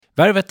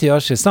Värvet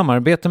görs i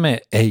samarbete med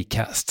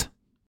Acast.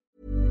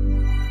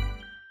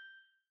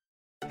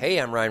 Hey,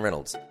 I'm Ryan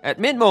Reynolds. At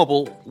Mint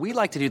Mobile,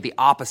 we like to do the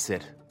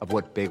opposite of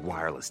what Big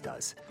Wireless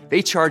does.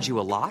 They charge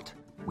you a lot,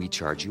 we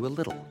charge you a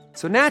little.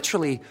 So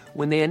naturally,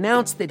 when they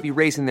announced they'd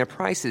be raising their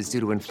prices due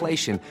to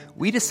inflation,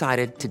 we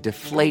decided to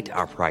deflate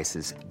our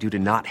prices due to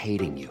not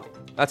hating you.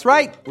 That's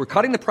right. We're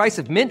cutting the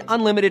price of Mint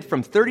Unlimited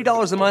from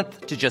 $30 a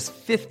month to just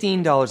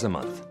 $15 a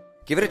month.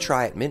 Give it a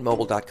try at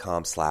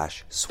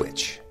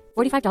mintmobile.com/switch.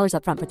 $45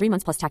 up front for 3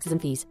 months plus taxes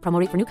and fees. Promo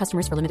rate for new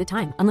customers for limited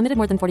time. Unlimited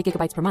more than 40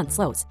 gigabytes per month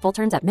slows. Full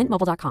terms at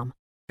mintmobile.com.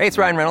 Hey, it's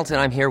Ryan Reynolds,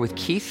 and I'm here with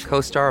Keith,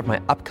 co-star of my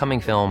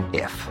upcoming film,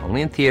 If,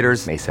 only in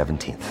theaters May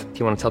 17th. Do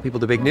you want to tell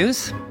people the big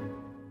news?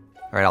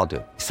 All right, I'll do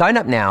it. Sign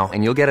up now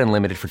and you'll get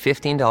unlimited for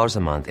 $15 a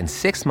month and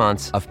 6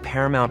 months of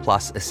Paramount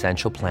Plus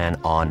Essential Plan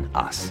on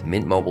us.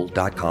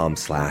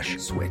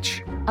 mintmobile.com/switch.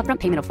 Upfront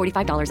payment of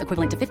 $45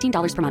 equivalent to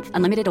 $15 per month.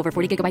 Unlimited over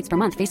 40 gigabytes per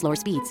month. Face lower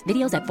speeds.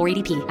 Videos at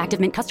 480p. Active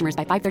Mint customers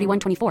by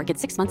 531.24 get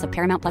 6 months of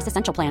Paramount Plus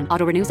Essential Plan.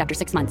 Auto renews after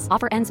 6 months.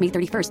 Offer ends May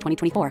 31st,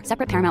 2024.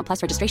 Separate Paramount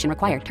Plus registration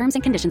required. Terms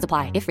and conditions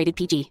apply if rated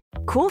PG.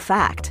 Cool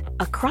fact,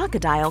 a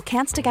crocodile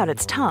can't stick out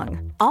its tongue.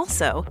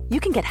 Also, you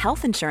can get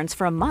health insurance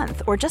for a month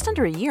or just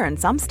under a year in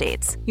some states.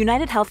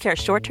 United Healthcare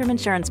short-term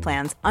insurance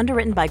plans,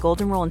 underwritten by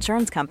Golden Rule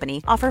Insurance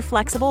Company, offer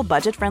flexible,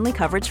 budget-friendly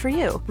coverage for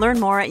you. Learn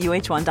more at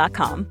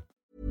uh1.com.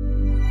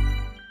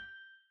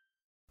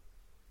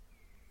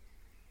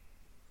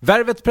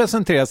 Värvet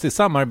presenteras i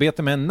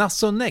samarbete med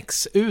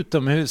Nasonex,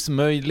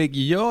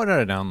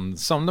 utomhusmöjliggöraren,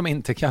 som de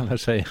inte kallar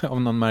sig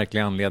av någon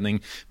märklig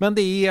anledning. Men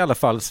det är i alla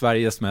fall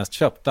Sveriges mest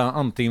köpta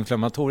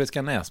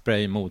antiinflammatoriska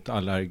nässpray mot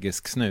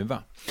allergisk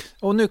snuva.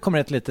 Och nu kommer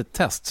ett litet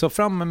test, så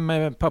fram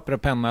med papper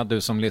och penna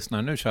du som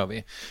lyssnar, nu kör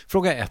vi.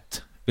 Fråga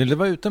 1. Vill du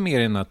vara ute mer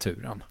i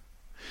naturen?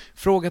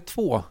 Fråga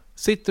 2.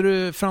 Sitter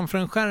du framför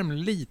en skärm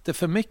lite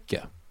för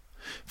mycket?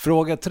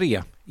 Fråga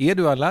 3. Är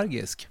du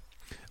allergisk?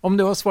 Om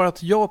du har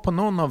svarat ja på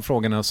någon av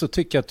frågorna så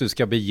tycker jag att du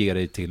ska bege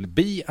dig till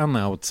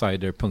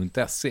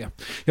beanoutsider.se.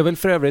 Jag vill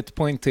för övrigt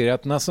poängtera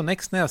att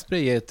Nasonex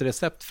nässpray är ett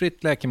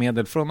receptfritt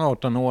läkemedel från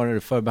 18 år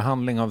för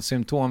behandling av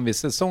symptom vid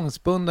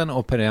säsongsbunden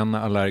och perenn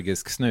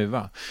allergisk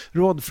snuva.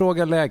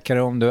 Rådfråga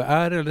läkare om du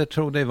är eller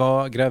tror dig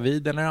vara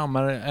gravid eller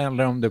ammar,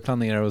 eller om du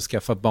planerar att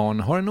skaffa barn,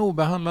 har en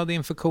obehandlad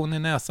infektion i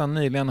näsan,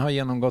 nyligen har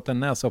genomgått en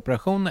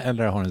näsoperation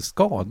eller har en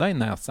skada i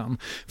näsan.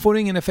 Får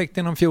ingen effekt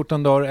inom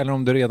 14 dagar eller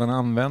om du redan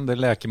använder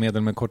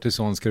läkemedel med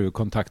kortison ska du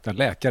kontakta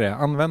läkare.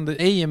 Använd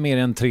ej mer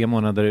än 3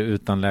 månader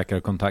utan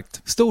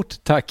läkarkontakt.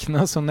 Stort tack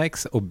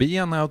Nasonex och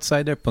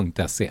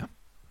beanoutsider.se.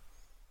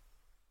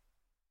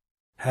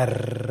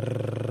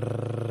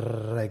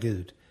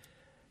 Herregud.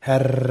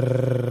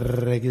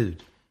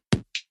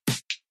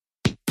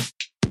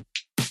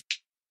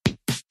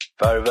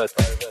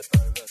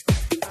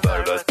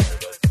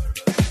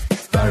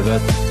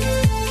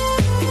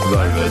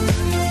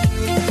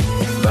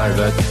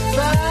 Värvet.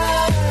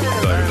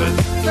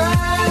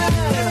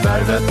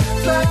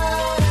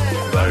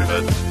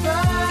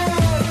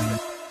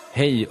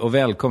 Hej och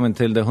välkommen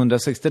till det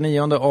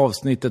 169:e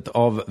avsnittet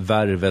av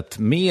Värvet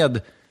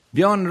med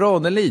Björn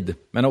Ranelid,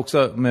 men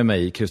också med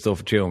mig,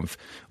 Kristoffer Triumf.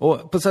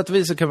 Och på sätt och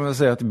vis så kan man väl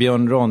säga att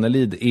Björn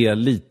Ranelid är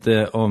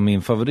lite av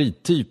min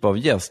favorittyp av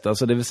gäst.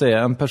 Alltså det vill säga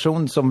en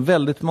person som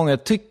väldigt många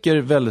tycker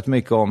väldigt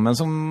mycket om, men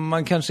som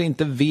man kanske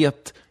inte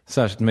vet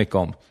särskilt mycket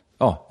om.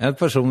 Ja, en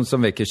person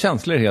som väcker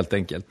känslor helt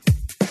enkelt.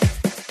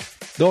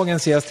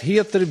 Dagens gäst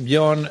heter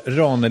Björn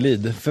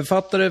Ranelid,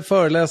 författare,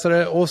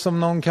 föreläsare och som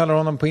någon kallar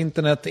honom på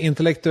internet,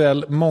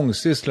 intellektuell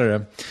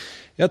mångsysslare.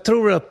 Jag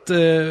tror att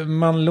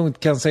man lugnt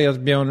kan säga att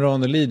Björn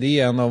Ranelid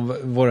är en av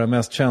våra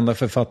mest kända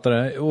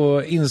författare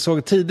och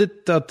insåg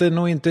tidigt att det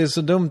nog inte är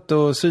så dumt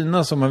att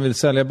synas om man vill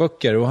sälja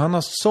böcker. Och han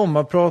har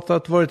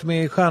sommarpratat, varit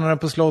med i Stjärnorna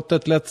på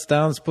slottet, Let's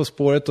Dance, På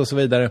spåret och så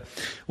vidare.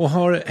 Och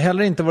har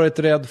heller inte varit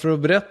rädd för att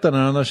berätta när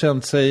han har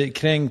känt sig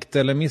kränkt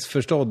eller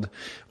missförstådd.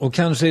 Och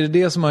kanske är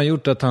det som har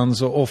gjort att han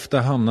så ofta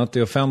hamnat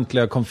i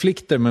offentliga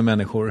konflikter med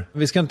människor.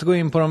 Vi ska inte gå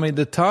in på dem i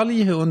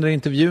detalj under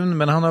intervjun,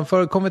 men han har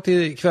förekommit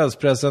i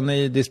kvällspressen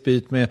i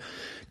dispyt med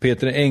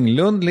Peter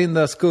Englund,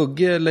 Linda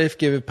Skugge, Leif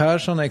GW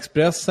Persson,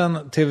 Expressen,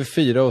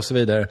 TV4 och så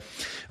vidare.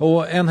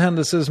 Och en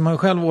händelse som han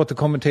själv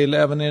återkommer till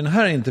även i den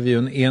här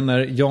intervjun är när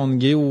Jan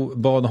Guillou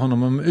bad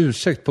honom om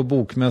ursäkt på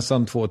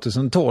Bokmässan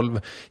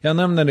 2012. Jag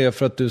nämner det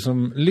för att du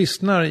som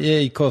lyssnar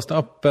i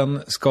Acast-appen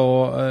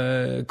ska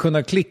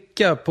kunna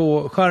klicka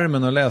på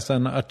skärmen och läsa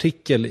en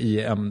artikel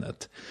i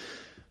ämnet.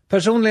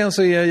 Personligen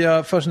så är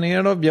jag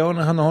fascinerad av Björn.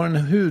 Han har en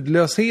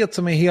hudlöshet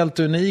som är helt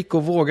unik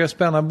och vågar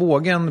spänna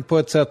bågen på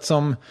ett sätt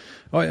som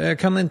jag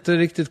kan inte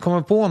riktigt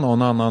komma på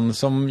någon annan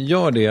som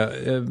gör det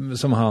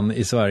som han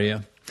i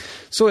Sverige.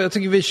 Så jag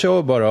tycker vi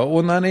kör bara.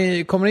 Och när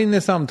ni kommer in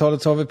i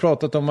samtalet så har vi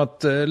pratat om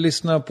att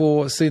lyssna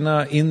på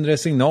sina inre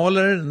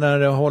signaler när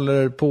det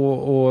håller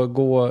på att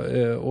gå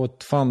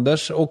åt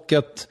fanders, och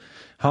att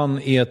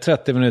han är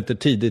 30 minuter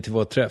tidigt till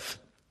vår träff.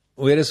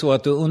 Och är det så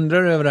att du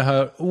undrar över det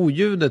här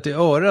oljudet i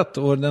örat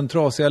och den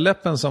trasiga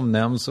läppen som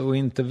nämns och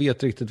inte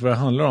vet riktigt vad det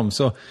handlar om,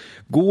 så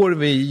går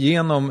vi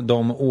igenom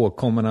de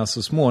åkommorna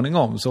så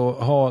småningom, så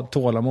ha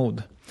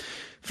tålamod.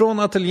 Från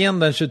ateljén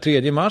den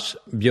 23 mars,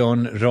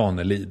 Björn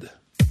Ranelid.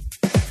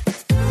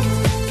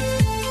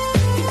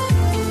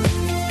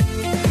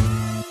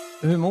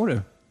 Hur mår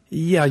du?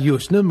 Ja,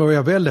 just nu mår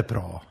jag väldigt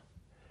bra.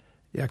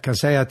 Jag kan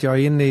säga att jag är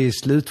inne i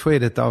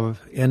slutskedet av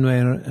ännu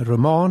en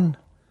roman,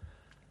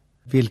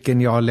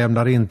 vilken jag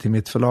lämnar in till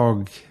mitt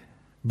förlag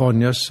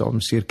Bonniers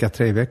om cirka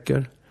 3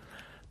 veckor.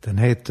 Den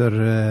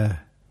heter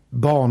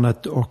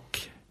Barnet och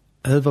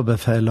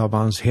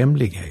överbefälhavarens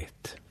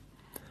hemlighet.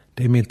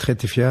 Det är min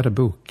 34:e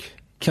bok.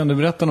 Kan du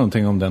berätta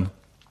någonting om den?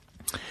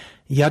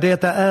 Ja,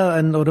 detta är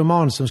en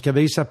roman som ska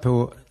visa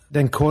på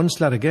den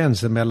konstlade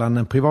gränsen mellan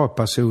en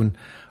privatperson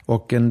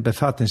och en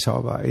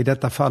befattningshavare. I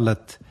detta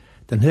fallet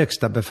den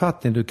högsta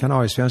befattning du kan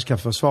ha i svenska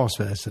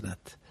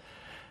försvarsväsendet.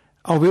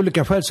 Av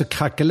olika skäl så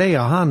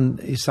krackelerar han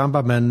i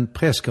samband med en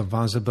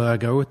presskonferens och börjar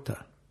gråta.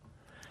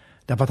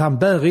 Därför att han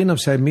bär inom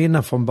sig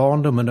minnen från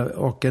barndomen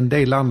och en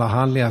del andra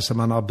handlingar som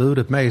han har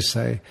burit med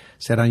sig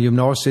sedan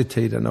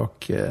gymnasietiden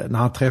och när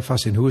han träffar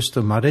sin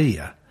hustru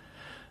Maria.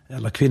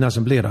 Eller kvinnan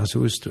som blir hans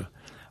hustru.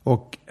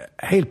 Och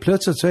helt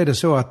plötsligt så är det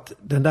så att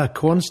den där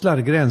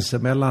konstlade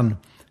gränsen mellan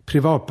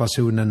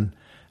privatpersonen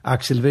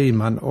Axel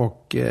Wiman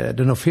och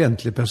den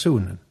offentliga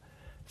personen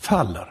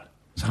faller.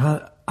 Så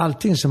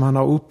allting som han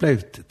har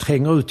upplevt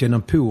tränger ut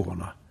genom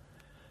porerna.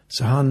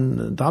 Så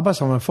han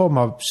drabbas av en form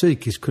av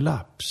psykisk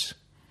kollaps.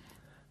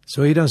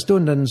 Så i den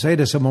stunden så är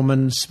det som om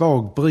en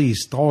svag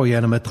bris drar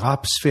genom ett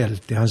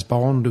rapsfält i hans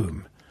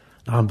barndom.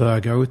 När han börjar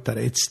gråta.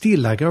 Det är ett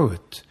stilla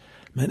gråt.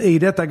 Men i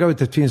detta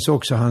gråtet finns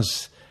också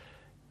hans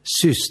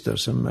syster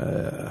som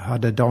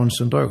hade Downs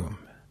syndrom.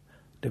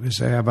 Det vill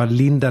säga var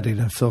lindad i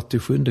den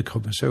 47:e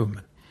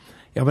kromosomen.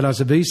 Jag vill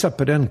alltså visa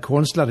på den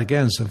konstlade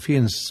gräns som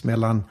finns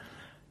mellan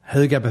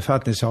höga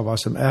befattningshavare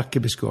som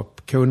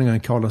ärkebiskop, konungen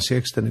Karl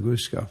XVI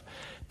Gustav,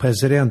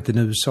 presidenten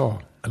i USA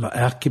eller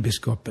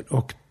ärkebiskopen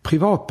och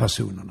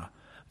privatpersonerna.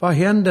 Vad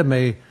hände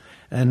med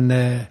en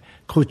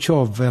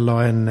Khrushchev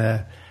eller en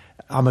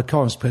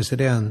amerikansk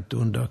president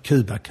under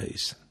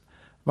Kubakrisen?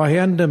 Vad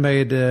hände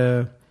med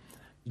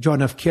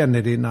John F.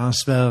 Kennedy när han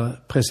svär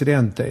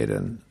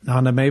presidenteden, när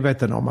han är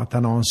medveten om att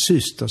han har en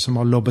syster som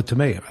har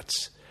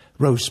lobotomerats,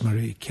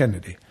 Rosemary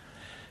Kennedy,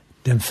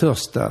 den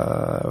första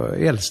och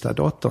äldsta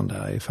dottern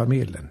där i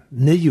familjen,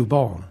 9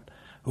 barn,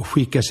 och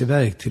skickas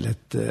iväg till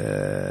ett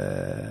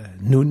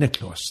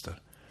nunnekloster.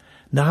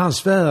 När han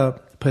svär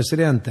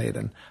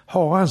presidenteden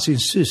har han sin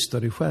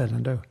syster i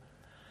själen då.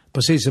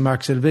 Precis som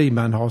Axel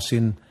Wiman har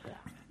sin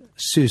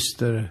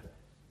syster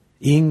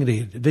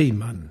Ingrid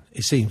Wiman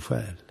i sin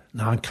själ.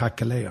 När han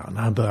krackelerar,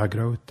 när han börjar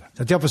gråta.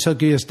 Så att jag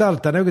försöker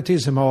gestalta någonting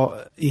som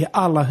har i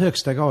allra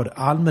högsta grad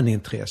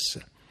allmänintresse.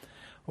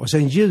 Och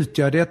sen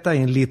gjuter jag detta i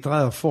en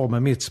litterär form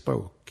med mitt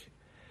språk.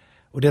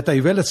 Och detta är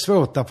ju väldigt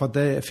svårt därför att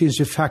det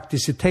finns ju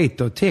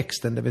fakticitet av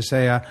texten. Det vill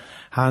säga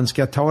han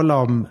ska tala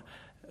om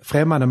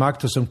främmande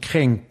makter som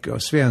kränker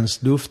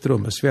svenskt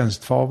luftrum och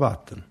svenskt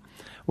farvatten.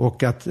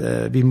 Och att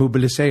vi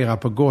mobiliserar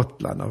på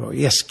Gotland och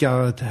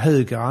äskar ett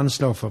högre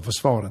anslag för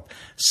försvaret.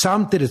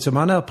 Samtidigt som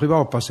han är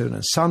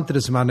privatpersonen.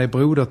 Samtidigt som han är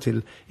broder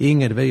till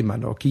Ingrid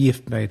Wiman och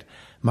gift med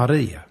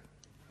Maria.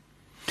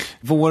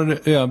 Vår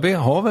ÖB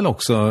har väl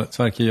också,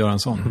 Sverker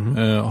Göransson,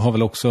 har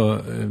väl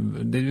också,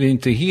 det är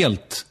inte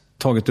helt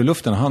taget ur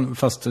luften,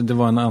 fast det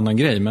var en annan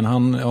grej, men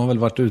han har väl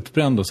varit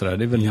utbränd och sådär,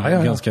 det är väl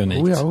ganska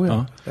unikt.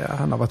 Ja,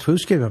 han har varit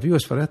sjukskriven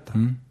just för detta.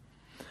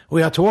 Och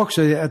jag tror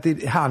också att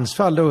i hans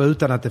fall då,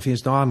 utan att det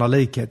finns några andra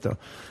likheter,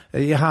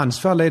 i hans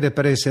fall är det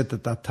på det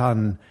sättet att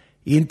han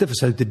inte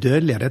försökte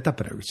dölja detta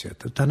på något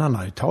sätt, utan han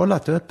har ju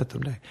talat öppet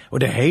om det. Och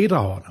det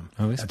hedrar honom.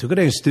 Ja, jag tycker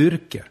det är en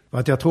styrka. Och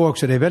att jag tror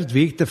också det är väldigt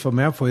viktigt för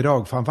människor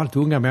idag, framförallt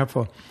unga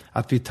människor,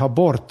 att vi tar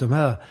bort de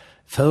här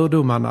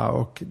fördomarna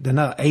och den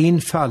här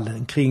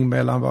enfalden kring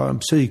mellan vad en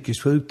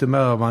psykisk sjukdom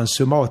är och vad en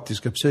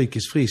somatisk och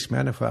psykisk frisk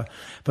människa.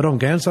 För de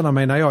gränserna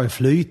menar jag är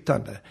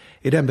flytande.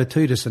 I den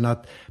betydelsen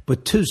att på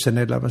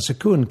 1000 av en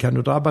sekund kan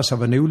du drabbas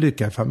av en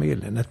olycka i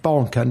familjen. Ett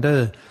barn kan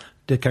dö.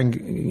 Det kan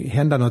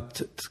hända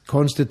något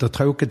konstigt och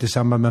tråkigt i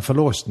samband med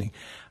förlossning.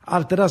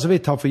 Allt det där som vi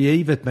tar för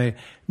givet med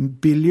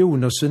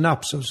biljoner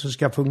synapser som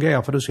ska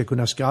fungera för att du ska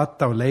kunna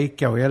skratta och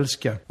leka och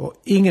älska. Och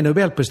ingen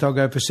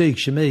nobelpristagare i fysik,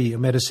 kemi och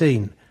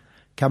medicin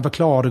kan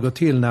förklara hur det går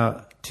till när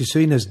till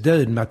synes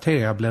död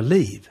materia blir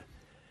liv.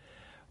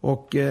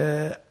 Och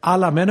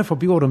alla människor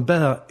på jorden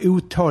bär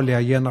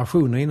otaliga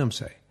generationer inom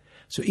sig.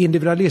 Så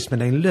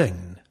individualismen är en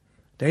lögn.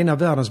 Det är en av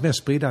världens mest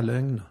spridda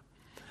lögner.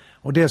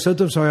 Och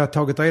dessutom så har jag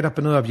tagit reda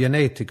på nu av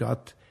genetiker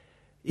att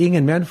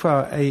ingen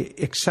människa är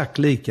exakt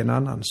lik en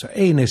annan. Så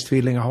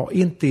enäggstvillingar har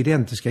inte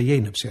identiska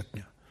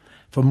genuppsättningar.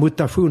 För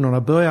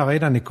mutationerna börjar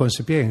redan i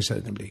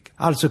konceperingsögonblick.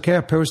 Alltså kan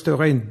jag påstå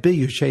rent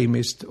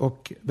biokemiskt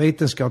och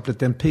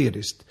vetenskapligt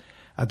empiriskt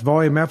att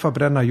varje människa på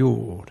denna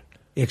jord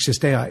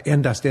existerar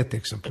endast ett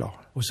exemplar.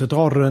 Och så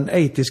drar du den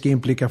etiska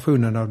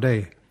implikationen av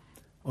det.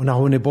 Och när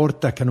hon är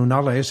borta kan hon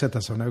aldrig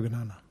ersättas av någon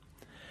annan.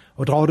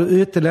 Och drar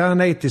du ytterligare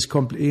en etisk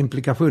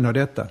implikation av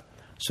detta,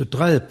 så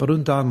dräper du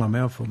inte andra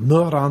människor,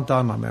 mördar inte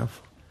andra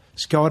människor,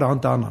 skadar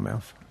inte andra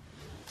människor.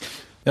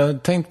 Jag har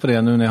tänkt på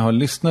det nu när jag har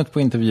lyssnat på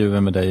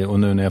intervjuer med dig och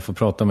nu när jag får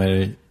prata med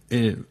dig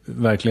i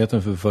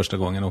verkligheten för första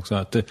gången också.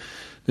 Att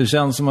det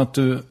känns som att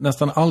du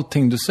nästan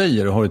allting du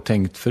säger har du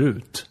tänkt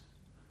förut.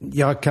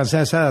 Jag kan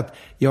säga så här att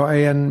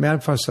jag är en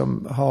människa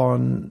som har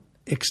en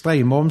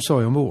extrem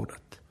omsorg om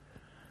ordet.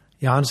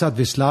 Jag anser att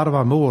vi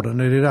slarvar med orden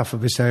och det är därför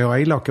vi säger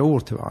elaka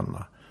ord till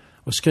varandra.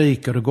 Och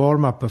skriker och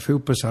gormar på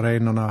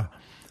fotbollsarenorna,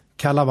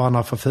 kallar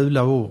varandra för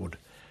fula ord.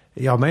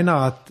 Jag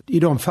menar att i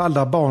de fall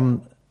där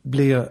barn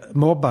blir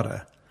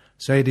mobbade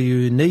så är det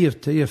ju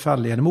 9-10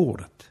 fall genom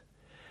ordet.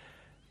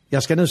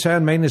 Jag ska nu säga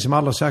en mening som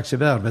aldrig sagts i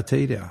världen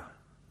tidigare.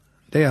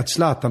 Det är att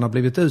Zlatan har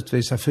blivit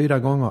utvisad 4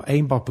 gånger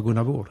enbart på grund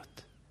av ordet.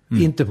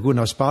 Inte på grund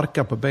av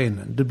sparkar på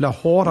benen. Du blir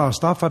hårdare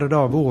straffad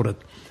idag av ordet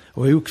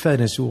och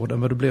okvädningsord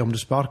än vad du blir om du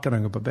sparkar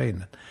någon på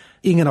benen.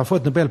 Ingen har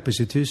fått Nobelpris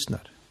i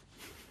tystnad.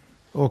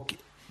 Och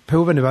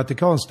påven i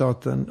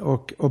Vatikanstaten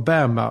och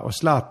Obama och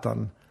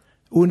Zlatan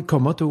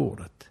undkommer inte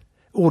ordet.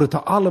 Ordet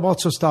har aldrig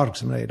varit så starkt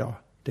som det är idag.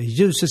 Det är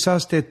ljusets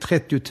hastighet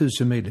 30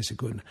 000 mil i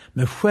sekunden.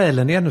 Men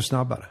själen är ännu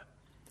snabbare.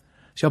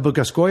 Så jag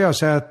brukar skoja och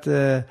säga att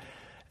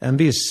en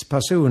viss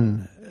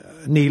person,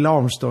 Neil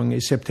Armstrong,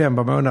 i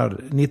september månad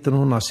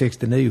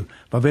 1969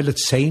 var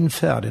väldigt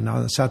senfärdig när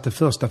han satte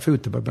första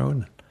foten på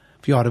månen.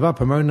 För jag hade varit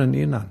på månen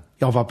innan.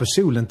 Jag var på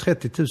solen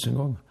 30 000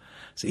 gånger.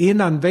 Så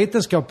innan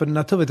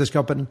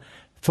naturvetenskapen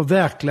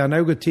förverkligar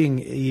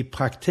någonting i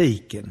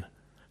praktiken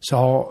så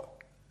har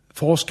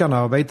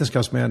forskarna och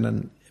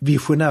vetenskapsmännen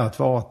visionärt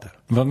varit det.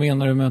 Vad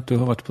menar du med att du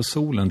har varit på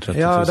solen 30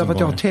 000 gånger? Ja, därför att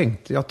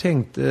jag har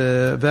tänkt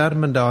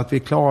värmen där, att vi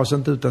klarar oss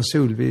inte utan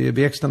sol.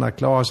 Växterna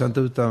klarar sig inte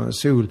utan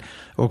sol.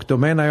 Och då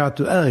menar jag att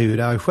du är ju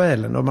där i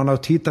själen. Och man har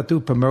tittat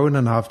upp på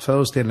månen och haft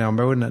föreställningar om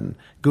månen.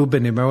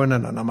 Gubben i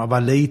månen. När man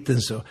var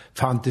liten så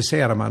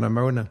fantiserade man om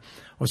månen.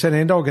 Och sen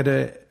en dag är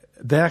det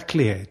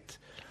verklighet.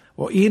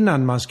 Och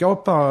innan man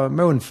skapar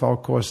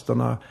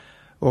månfarkosterna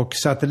och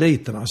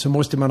satelliterna så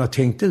måste man ha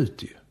tänkt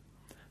ut ju.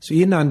 Så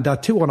innan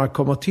datorerna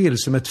kommer till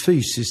som ett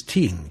fysiskt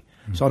ting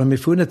så har de ju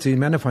funnits i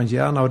människans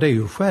hjärna och det är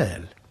ju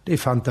själ. Det är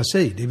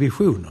fantasi, det är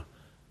visioner.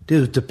 Det är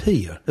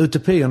utopier.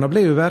 Utopierna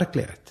blir ju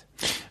verklighet.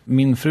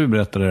 Min fru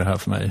berättade det här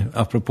för mig,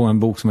 apropå en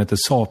bok som heter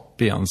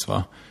Sapiens,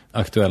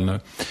 aktuell nu,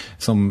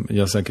 som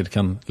jag säkert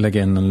kan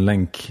lägga in en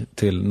länk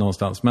till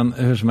någonstans. Men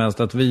hur som helst,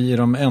 att vi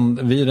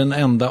är den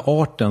enda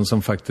arten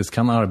som faktiskt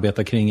kan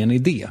arbeta kring en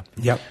idé.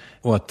 Ja.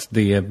 Och att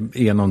det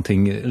är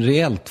någonting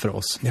reellt för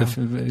oss. Ja.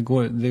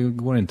 Det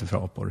går inte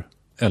för apor.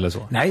 Eller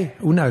så. Nej,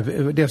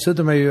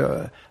 dessutom är ju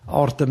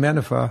arten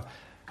människa,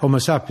 Homo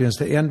sapiens,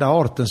 det enda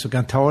arten som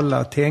kan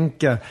tala,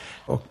 tänka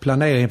och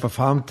planera inför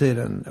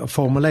framtiden och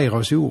formulera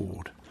oss i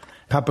ord.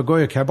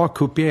 Papagojor kan bara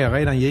kopiera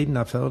redan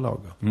givna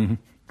förlager.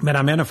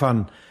 Medan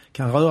människan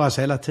kan röra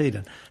sig hela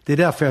tiden. Det är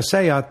därför jag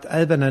säger att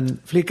även en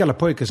flicka eller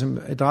pojke som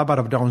är drabbad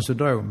av Downs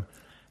syndrom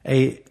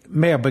är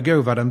mer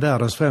begåvad än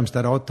världens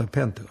främsta dator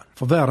Pentagon.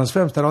 För världens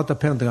främsta dator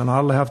Pentagon har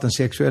aldrig haft en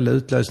sexuell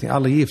utlösning,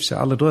 aldrig gift sig,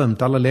 aldrig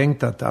drömt, aldrig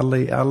längtat,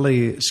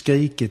 aldrig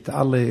skrikit,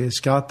 aldrig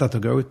skrattat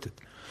och gråtit.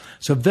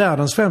 Så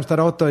världens främsta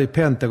dator i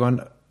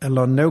Pentagon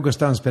eller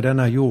någonstans på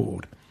denna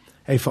jord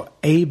är för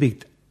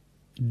evigt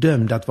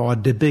dömd att vara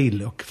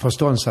debil och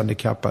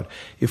förståndshandikappad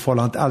i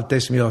förhållande till allt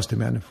det som görs till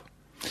människor.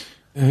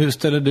 Hur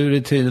ställer du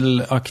dig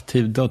till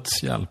aktiv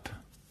dödshjälp?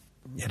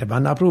 Ja, det var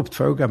en abrupt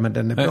fråga, men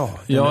den är bra.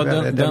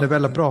 Den är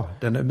väldigt bra.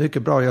 Den är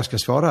mycket bra. Jag ska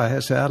svara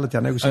här så ärligt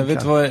jag någonsin kan.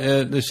 Vet vad,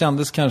 det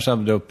kändes kanske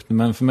abrupt,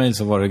 men för mig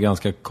så var det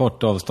ganska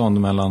kort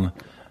avstånd mellan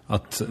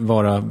att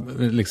vara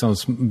liksom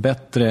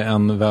bättre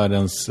än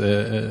världens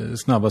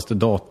snabbaste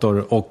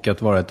dator och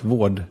att vara ett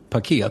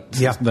vårdpaket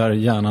där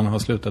hjärnan har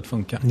slutat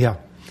funka. Ja.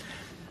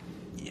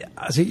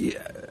 Alltså,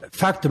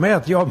 faktum är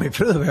att jag och min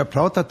fru har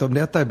pratat om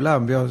detta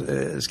ibland.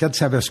 Vi ska inte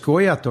säga att vi har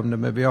skojat om det,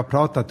 men vi har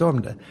pratat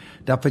om det.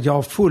 Därför att jag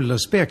har full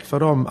respekt för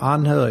de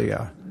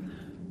anhöriga,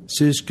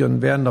 syskon,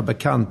 vänner,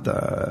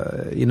 bekanta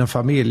inom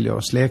familj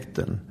och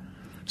släkten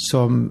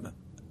som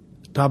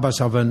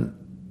drabbas av en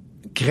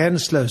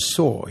gränslös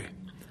sorg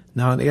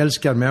när en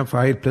älskad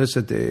människa helt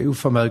plötsligt är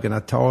oförmögen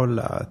att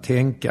tala,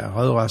 tänka,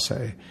 röra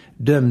sig,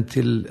 dömd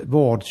till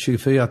vård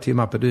 24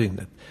 timmar på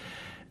dygnet.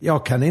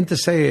 Jag kan inte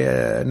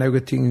se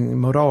någonting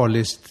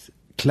moraliskt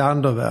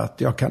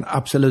klandervärt. Jag kan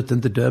absolut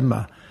inte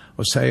döma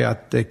och säga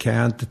att det kan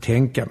jag inte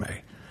tänka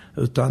mig.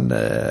 Utan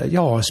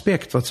jag har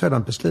respekt för ett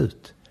sådant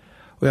beslut.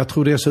 Och jag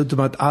tror dessutom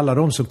att alla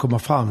de som kommer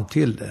fram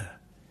till det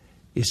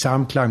i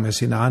samklang med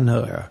sina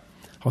anhöriga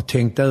har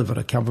tänkt över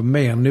det kanske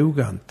mer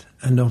noggrant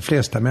än de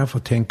flesta människor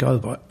tänker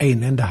över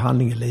en enda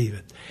handling i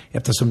livet.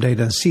 Eftersom det är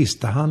den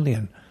sista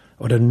handlingen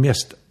och den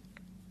mest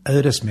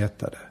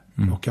ödesmättade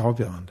och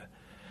avgörande.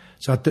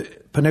 Så att det,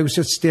 på något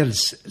sätt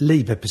ställs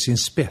livet på sin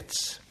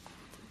spets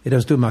i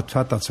den stund att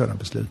fatta ett sådant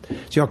beslut.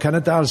 Så jag kan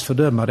inte alls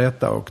fördöma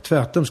detta, och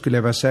tvärtom skulle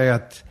jag vilja säga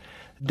att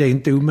det är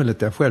inte omöjligt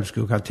att jag själv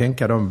skulle kunna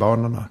tänka de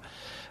banorna.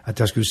 Att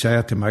jag skulle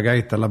säga till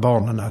Margareta eller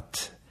barnen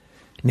att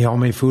ni har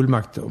min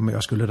fullmakt om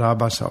jag skulle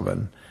drabbas av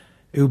en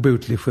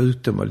obotlig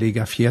sjukdom och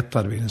ligga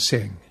fjättrad vid en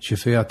säng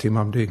 24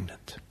 timmar om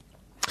dygnet.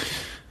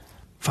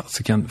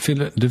 Fasiken,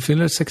 du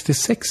fyller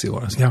 66 i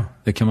år alltså. Ja.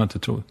 Det kan man inte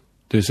tro.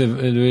 Du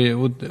är i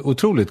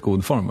otroligt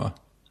god form, va?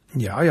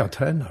 Ja, jag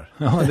tränar.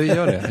 Ja, det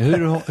gör det.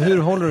 Hur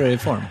håller du dig i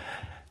form?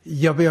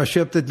 Ja, vi har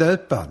köpt ett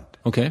löpband.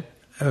 Okej.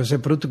 Och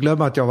sen får du inte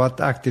glömma att jag har varit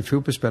aktiv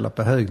fotbollsspelare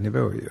på hög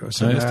nivå. Och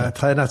sen har jag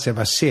tränat sedan jag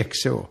var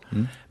 6 år.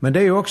 Mm. Men det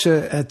är ju också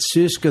ett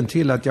syskon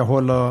till att jag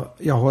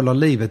håller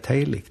livet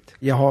heligt.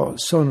 Jag har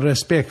sån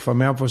respekt för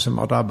människor som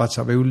har drabbats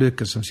av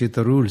olyckor, som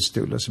sitter i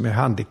rullstol och som är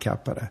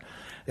handikappade.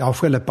 Jag har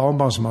själv ett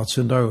barnbarn som har ett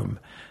syndrom.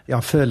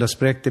 Jag föll och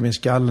spräckte min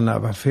skalle när jag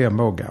var 5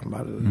 år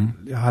gammal. Mm.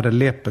 Jag hade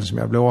läppen som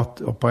jag blev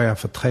opererad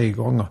för 3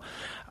 gånger.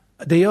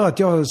 Det gör att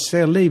jag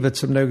ser livet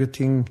som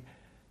någonting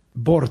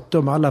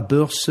bortom alla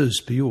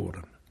börshus på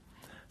jorden.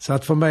 Så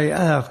att för mig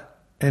är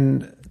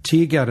en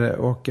tiggare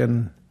och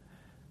en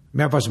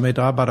människa som är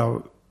drabbad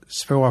av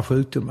svåra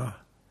sjukdomar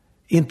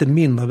inte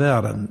mindre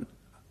värd än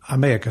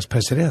Amerikas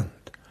president.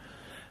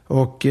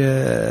 Och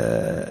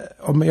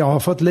om jag har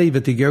fått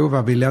livet i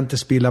gåva vill jag inte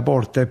spilla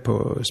bort det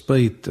på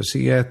sprit och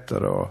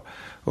cigaretter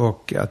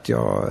och att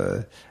jag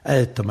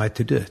äter mig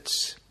till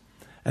döds.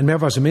 En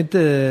människa som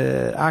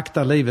inte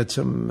aktar livet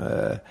som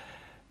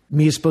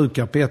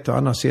missbrukar på ett och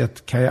annat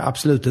sätt kan jag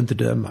absolut inte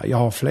döma. Jag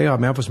har flera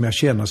människor som jag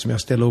känner som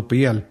jag ställer upp och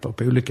hjälper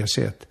på olika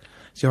sätt.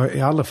 Så jag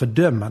är aldrig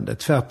fördömande.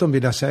 Tvärtom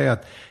vill jag säga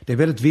att det är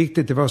väldigt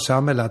viktigt i vårt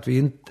samhälle att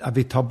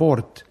vi tar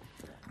bort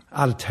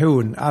allt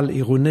hån, all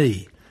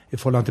ironi i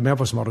förhållande till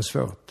människor som har det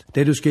svårt.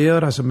 Det du ska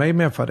göra som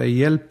medmänniska är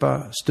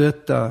hjälpa,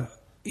 stötta,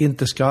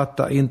 inte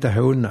skratta, inte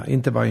håna,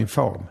 inte vara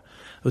infam.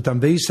 Utan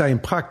visa en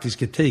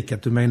praktisk etik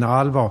att du menar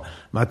allvar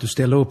med att du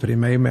ställer upp på din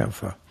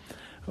medmänniska.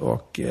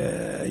 Och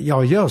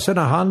jag gör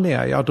sådana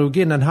handlingar. Jag drog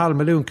in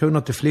 500 000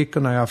 kronor till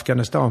flickorna i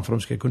Afghanistan för att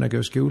de ska kunna gå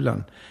i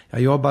skolan.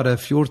 Jag jobbade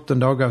 14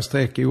 dagar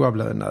sträck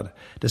oavlönad.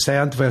 Det säger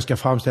jag inte för att jag ska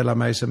framställa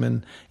mig som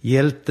en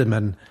hjälte,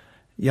 men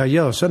jag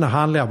gör sådana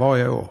handlingar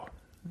varje år.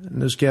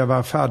 Nu ska jag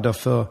vara fadder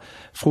för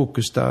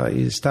frukostar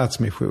i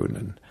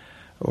Stadsmissionen.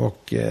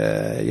 Och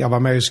jag var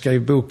med och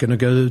skrev boken och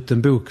gav ut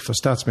en bok för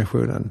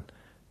Stadsmissionen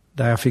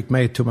där jag fick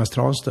med Thomas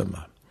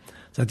Tranströmer.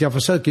 Så att jag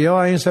försöker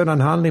göra en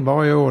sådan handling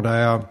varje år där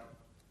jag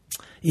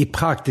i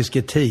praktisk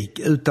etik,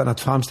 utan att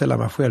framställa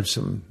mig själv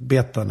som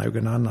bättre än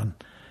någon annan,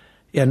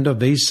 ändå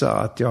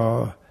visar att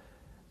jag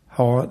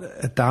har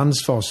ett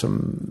ansvar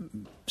som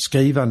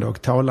skrivande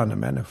och talande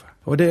människa.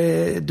 Och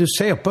du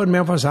ser på en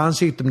människas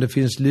ansikte om det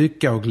finns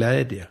lycka och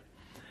glädje.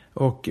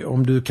 Och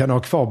om du kan ha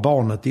kvar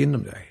barnet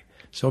inom dig.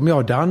 Så om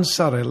jag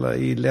dansar eller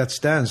i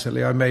Let's Dance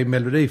eller jag är med i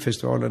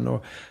Melodifestivalen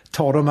och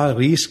tar de här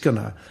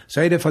riskerna,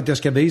 så är det för att jag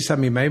ska visa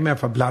min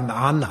medmänniska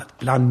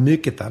bland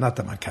mycket annat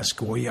där man kan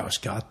skoja och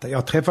skratta.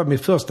 Jag träffade min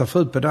första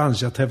fru på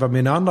dans, jag träffade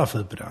min andra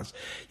fru på dans.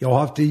 Jag har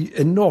haft det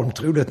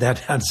enormt roligt när jag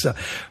dansar.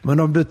 Men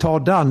om du tar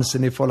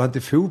dansen i förhållande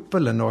till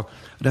fotbollen och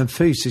den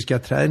fysiska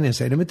träningen,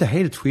 så är de inte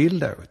helt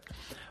skilda åt.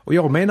 Och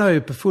jag menar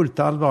ju på fullt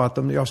allvar att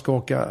om jag ska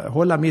orka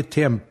hålla mitt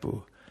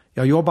tempo,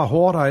 jag jobbar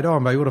hårdare idag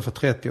än vad jag gjorde för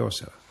 30 år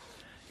sedan.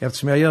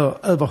 Eftersom jag gör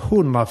över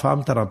 100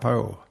 framträdanden per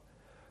år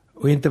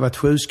och inte varit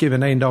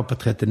sjukskriven en dag på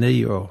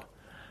 39 år,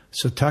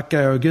 så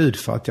tackar jag Gud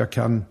för att jag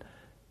kan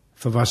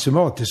få vara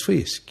somatiskt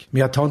frisk. Men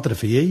jag tar inte det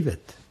för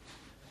givet.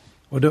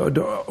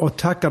 Och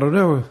tackar du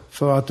då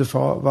för att du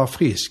får vara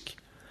frisk,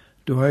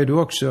 då är du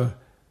också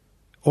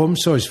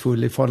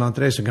omsorgsfull i förhållande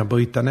till det som kan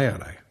bryta ner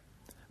dig.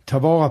 Ta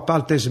vara på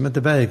allt det som inte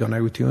väger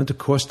någonting och inte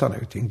kostar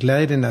någonting.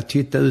 Glädjen att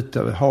titta ut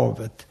över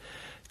havet,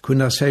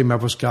 kunna se mig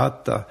få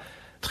skratta,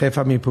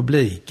 träffa min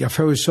publik. Jag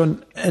får ju sån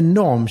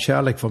enorm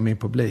kärlek från min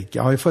publik.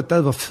 Jag har ju fått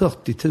över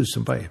 40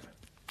 000 brev.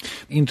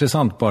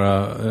 Intressant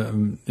bara.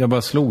 Jag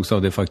bara slogs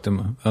av det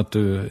faktum att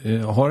du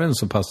har en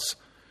så pass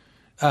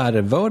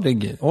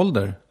ärevördig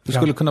ålder. Du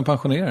skulle kunna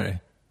pensionera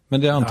dig.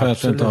 Men det antar jag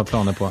att du inte har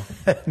planer på.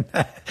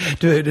 Nej,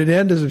 du är den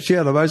enda som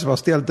känner mig som har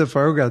ställt en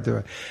fråga till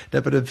mig.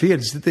 Därför det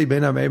finns inte i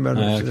mina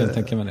medmänniskor. Nej, jag kan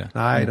tänka mig det.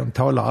 Nej, de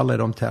talar aldrig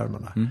de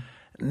termerna. Mm.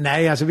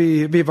 Nej, alltså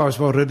vi var hos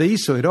vår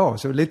revisor idag,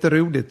 så det var lite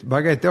roligt.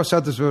 Margrethe, jag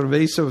satt hos vår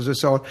revisor och så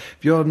sa,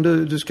 Björn,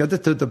 du ska inte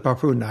ta ut en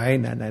pension.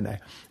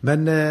 Nej.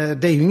 Men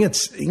det är ju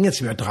inget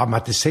som jag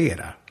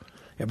dramatiserar.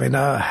 Jag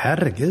menar,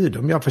 herregud,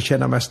 om jag får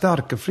känna mig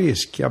stark och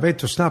frisk, jag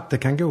vet hur snabbt det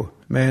kan gå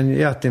med en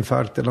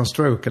hjärtinfarkt eller en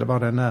stroke eller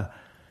vad det är.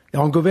 Jag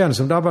har en god vän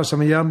som drabbades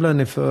av en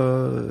hjärnblödning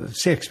för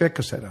 6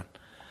 veckor sedan.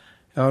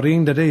 Jag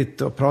ringde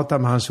dit och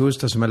pratade med hans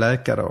hustru som är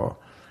läkare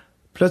och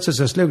plötsligt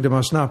så slog det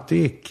mig snabbt det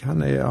gick.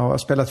 Han har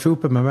spelat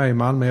fotboll med mig i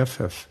Malmö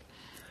FF.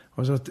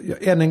 Och så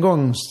än en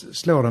gång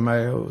slår det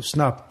mig och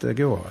snabbt det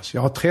går.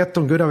 Jag har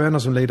 13 goda vänner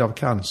som lider av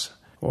cancer.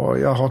 Och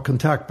jag har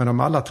kontakt med dem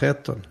alla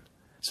 13.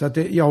 Så att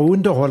jag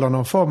underhåller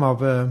någon form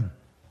av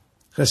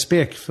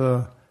respekt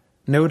för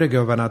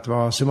nådegåvan att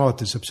vara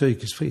somatiskt och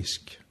psykiskt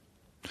frisk.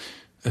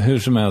 Hur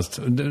som helst,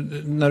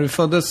 när du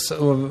föddes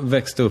och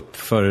växte upp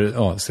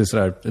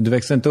du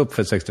växte inte upp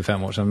för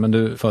 65 år sedan, men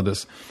du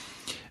föddes.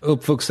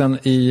 Uppvuxen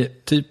i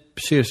typ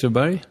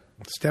Kirseberg?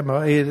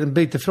 Stämmer, en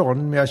bit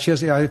ifrån. Men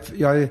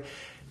jag är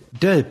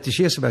döpt i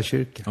Kirsebergs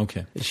kyrka.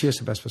 Okay. I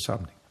Kirsebergs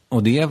församling.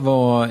 Och det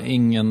var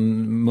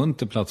ingen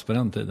munter plats på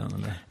den tiden,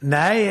 eller?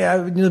 Nej,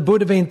 nu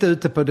bodde vi inte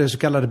ute på det så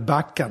kallade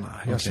backarna.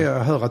 Jag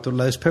hör att du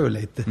läst på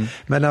lite.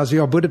 Men alltså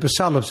jag bodde på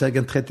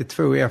Sallovsvägen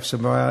 32F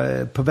som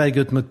var på väg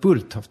ut mot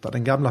Bulltofta,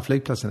 den gamla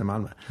flygplatsen i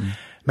Malmö.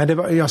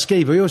 Men jag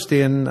skriver just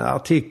i en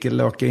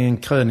artikel och i en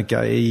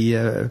krönika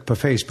på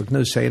Facebook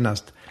nu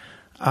senast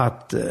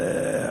att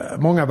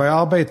många var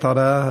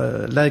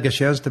arbetare, lägre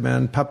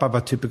tjänstemän, pappa var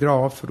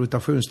typograf,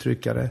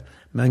 rotationstryckare,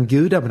 men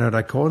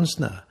gudabenådad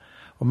konstnär.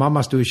 Och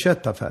mamma stod i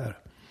köttaffär.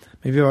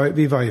 Men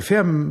vi var ju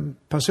 5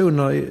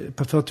 personer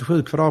på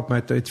 47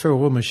 kvadratmeter i 2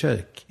 rum och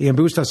kök i en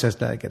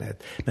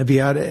bostadsrättslägenhet. Men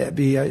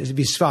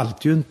vi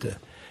svalt ju inte.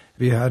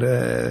 Vi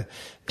hade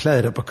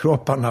kläder på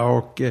kropparna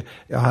och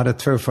jag hade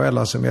 2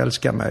 föräldrar som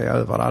älskade mig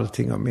över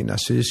allting och mina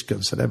syskon.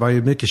 Så det var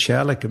ju mycket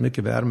kärlek och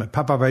mycket värme.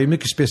 Pappa var ju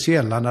mycket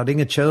speciell. Han hade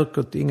inget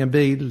körkort, ingen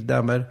bil,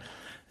 därmed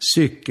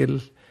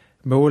cykel,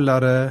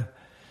 målare,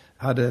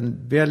 hade en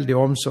väldig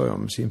omsorg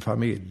om sin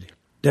familj.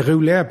 Det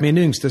roliga är att min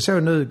yngste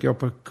son nu går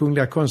på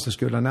Kungliga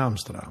Konsthögskolan i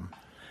Amsterdam.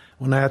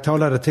 Och när jag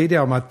talade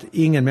tidigare om att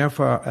ingen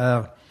människa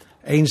är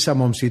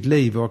ensam om sitt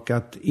liv och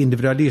att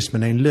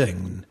individualismen är en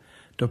lögn,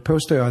 då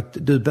påstår jag att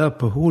du bär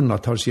på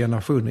 100-tals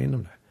generationer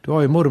inom det. Du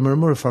har ju mormor och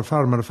morfar,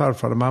 farmor och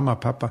farfar och mamma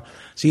och pappa.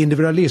 Så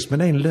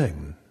individualismen är en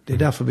lögn. Det är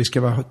därför vi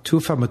ska vara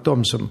tuffa mot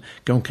dem som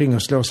går omkring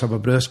och slår sig på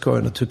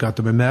bröstkorgen och tycker att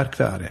de är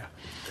märkvärdiga.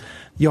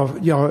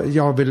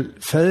 Jag vill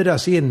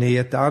födas in i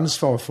ett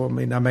ansvar för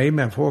mina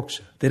medmänniskor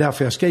också. Det är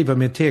därför jag skriver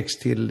min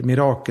text till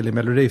Mirakel i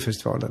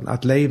Melodifestivalen.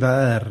 Att leva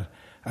är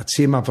att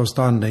simma på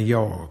stranden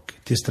jag,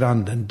 till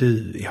stranden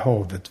du, i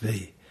havet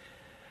vi.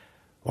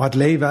 Och att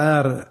leva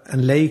är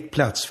en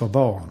lekplats för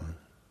barn.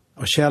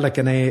 Och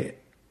kärleken är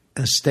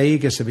en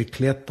stege som vi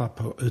klättrar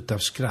på utav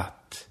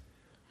skratt.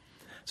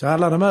 Så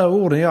alla de här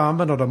orden jag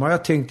använder, dem har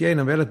jag tänkt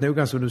igenom väldigt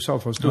noga som du sa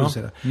för en stund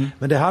sedan.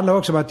 Men det handlar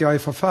också om att jag är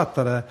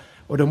författare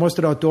och då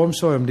måste du ha ett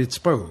omsorg om ditt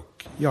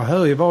språk. Jag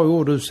hör ju varje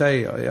ord du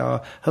säger. Jag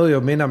hör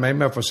ju mina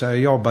människor säga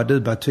jobba,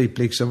 duba, typ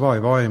liksom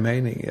varje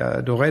mening.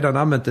 Du har redan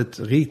använt ett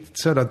riktigt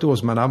sådant ord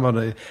som man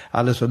använder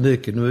alldeles för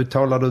mycket. Nu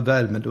talar du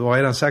väl, men du har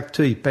redan sagt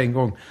typ en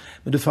gång.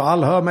 Men du får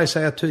aldrig höra mig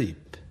säga typ.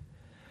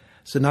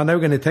 Så när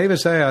någon i tv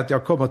säger att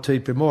jag kommer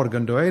typ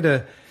imorgon, då är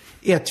det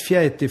ett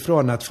fjät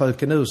ifrån att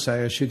fröken Ur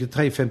säger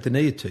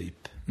 23:59 typ.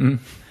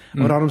 Och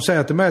när de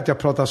säger till mig att jag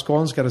pratar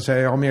skånska, då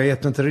säger jag om jag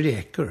äter inte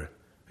räkor.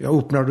 Jag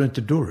öppnar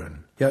inte dörren.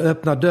 Jag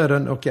öppnar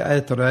dörren och jag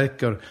äter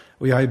räkor.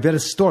 Och jag är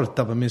väldigt stolt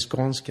över min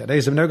skånska. Det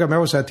är som några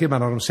må säger till mig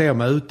när de ser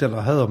mig ute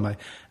eller hör mig.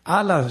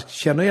 Alla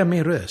känner igen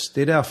min röst.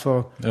 Det är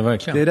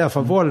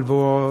därför Volvo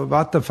och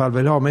Vattenfall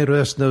vill ha min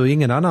röst nu och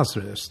ingen annans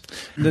röst.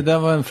 Det där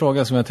var en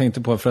fråga som jag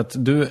tänkte på, för att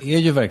du är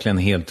ju verkligen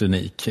helt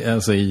unik.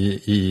 Alltså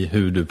i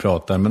hur du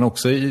pratar, men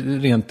också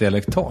rent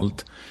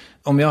dialektalt.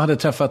 Om jag hade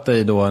träffat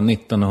dig då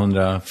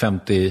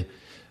 1957,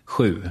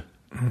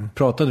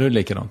 pratade du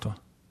likadant då?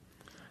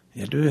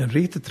 Ja, du är en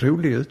riktigt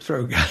rolig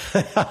utfråga.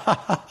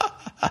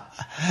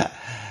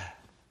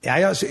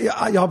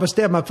 Jag har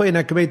bestämt mig för innan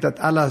jag kom hit att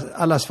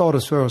alla svar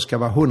och svår ska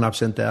vara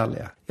 100%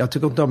 ärliga. Jag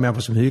tycker inte om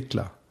människor som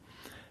hycklar.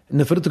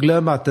 Nu får du inte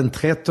glömma att den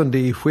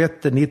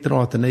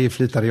 13/6/1989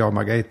 flyttade jag och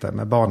Margareta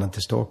med barnen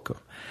till Stockholm.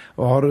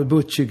 Och har du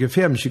bott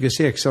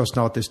 25-26 år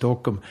snart i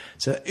Stockholm,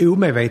 så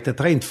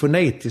omedvetet, rent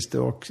fonetiskt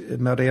och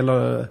när det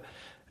gäller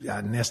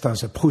nästan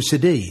så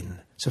prosedin,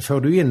 så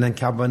får du in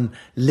kanske en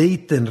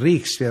liten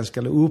rikssvensk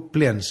eller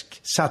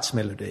uppländsk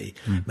satsmelodi.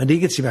 Men det är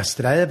inget som jag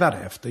strävar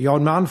efter.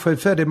 Jan Malmsjö är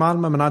född i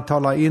Malmö, men han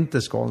talar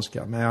inte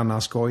skånska, men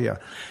han skojar.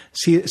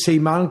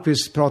 Siw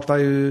Malmkvist pratar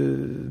ju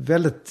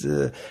väldigt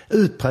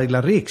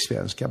utpräglad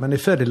rikssvenska, men är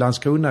född i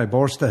Landskrona i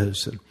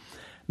Borstahusen.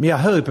 Men jag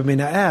hör på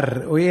mina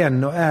R och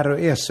N och R och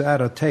S och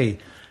R och T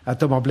att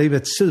de har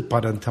blivit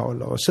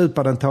superdentaler. Och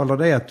superdentaler,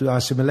 det är att du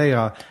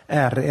assimilerar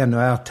R, N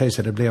och RT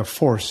så det blir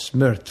force,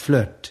 mört,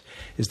 flört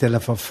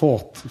istället för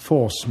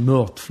force,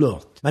 mört,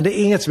 flört. Men det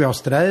är inget som jag har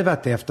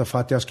strävat efter för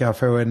att jag ska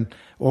få en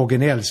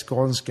originell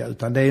skånska,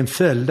 utan det är en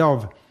följd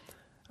av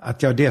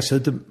att jag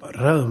dessutom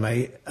rör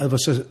mig över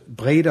så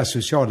breda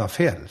sociala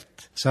fält.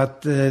 Så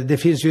att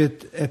det finns ju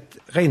ett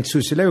rent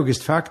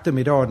sociologiskt faktum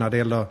idag när det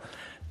gäller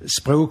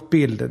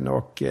språkbilden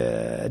och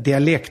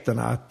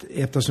dialekterna, att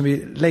eftersom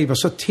vi lever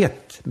så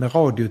tätt med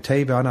radio,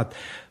 tv och annat,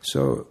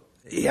 så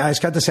jag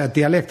ska inte säga att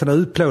dialekterna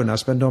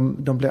utplånas, men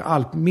de blir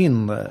allt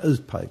mindre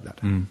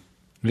utpräglade.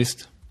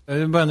 Visst. Jag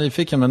är bara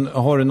nyfiken, men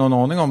har du någon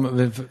aning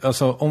om,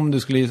 alltså om du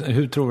skulle,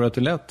 hur tror du att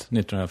du lät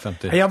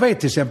 1950? Jag vet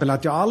till exempel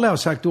att jag aldrig har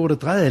sagt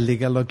ordet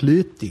rälig eller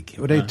glyttig.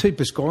 Och det är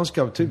typiskt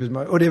skånska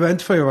och det var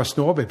inte för att jag var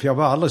snobbig, för jag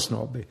var aldrig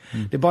snobbig.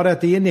 Det är bara det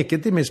att det ingick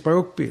inte i min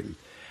språkbild.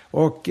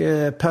 Och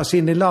Per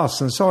Cindy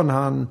Larsson,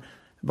 han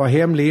var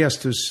hemlig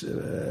gäst hos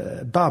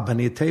Babben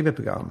i ett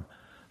tv-program.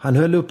 Han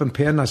höll upp en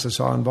penna, så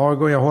sa han, varje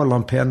gång jag håller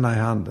en penna i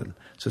handen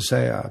så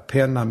säger jag,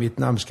 penna, mitt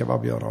namn ska vara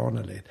Björn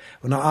Ranelid.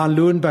 Och när Ann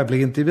Lundberg blir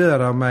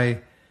intervjuad av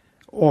mig,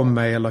 om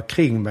mig eller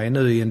kring mig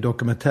nu i en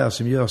dokumentär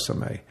som görs av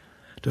mig,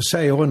 Då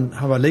säger hon,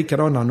 han var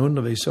likadan när han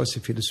undervisade oss i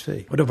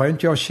filosofi. Och då var ju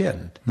inte jag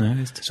känd. Nej,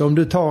 just. Så om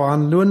du tar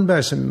Ann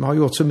Lundberg som har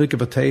gjort så mycket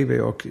på tv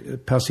och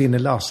Per-Sine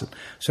Larsen,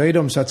 så är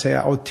de så att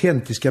säga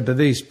autentiska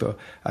bevis på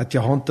att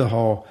jag inte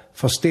har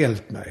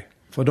förställt mig.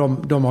 För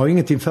de har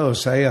ingenting för att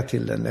säga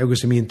till någon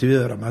som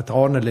intervjuar dem att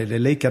Ranelid är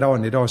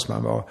likadan idag som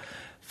han var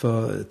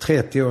för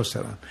 30 år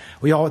sedan.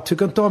 Och jag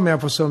tycker inte om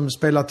människor som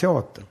spelar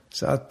teater.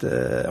 Så att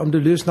om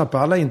du lyssnar på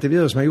alla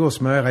intervjuer som jag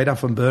gjort med mig redan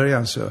från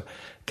början, så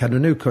kan du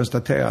nu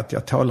konstatera att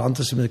jag talar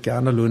inte så mycket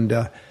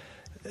annorlunda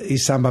i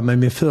samband med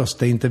min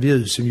första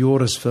intervju som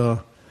gjordes för, jag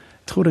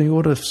tror den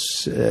gjordes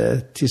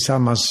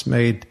tillsammans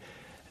med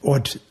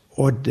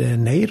Odd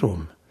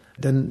Neirum,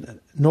 den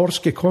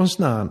norske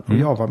konstnären, och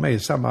jag var med i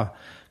samma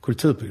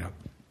kulturprogram.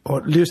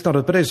 Och lyssnar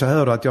du på det så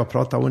hör du att jag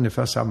pratar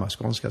ungefär samma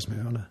skånska som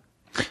jag gör nu.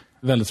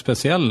 Väldigt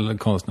speciell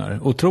konstnär,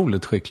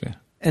 otroligt skicklig.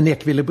 En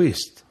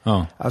ekvilibrist.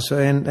 Ja. Alltså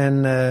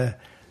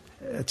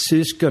ett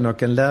syskon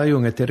och en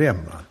lärjunge till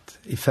Rembrandt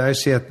i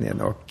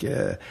färgsättningen. Och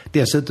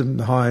dessutom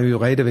har han ju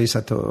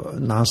redovisat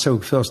när han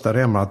såg första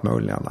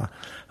Rembrandt-målningarna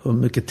hur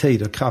mycket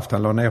tid och kraft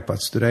han la ner på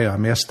att studera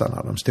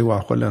mästarna, de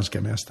stora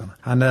själländska mästarna.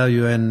 Han är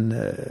ju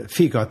en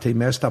figurativ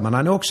mästare, men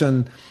han är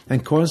också en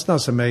konstnär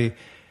som är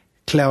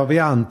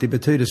klaviant i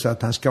betydelse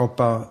att han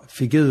skapar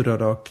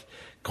figurer och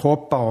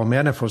kroppar och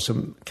människor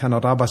som kan ha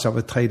drabbats av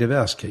ett 3:e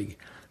världskrig.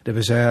 Det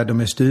vill säga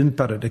de är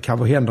stympade, det kan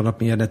vara hända något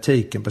med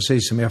genetiken,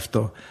 precis som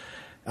efter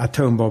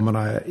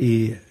atombomberna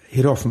i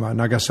Hiroshima och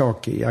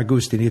Nagasaki i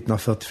augusti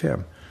 1945.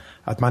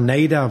 Att man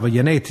nedärver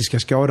genetiska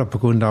skador på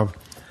grund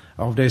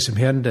av det som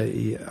hände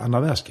i andra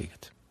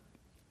världskriget.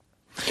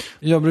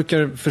 Jag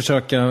brukar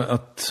försöka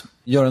att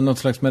göra något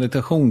slags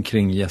meditation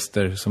kring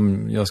gäster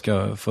som jag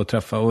ska få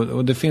träffa.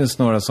 Och det finns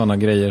några sådana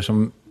grejer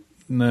som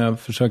när jag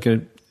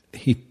försöker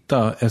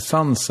hitta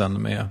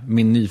essensen med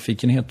min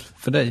nyfikenhet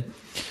för dig,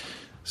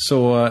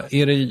 så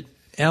är det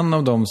en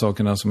av de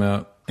sakerna som jag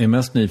är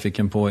mest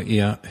nyfiken på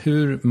är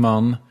hur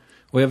man,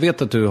 och jag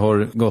vet att du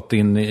har gått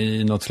in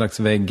i något slags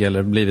vägg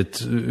eller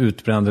blivit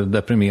utbränd eller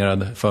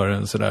deprimerad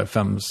för sådär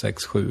 5,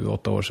 6, 7,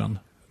 8 år sedan.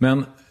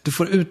 Men du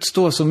får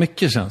utstå så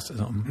mycket, känns det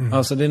som. Mm.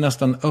 Alltså det är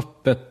nästan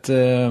öppet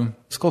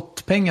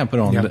skottpengar på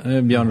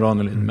Björn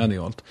Ranelid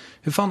medialt.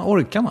 Hur fan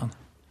orkar man?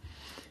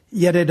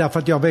 Ja, det är därför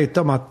att jag vet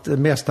om att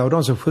mesta av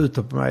de som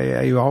skjuter på mig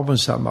är ju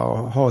avundsamma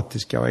och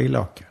hatiska och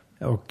elaka.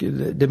 Och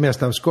det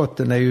mesta av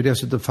skotten är ju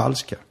dessutom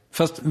falska.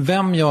 Fast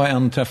vem jag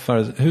än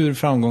träffar, hur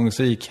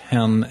framgångsrik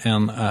hen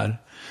än är,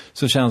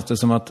 så känns det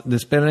som att det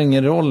spelar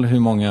ingen roll hur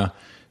många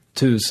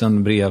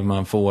 1000 brev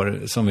man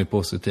får som är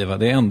positiva.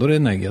 Det är ändå det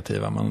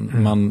negativa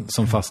man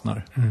som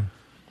fastnar. Mm.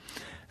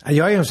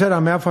 Jag är en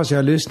sådan människa så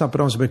jag lyssnar på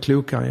de som är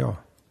klokare än jag.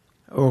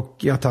 Och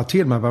jag tar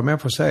till mig vad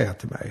människor säger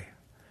till mig.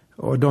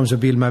 Och de som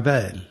vill mig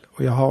väl.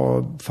 Och jag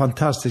har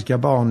fantastiska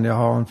barn, jag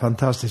har en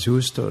fantastisk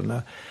hustru.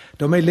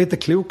 De är lite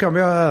klokare än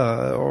vad jag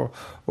är.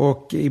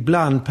 Och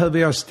ibland behöver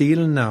jag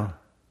stillna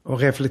och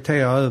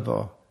reflektera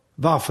över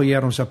varför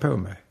ger de sig på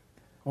mig.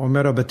 Och om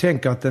jag då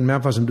betänker att en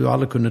människa som du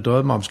aldrig kunde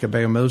drömma om ska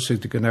be om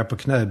ursäkt och gå ner på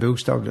knä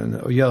bokstavligen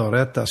och gör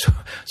detta,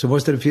 så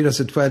måste det finnas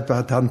ett skäl på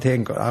att han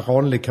tänker att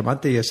Ranelid kan man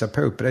inte ge sig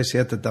på det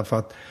sättet, därför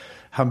att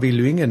han vill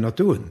ju ingen något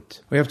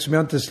ont. Och eftersom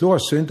jag inte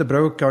slåss och inte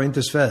bråkar och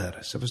inte svär,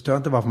 så förstår jag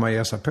inte varför man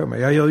ger sig på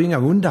mig. Jag gör ju inga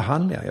onda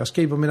handlingar. Jag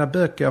skriver mina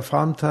böcker, jag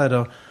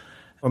framträder.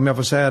 Om jag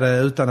får säga det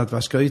utan att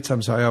vara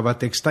skrytsam, så har jag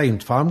varit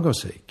extremt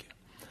framgångsrik.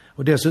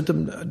 Och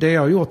dessutom, det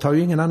jag har gjort har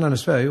ju ingen annan i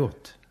Sverige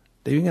gjort.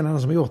 Det är ju ingen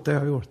annan som har gjort det jag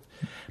har gjort.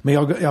 Men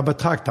jag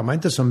betraktar mig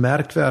inte som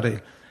märkvärdig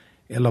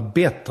eller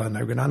bättre än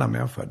någon annan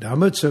människa.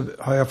 Däremot så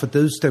har jag fått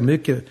utstå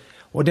mycket.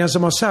 Och den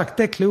som har sagt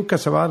det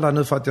klokast av alla,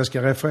 nu för att jag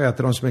ska referera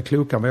till de som är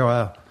kloka än vad jag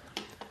är,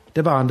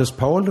 det var Anders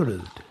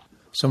Palerud,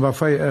 som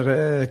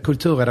var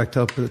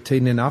kulturredaktör på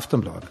tidningen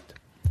Aftonbladet.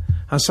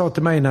 Han sa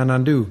till mig när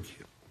han dog: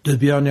 du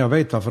Björn, jag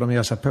vet varför de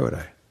ger sig på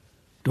dig.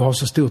 Du har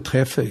så stor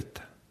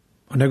träffyta.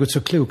 Och något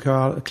så klokt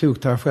har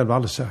jag själv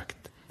aldrig sagt.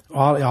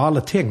 Och jag har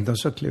aldrig tänkt det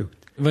så klokt.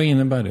 Vad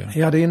innebär det?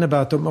 Ja, det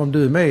innebär att om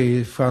du är med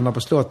i Stjärna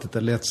på slottet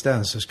eller Let's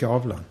Dance och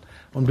Skavlan,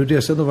 om du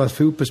dessutom varit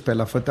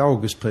fotbollsspelare för ett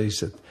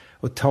Augustpriset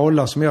och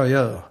talar som jag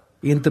gör,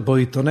 inte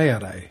bryter ner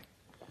dig,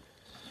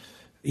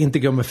 inte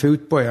går med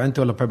fotboja,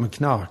 inte håller på med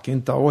knark,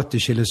 inte har 80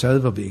 kilos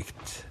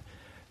övervikt,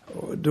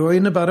 och då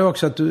innebär det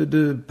också att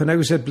du på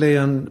något sätt blir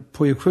en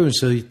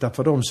projektionsyta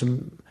för de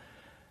som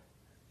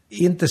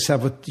inte ser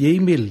vårt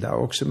givmilda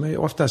och som är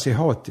oftast är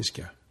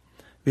hatiska.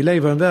 Vi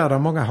lever i en värld där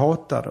många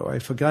hatar och är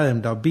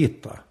förgrämda och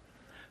bittra.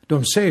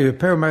 De ser ju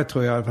på mig,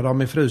 tror jag, för det har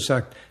min fru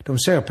sagt, de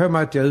ser på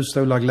mig att jag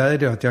utstrålar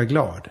glädje och att jag är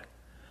glad.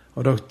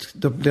 Och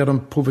då blir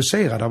de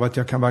provocerade av att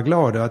jag kan vara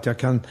glad och att jag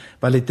kan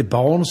vara lite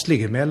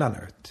barnslig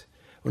emellanåt.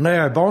 Och när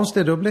jag är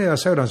barnslig, då blir jag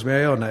sådan som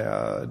jag gör när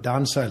jag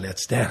dansar i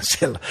Let's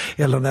Dance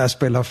eller när jag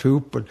spelar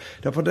fotboll.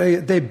 Därför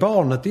det är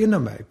barnet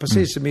inom mig,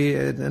 precis som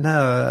i den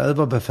här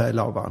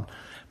överbefälhavaren.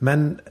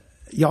 Men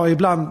jag har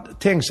ibland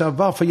tänkt så här,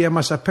 varför ger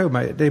man sig på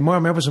mig? Det är många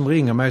människor som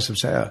ringer mig som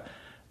säger: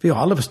 vi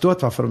har aldrig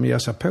förstått varför de ger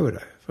sig på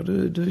dig. För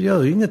du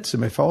gör ju inget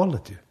som är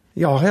farligt ju.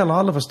 Jag har heller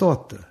aldrig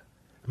förstått det.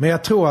 Men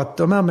jag tror att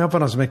de här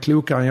människorna som är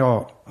klokare än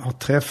jag har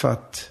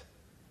träffat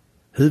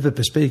huvudet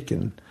på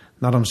spiken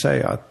när de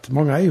säger att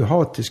många är ju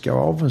hatiska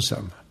och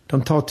avundsamma.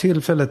 De tar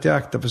tillfället i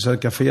akt att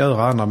försöka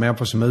förgöra andra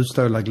människor som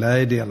utstrålar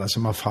glädje eller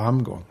som har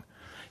framgång.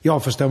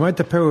 Jag förstår mig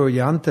inte på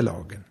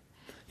jantelagen.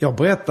 Jag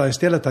berättar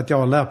istället att jag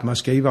har lärt mig att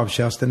skriva av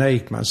Kerstin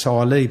Ekman,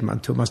 Sara Lidman,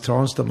 Thomas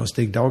Tranström och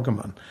Stig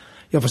Dagerman.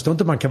 Jag förstår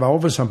inte att man kan vara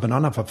avundsam på en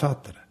annan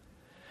författare.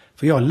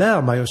 För jag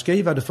lär mig att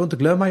skriva, du får inte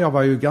glömma, jag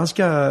var ju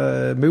ganska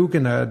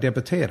mogen när jag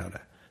debuterade.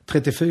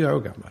 34 år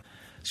gammal.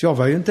 Så jag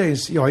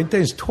är inte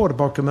ens torr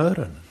bakom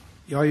öronen.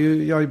 Jag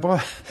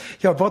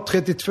är bara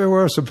 32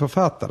 år som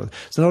författare.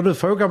 Så när du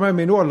frågar mig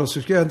min ålder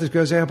så skulle jag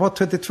säga att jag är bara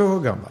 32 år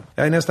gammal.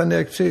 Jag är nästan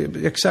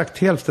exakt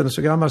hälften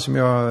så gammal som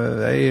jag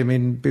är i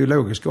min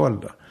biologiska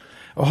ålder.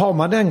 Och har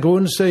man den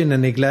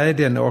grundsynen i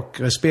glädjen och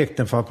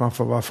respekten för att man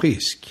får vara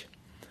frisk,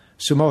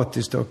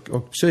 somatiskt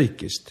och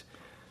psykiskt,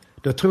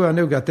 då tror jag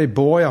nog att det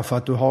borgar för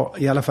att du har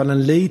i alla fall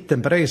en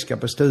liten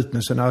beredskap att stå ut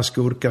med sådana här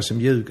skurkar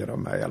som ljuger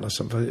om mig eller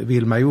som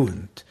vill mig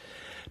ont.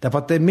 Därför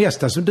att det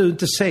mesta som du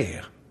inte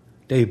ser,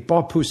 det är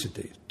bara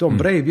positivt. De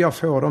brev jag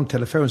får, de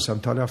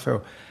telefonsamtal jag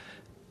får.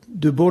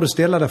 Du borde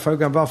ställa dig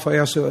frågan, varför är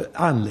jag så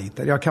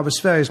anlitad? Jag kan vara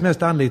Sveriges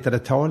mest anlitade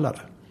talare.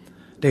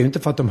 Det är ju inte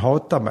för att de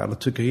hatar mig eller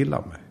tycker illa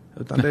om mig.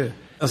 Utan det,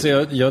 alltså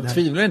jag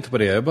tvivlar inte på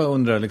det. Jag bara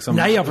undrar liksom...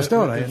 Nej, jag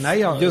förstår det.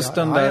 Nej, just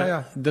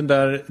den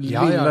där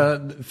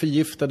lilla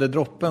förgiftade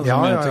droppen som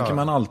jag tycker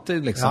man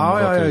alltid liksom...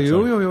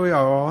 Jo,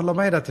 jag håller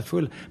med dig till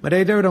full. Men det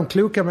är då de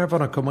kloka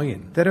människorna kommer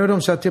in. Det är då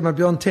de säger till mig,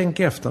 Björn, tänk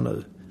efter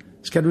nu.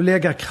 Ska du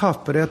lägga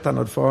kraft på detta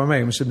när du får vara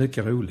med om så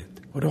mycket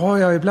roligt? Och då har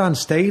jag ibland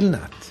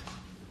stelnat.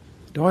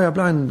 Då har jag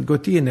ibland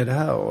gått in i det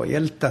här och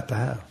ältat det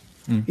här.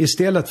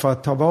 Istället för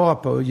att ta vara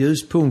på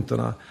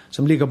ljuspunkterna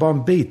som ligger bara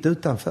en bit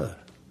utanför.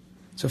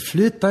 Så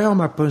flyttar jag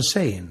mig på en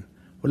scen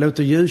och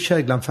låter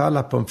ljuskäglan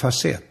falla på en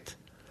facett.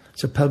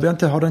 Så behöver jag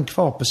inte ha den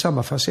kvar på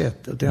samma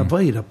facett, utan jag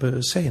vrider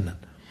på scenen.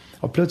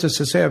 Och plötsligt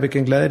så ser jag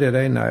vilken glädje det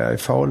är när jag är i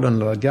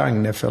Falun eller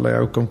Gagnef eller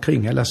jag åker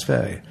omkring hela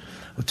Sverige.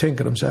 Och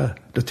tänker de så här,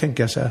 då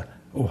tänker jag så här,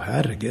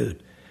 herregud,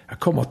 jag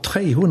kommer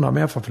 300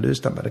 människor för att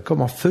lyssna med, det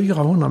kommer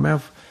 400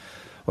 människor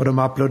och de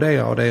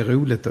applåderar och det är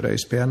roligt och det är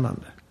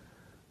spännande.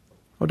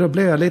 Och då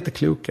blir jag lite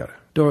klokare.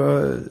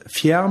 Då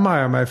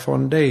fjärmar jag mig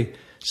från det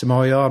som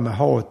har att göra med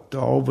hat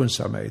och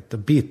avundsamhet och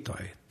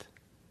bitterhet.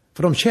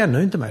 För de känner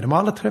ju inte mig, de har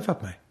aldrig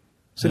träffat mig.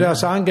 Så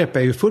deras angrepp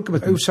är ju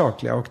fullkomligt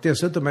osakliga och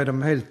dessutom är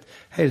de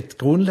helt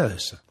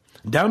grundlösa.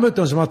 Däremot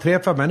de som har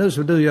träffat mig nu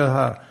som du gör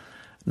här,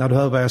 när du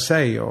hör vad jag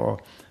säger,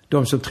 och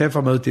de som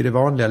träffar mig ute i det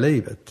vanliga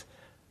livet,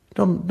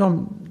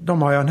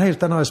 de har jag en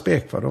helt annan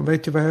respekt för. De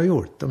vet ju vad jag har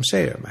gjort, de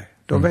ser mig.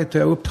 De vet hur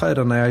jag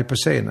uppträder när jag är på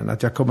scenen,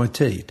 att jag kommer i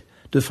tid.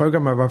 Du frågar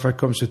mig varför jag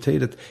kom så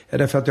tidigt. Är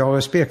det för att jag har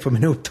respekt för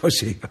min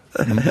uppdragsgivare?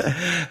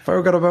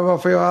 Frågar du mig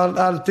varför jag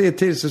alltid är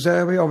tid, så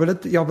säger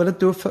jag vill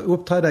inte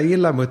uppträda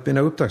illa mot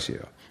mina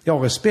uppdragsgivare. Jag har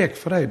respekt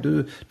för dig.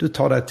 Du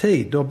tar dig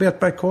tid. Du har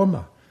bett mig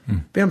komma.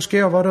 Vem ska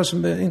jag vara då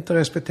som inte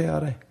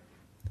respekterar dig?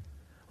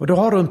 Och då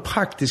har du en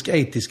praktisk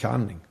etisk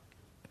handling.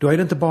 Då är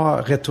det inte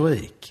bara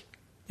retorik.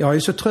 Jag är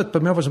så trött på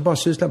människor som bara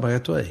sysslar med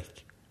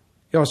retorik.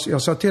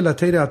 Jag sa till dig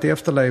tidigare att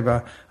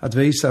efterleva, att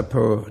visa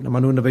på när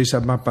man undervisar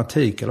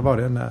matematik eller vad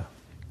det än är.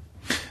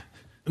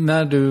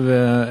 När du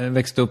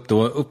växte upp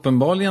då,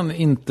 uppenbarligen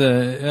inte,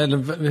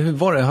 eller hur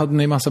var det? Hade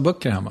ni massa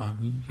böcker hemma?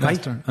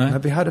 Nej,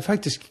 vi hade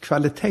faktiskt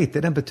kvalitet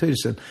i den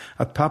betydelsen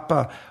att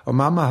pappa och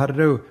mamma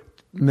hade då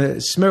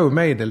med små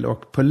medel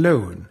och på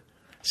lån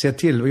sett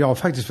till, och jag har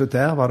faktiskt fått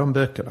ärva de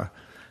böckerna.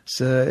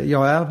 Så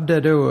jag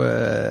ärvde då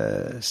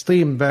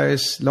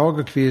Strindbergs,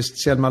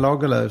 Lagerqvist, Selma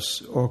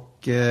Lagerlöfs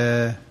och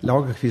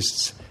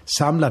Lagerqvists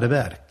samlade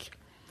verk.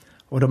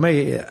 Och de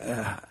är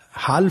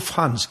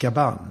halvfranska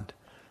band.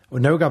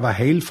 Och några var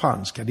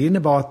helfranska. Det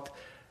innebar att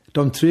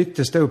de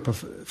trycktes då på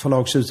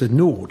förlagshuset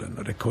Norden.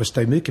 Och det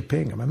kostade mycket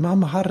pengar. Men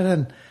mamma hade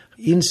den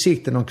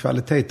insikten om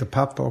kvalitet, och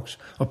pappa också.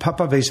 Och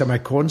pappa visade mig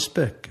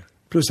konstböcker.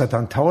 Plus att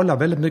han talar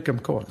väldigt mycket om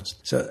konst.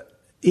 Så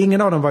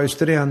ingen av dem var ju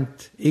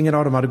student. Ingen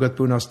av dem hade gått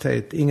på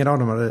universitet. Ingen av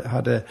dem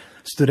hade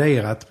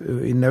studerat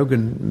i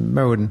någon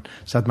mån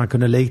så att man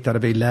kunde likna det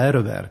vid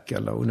läroverk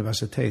eller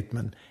universitet.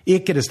 Men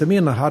icke desto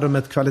mindre hade de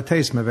ett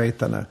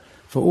kvalitetsmedvetande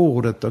för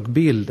ordet och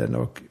bilden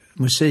och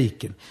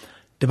musiken.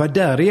 Det var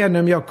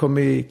därigenom jag kom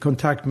i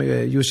kontakt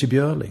med Jussi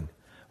Björling.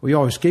 Och jag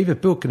har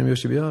skrivit boken om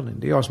Jussi Björling.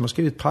 Det är jag som har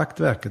skrivit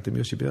praktverket om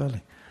Jussi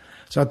Björling.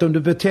 Så att om du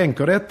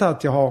betänker detta,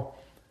 att jag har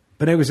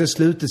på något sätt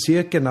slutit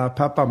cirkeln när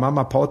pappa och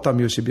mamma pratar om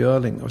Jussi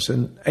Björling. Och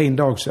sen en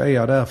dag så är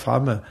jag där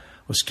framme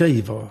och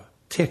skriver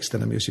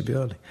texten om Jussi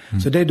Björling.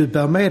 Så det du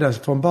bär med dig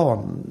från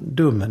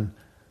barndomen,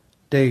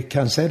 det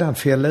kan sedan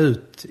fälla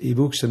ut i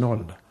vuxen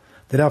ålder.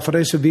 Det är därför det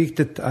är så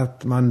viktigt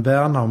att man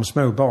värnar om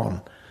små barn.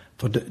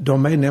 För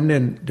de är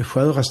nämligen det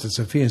sköraste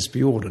som finns på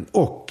jorden.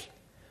 Och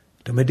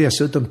de är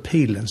dessutom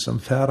pilen som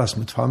färdas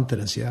mot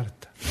framtidens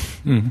hjärta.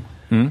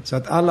 Så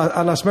att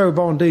alla små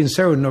barn, din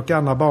son och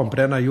andra barn på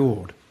denna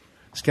jord,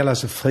 ska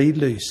alltså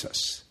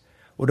fridlysas.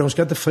 Och de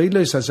ska inte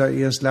fridlysas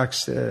i en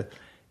slags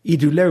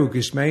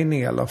ideologisk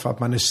mening eller för att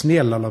man är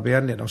snäll eller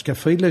vänlig. De ska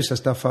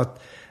fridlysas därför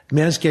att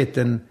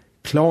mänskligheten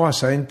klarar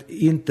sig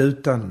inte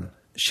utan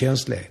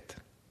känslighet.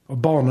 Och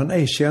barnen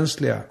är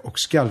känsliga och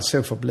ska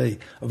så förbli.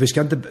 Och vi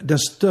ska inte, den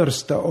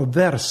största och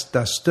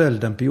värsta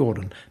stölden på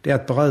jorden, det är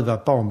att beröva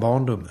ett barn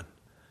barndomen.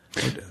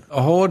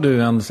 Har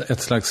du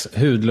ett slags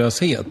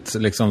hudlöshet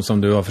liksom,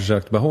 som du har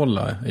försökt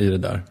behålla i det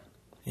där?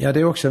 Ja, det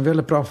är också en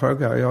väldigt bra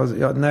fråga.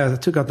 När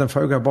jag tycker att en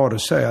fråga är bra, då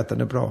säger jag att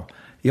den är bra.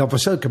 Jag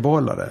försöker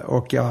behålla det,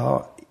 och jag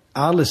har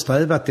aldrig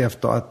strävat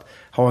efter att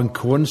ha en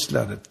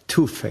konstlad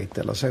tuffhet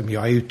eller så. Men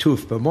jag är ju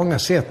tuff på många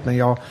sätt, men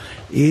jag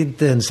är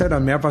inte en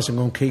sådan människa som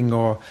går omkring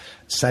och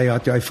säger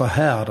att jag är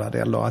förhärdad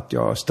eller att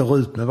jag står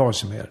ut med vad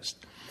som helst.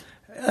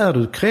 Är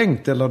du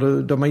kränkt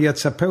eller de har gett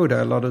sig på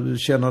dig eller du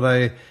känner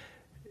dig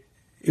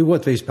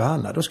orättvist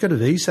behandlad, då ska du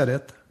visa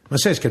detta. Men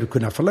sen ska du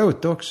kunna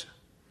förlåta också.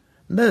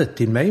 Möt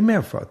din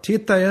medmänniska,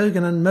 titta i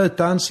ögonen, möt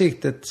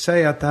ansiktet,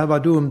 säg att det här var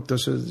dumt,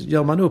 och så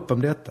gör man upp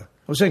om detta.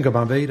 Och sen går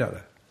man vidare.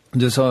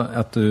 Du sa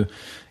att du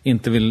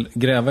inte vill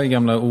gräva i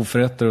gamla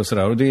oförrätter och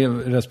sådär, och det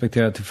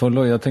respekterar jag till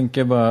fullo. Jag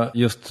tänker bara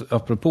just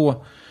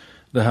apropå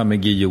det här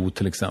med Guillou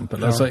till exempel.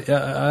 Ja. Alltså,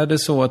 är det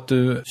så att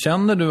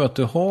känner du att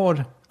du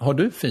har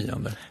du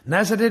fiender?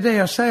 Nej, så det är det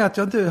jag säger att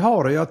jag inte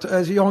har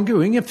det. Jag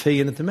har ingen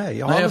fiende till mig.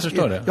 Jag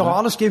förstår det. Jag har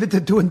aldrig skrivit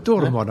ett ont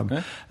ord om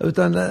honom.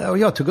 Och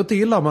jag tycker inte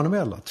illa om honom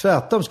heller.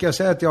 Tvärtom ska jag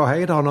säga att jag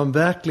hedrar honom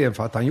verkligen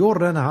för att han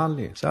gjorde denna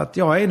handling. Så att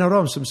jag är en av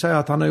dem som säger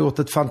att han har gjort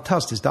ett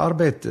fantastiskt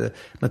arbete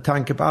med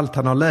tanke på allt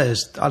han har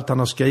läst, allt han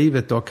har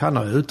skrivit, och han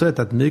har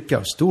uträttat mycket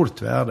av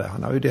stort värde.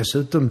 Han har ju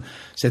dessutom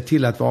sett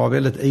till att vara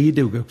väldigt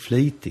idog och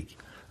flitig.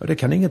 Och det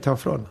kan ingen ta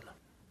från honom.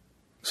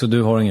 Så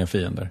du har inga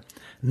fiender?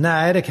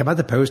 Nej, det kan man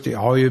inte påstå. Jag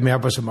har ju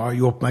människor som har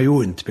gjort mig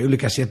ont på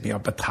olika sätt, men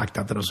jag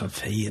betraktar inte dem som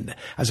fiende.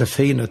 Alltså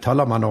fiende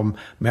talar man om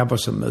människor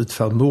som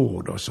utför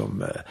mord och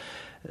som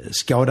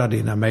skadar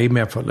dina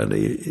medmänniskor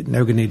eller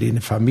någon i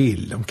din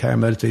familj. De kan jag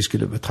möjligtvis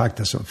skulle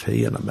betrakta som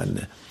fiende, men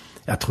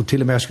jag tror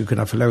till och med jag skulle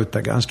kunna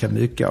förlåta ganska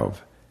mycket av,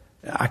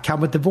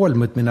 kanske inte våld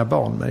mot mina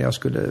barn, men jag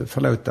skulle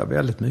förlåta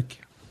väldigt mycket.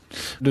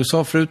 Du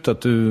sa förut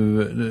att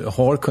du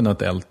har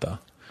kunnat älta.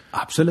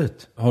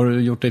 Absolut. Har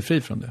du gjort dig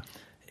fri från det?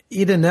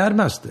 I det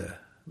närmaste.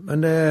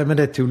 Men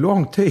det tog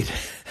lång tid.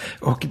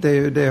 Och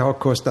det har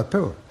kostat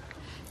på.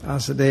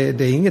 Alltså det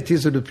är ingenting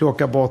som du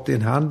plockar bort i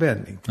en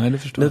handvändning. Nej, det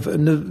förstår jag.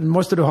 Nu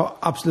måste du ha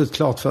absolut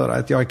klart för dig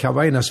att jag kan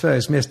vara en av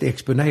Sveriges mest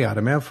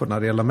exponerade människor när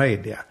det gäller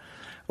media.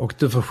 Och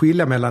du får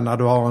skilja mellan när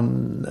du har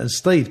en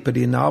strid på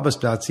din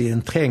arbetsplats i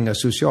en trängre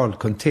social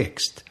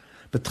kontext.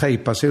 Med 3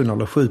 personer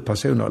eller 7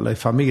 personer eller i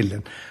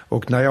familjen.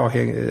 Och när jag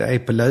är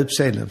på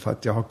löpsedeln för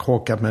att jag har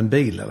krockat med en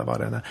bil eller vad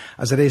det är.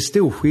 Alltså det är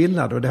stor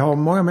skillnad, och det har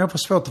många människor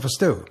svårt att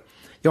förstå.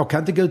 Jag kan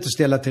inte gå ut och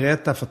ställa till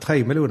rätta för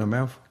 3 miljoner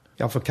människor.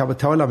 Jag får kanske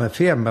tala med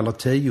 5 eller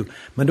 10.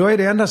 Men då är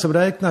det enda som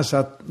räknas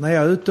att när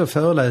jag är ute och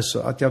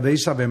föreläser att jag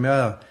visar vem jag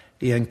är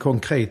i en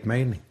konkret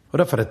mening. Och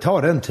då får det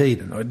ta den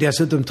tiden. Och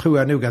dessutom tror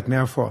jag nog att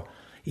människor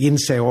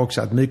inser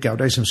också att mycket av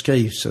det som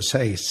skrivs och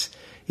sägs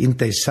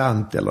inte är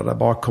sant, eller det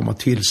bara kommer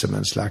till som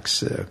en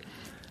slags,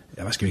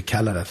 vad ska vi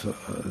kalla det för,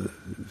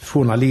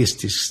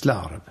 journalistisk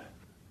slarv.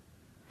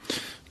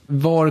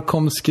 Var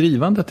kom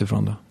skrivandet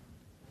ifrån då?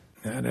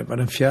 Ja, det var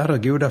den 4:e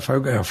goda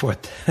fråga jag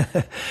fått.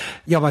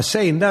 Jag var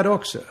sen där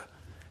också.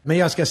 Men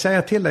jag ska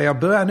säga till dig, jag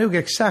började nog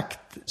exakt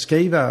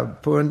skriva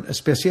på en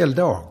speciell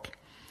dag.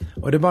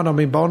 Och det var när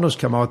min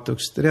barndomskamrat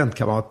och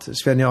studentkamrat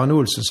Sven-Göran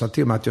Olsson sa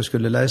till mig att jag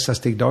skulle läsa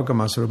Stig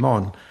Dagermans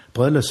roman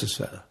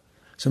Bröllopsbesvär,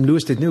 som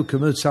lustigt nog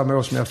kom ut samma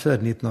år som jag född,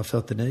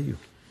 1949.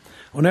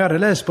 Och när jag hade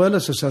läst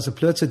Bröllopsbesvär så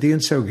plötsligt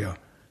insåg jag,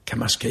 kan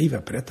man skriva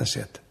på detta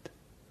sättet?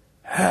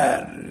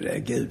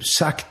 Herregud,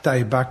 sakta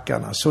i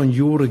backarna. Sån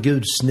gjorde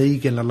Gud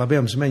snigeln eller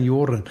vem som än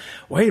gjorde den.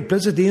 Och helt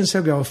plötsligt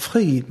insåg jag hur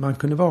fri man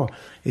kunde vara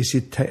i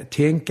sitt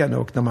tänkande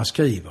och när man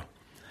skriver.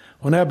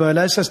 Och när jag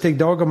började läsa Stig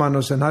Dagerman,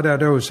 och sen hade jag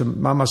då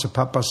som mammas och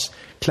pappas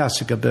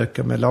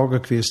klassikerböcker med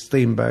Lagerqvist,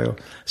 Strindberg och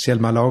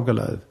Selma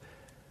Lagerlöf.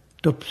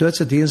 Då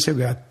plötsligt insåg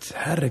jag att,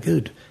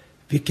 herregud,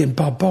 vilken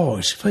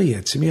barbarisk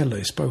frihet som gäller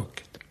i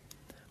språket.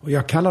 Och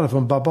jag kallar det för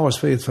en barbarisk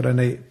frihet för den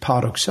är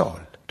paradoxal.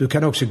 Du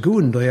kan också gå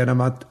under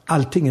genom att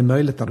allting är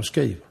möjligt när du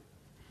skriver.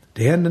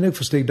 Det hände nog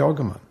för Stig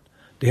Dagerman.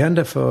 Det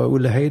hände för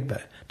Olle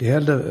Hedberg. Det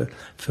hände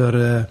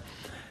för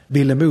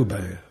Ville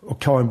Moberg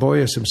och Karin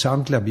Boye som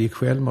samtliga begick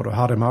självmord, och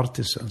Harry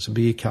Martinsson som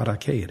begick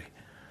harakiri.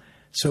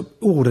 Så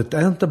ordet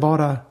är inte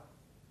bara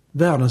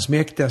världens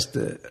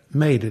mäktigaste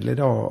medel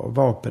idag och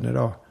vapen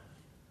idag.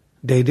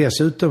 Det är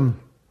dessutom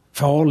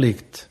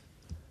farligt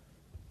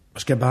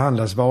och ska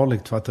behandlas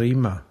varligt för att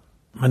rimma.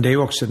 Men det är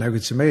också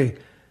något som är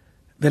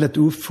väldigt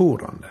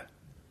uppfordrande.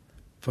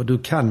 För du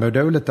kan må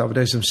dåligt av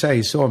det som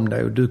sägs om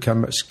dig, och du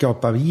kan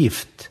skapa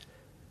gift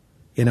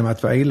genom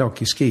att vara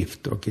elak i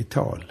skrift och i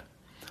tal.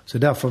 Så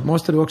därför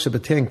måste du också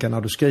betänka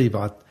när du skriver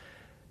att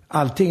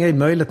allting är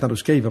möjligt när du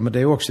skriver, men det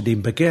är också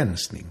din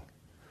begränsning.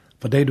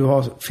 För det du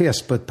har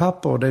fäst på ett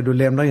papper och det du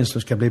lämnar in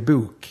som ska bli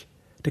bok,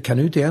 det kan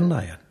du inte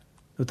ändra igen.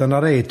 Utan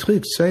när det är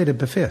tryckt så är det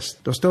befäst.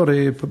 Då står det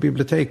ju på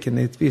biblioteken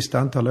i ett visst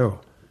antal år.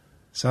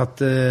 Så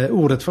att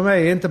ordet för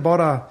mig är inte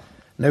bara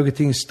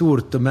någonting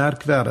stort och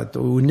märkvärdigt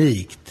och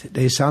unikt.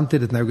 Det är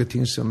samtidigt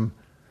någonting som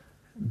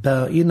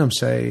bär inom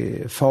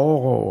sig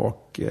faror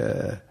och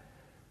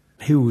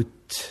hot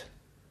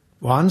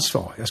och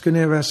ansvar. Jag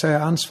skulle vilja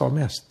säga ansvar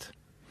mest.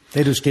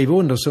 Det du skriver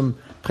under som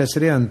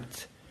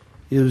president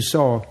i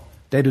USA,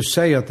 det du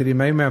säger till din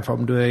medmänniska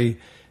om du är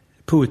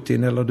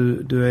Putin eller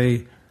du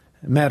är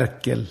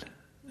Merkel,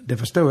 det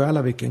förstår ju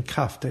alla vilken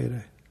kraft det är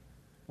det.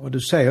 Och du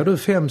säger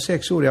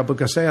 5-6 ord. Jag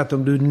brukar säga att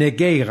om du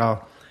negerar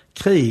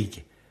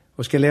krig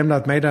och ska lämna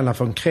ett meddelande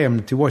från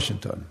Kreml till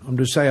Washington, om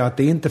du säger att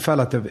det inte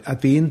faller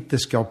att vi inte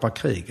skapar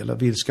krig eller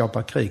vill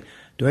skapa krig,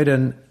 då är det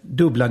en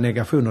dubbla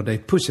negation och det är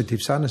ett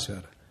positivt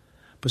sanningsvärde.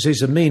 Precis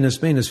som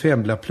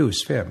 -5 blir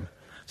 +5.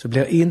 Så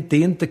blir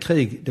inte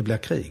krig, det blir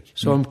krig.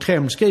 Så om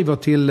Kreml skriver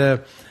till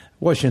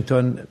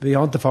Washington, vi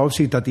har inte för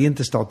avsikt att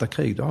inte starta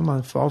krig, då har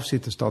man för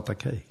avsikt att starta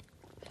krig.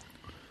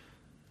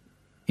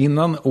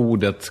 Innan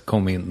ordet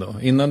kom in då,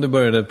 innan du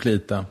började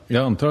plita,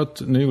 jag antar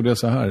att, nu gjorde jag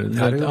så här,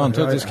 jag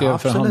antar att du skrev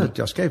för hand. Absolut,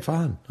 jag skrev för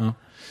hand. Ja.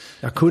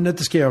 Jag kunde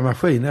inte skriva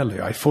maskin heller,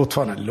 jag är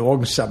fortfarande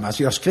långsam.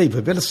 Alltså jag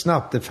skriver väldigt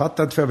snabbt, det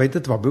fattar inte för jag vet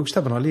inte var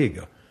bokstäverna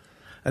ligger.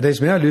 Det är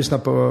som jag lyssnar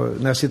på,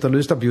 när jag sitter och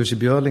lyssnar på Jussi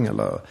Björling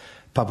eller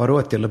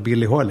Pavarotti eller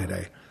Billie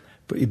Holiday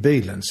i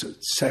bilen, så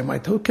säger man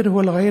inte, hur kan du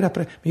hålla reda på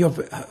det? Men jag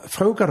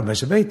frågar dem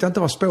så vet jag inte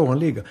var spåren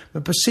ligger.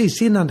 Men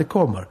precis innan det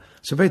kommer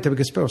så vet jag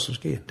vilket spår som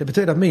ska in. Det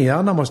betyder att min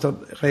hjärna måste ha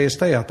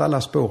registrerat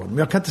alla spåren. Men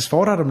jag kan inte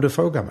svara dem om du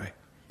frågar mig.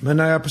 Men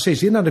när jag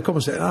precis innan det kommer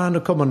så nu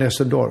kommer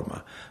Nessun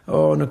Dorma.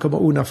 Och nu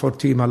kommer Una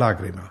Fortima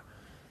Lagrima.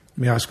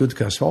 Men jag skulle inte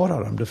kunna svara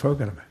dem om du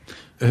frågade mig.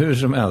 Hur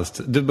som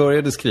helst, du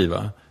började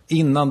skriva.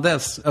 Innan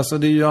dess, alltså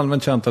det är ju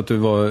allmänt känt att du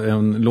var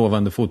en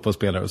lovande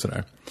fotbollsspelare och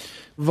sådär.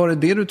 Var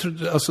det du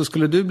trodde, alltså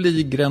skulle du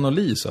bli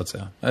Grenoli så att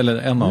säga? Eller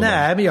en av dem?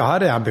 Nej, men jag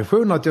hade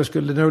ambitionen att jag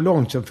skulle nå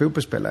långt som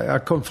fotbollsspelare.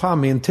 Jag kom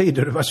fram i en tid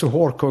då det var så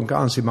hård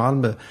konkurrens i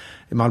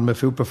Malmö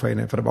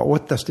fotbollsförening. För det var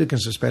 8 stycken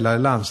som spelade i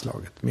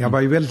landslaget. Men jag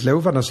var ju väldigt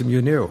lovande som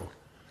junior.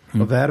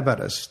 Och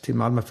värvades till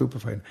Malmö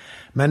fotbollsförening.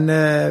 Men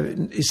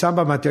i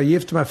samband med att jag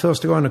gifte mig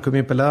första gången och kom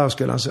in på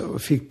lärarskolan så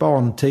fick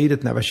barn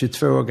tidigt när jag var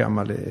 22 år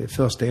gammal i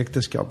första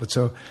äktenskapet.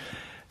 Så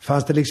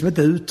fanns det liksom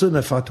inte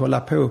utrymme för att hålla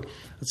på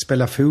att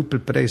spela fotboll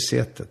på det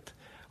sättet.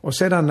 Och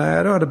sedan när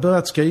jag då hade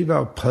börjat skriva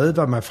och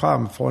pröva mig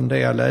fram från det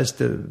jag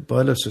läste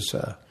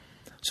bröllopsosär,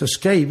 så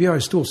skrev jag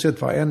i stort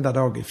sett varenda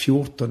dag i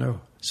 14 år.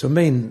 Så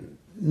min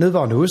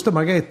nuvarande hustru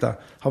Margareta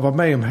har varit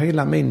med om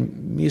hela min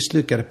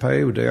misslyckade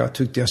period och jag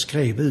tyckte jag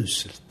skrev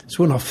uselt.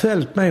 Så hon har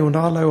följt mig under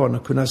alla år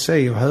och kunnat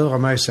se och höra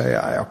mig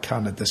säga jag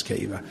kan inte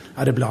skriva.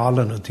 Det blir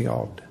aldrig någonting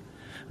av det.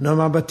 När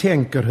man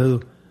betänker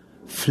hur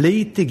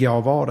flitig jag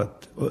har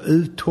varit och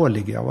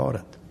uthållig jag har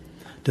varit.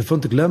 Du får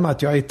inte glömma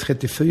att jag är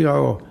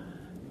 34 år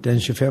den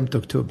 25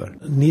 oktober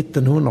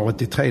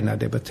 1983 när jag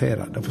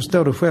debuterade. Då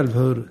förstår du själv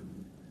hur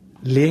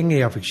länge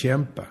jag fick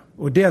kämpa.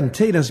 Och den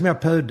tiden som jag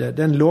behövde,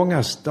 den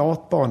långa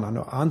startbanan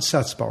och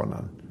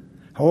ansatsbanan,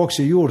 har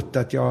också gjort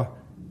att jag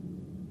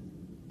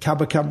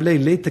kan bli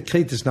lite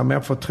kritisk när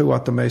människor tror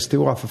att de är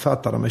stora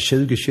författare. De är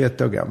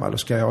 20-21 år gamla och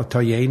ska jag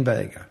ta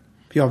genvägar.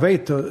 Jag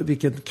vet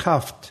vilken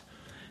kraft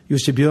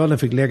Jussi Björling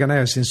fick lägga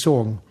ner i sin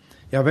sång.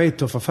 Jag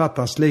vet hur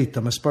författare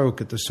sliter med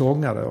språket och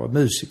sångare och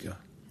musiker.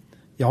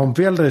 Jag har en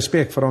väldig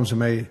respekt för de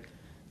som är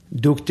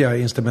duktiga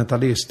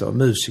instrumentalister,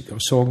 musiker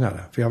och sångare.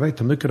 För jag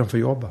vet hur mycket de får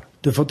jobba.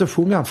 Du får inte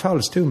sjunga en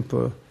falsk ton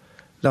på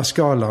La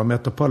Scala,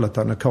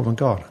 Metropolitan och Covent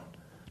Garden.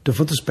 Du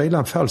får inte spela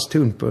en falsk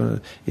ton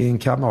i en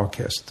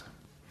kammarorkester.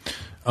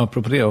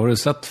 Apropå det, har du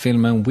sett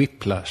filmen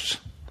Whiplash?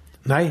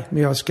 Nej,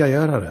 men jag ska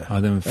göra det. Ja,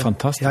 den är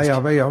fantastisk.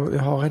 Ja, jag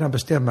har redan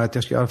bestämt mig att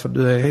jag ska göra det, för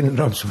du är en av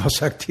dem som har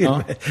sagt till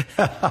mig.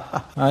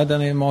 Nej,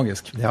 den är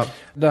magisk. Ja.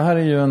 Det här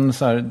är ju en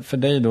så här, för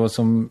dig då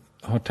som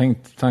har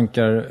tänkt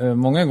tankar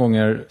många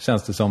gånger,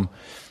 känns det som,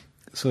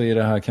 så är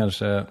det här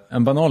kanske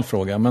en banal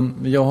fråga. Men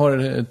jag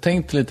har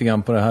tänkt lite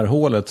grann på det här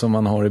hålet som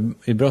man har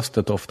i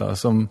bröstet ofta.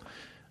 Som,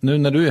 nu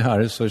när du är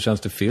här så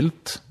känns det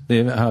fyllt. Det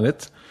är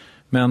härligt.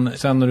 Men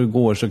sen när du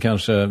går så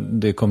kanske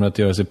det kommer att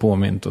göra sig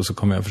påmint. Och så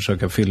kommer jag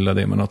försöka fylla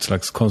det med något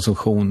slags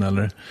konsumtion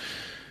eller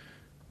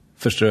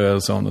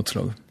förströelse av något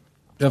slag.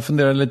 Jag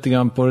funderar lite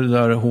grann på det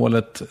där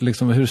hålet.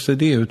 Liksom, hur ser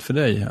det ut för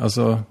dig?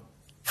 Alltså,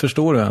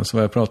 förstår du ens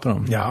vad jag pratar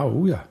om? Ja,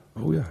 oja.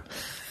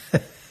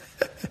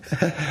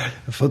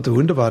 Jag får inte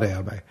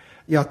undervärdera mig.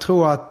 Jag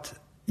tror att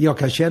jag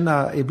kan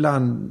känna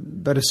ibland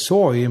både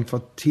sorg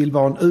inför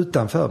tillvaron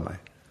utanför mig.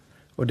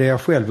 Och det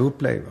jag själv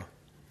upplever.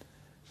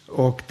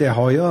 Och det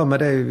har att göra med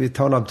det vi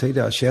talade om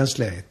tidigare,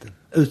 känsligheten,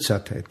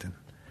 utsattheten.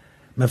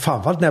 Men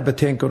framförallt när jag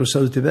betänker hur det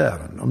ser ut i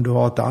världen. Om du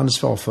har ett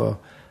ansvar för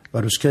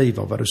vad du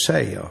skriver, vad du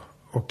säger.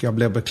 Och jag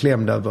blir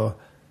beklämd över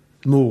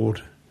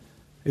mord,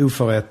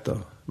 oförrätter.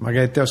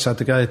 Margareta och jag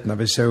satt och grät när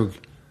vi såg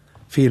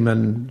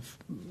filmen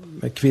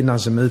med kvinnan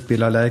som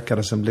utbildar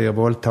läkare som blir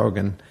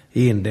våldtagen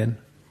i Indien.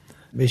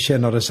 Vi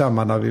känner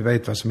detsamma när vi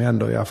vet vad som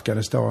händer i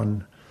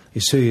Afghanistan,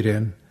 i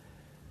Syrien.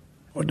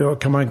 Och då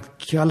kan man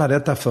kalla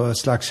detta för ett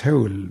slags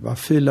hål. Vad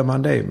fyller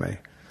man det med?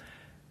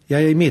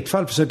 I mitt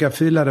fall försöker jag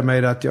fylla det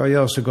med att jag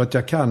gör så gott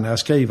jag kan när jag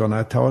skriver, när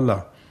jag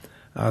talar.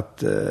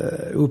 Att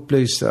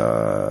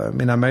upplysa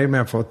mina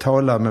medmänniskor och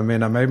tala med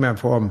mina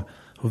medmänniskor om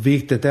hur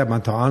viktigt det är att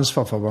man tar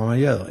ansvar för vad man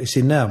gör i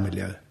sin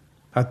närmiljö.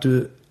 Att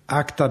du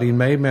aktar din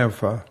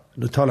medmänniska.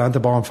 Du talar inte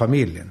bara om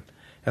familjen.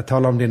 Jag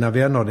talar om dina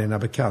vänner och dina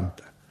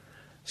bekanta.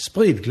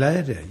 Sprid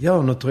glädje,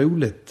 gör något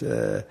roligt,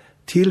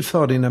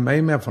 tillför dina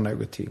medmänniskor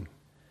någonting.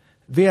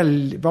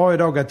 Välj varje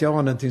dag att göra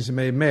någonting som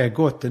är mer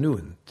gott än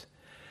ont.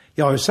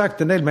 Jag har ju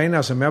sagt en del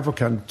meningar som människor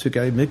kan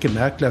tycka är mycket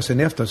märkliga. Sen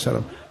efter så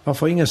de,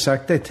 varför har ingen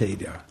sagt det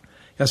tidigare?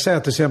 Jag säger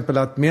till exempel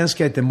att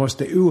mänskligheten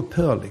måste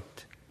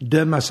oupphörligt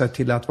döma sig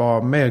till att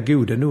vara mer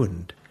god än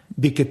ond.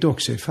 Vilket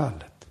också är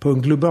fallet. På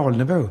en global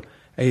nivå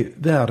är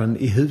världen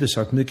i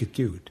huvudsak mycket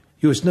god.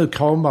 Just nu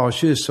kramar och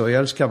kysser och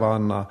älskar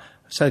varandra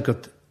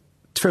säkert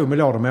 2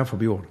 miljarder människor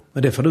på jorden.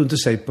 Men det får du inte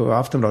se på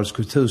Aftonbladets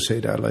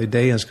kultursida eller i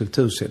DNs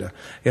kultursida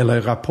eller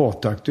i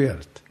Rapport och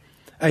Aktuellt.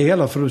 Ej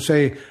heller får du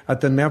se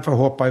att en människa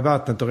hoppar i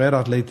vattnet och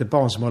räddar ett litet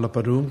barn som håller på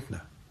att drunkna.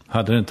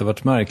 Hade det inte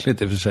varit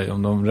märkligt i och för sig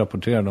om de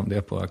rapporterade om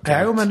det på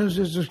Aktuellt? Ja, men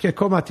nu ska jag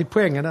komma till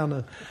poängen där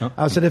nu. Ja.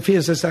 Alltså det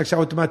finns en slags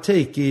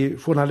automatik i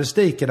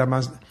journalistiken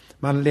där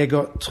man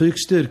lägger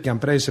tryckstyrkan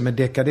på det som är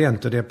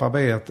dekadent och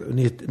depraverat och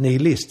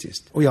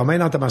nihilistiskt. Och jag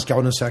menar inte att man ska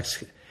ha någon slags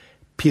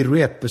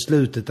piruett på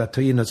slutet att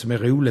ta in något som är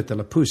roligt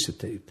eller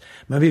positivt.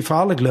 Men vi får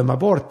aldrig glömma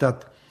bort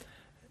att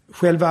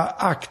själva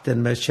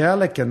akten med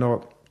kärleken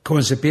och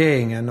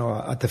koncepieringen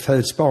och att det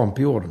föds barn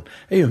på jorden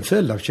är ju en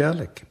följd av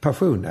kärlek,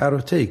 passion,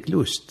 erotik,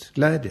 lust,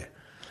 glädje.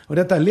 Och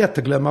detta är lätt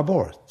att glömma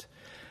bort.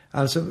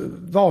 Alltså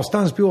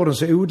varstans på jorden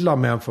så odlar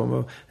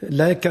människor,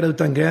 Läkare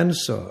utan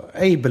gränser,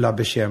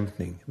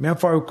 ebola-bekämpning.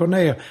 Människor åker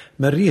ner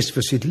med risk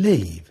för sitt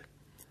liv.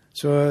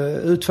 Så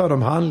utför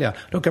de handlingar.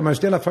 Då kan man ju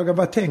ställa frågan,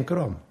 vad tänker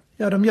de?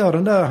 Ja, de gör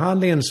den där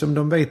handlingen som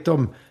de vet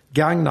om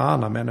gagnar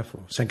andra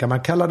människor. Sen kan man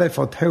kalla det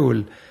för ett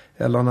hål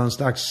eller någon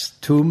slags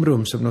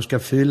tomrum som de ska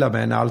fylla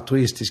med en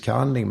altruistisk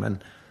handling. Men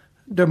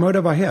då må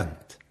det vara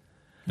hänt.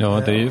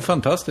 Ja, det är ju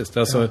fantastiskt.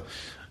 Alltså,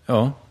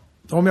 ja.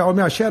 Om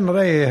jag känner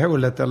det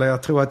hålet eller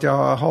jag tror att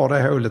jag har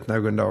det hålet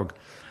någon dag.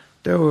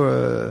 Då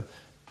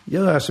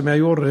gör jag som jag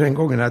gjorde den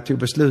gången när jag tog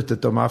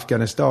beslutet om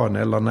Afghanistan.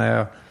 Eller när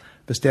jag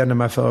bestämde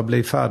mig för att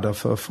bli fadder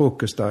för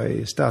frukost där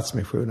i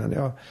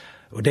Stadsmissionen.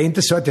 Och det är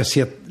inte så att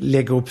jag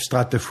lägger upp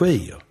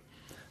strategier.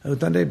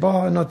 Utan det är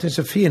bara något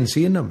som finns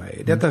inom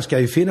mig. Detta ska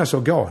ju finnas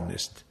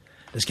organiskt.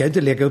 Det ska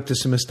inte lägga upp det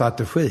som en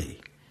strategi.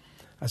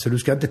 Alltså du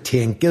ska inte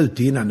tänka ut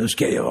innan, nu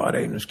ska jag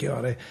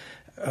göra det.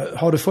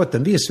 Har du fått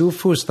en viss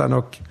uppfostran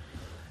och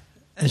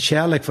en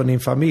kärlek från din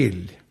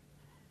familj,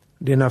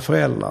 dina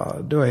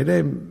föräldrar, då är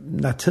det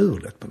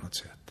naturligt på något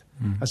sätt.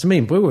 Alltså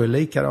min bror är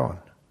likadan.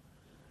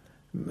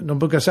 De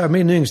brukar säga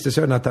min yngste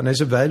son att han är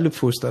så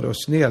väluppfostrad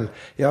och snäll.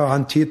 Ja,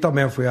 han tittar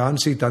människor i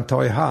ansiktet, han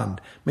tar i hand.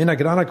 Mina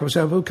grannar kommer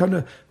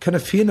säga, kan det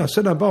finnas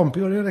sådana barn på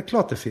jorden? Ja, det är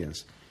klart det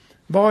finns.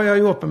 Vad har jag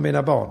gjort med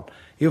mina barn?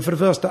 Jo, för det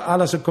första,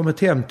 alla som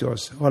kommer hem till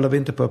oss håller vi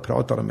inte på att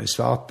prata om är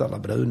svarta eller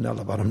bruna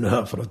eller vad de nu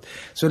är för något.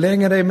 Så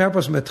länge det är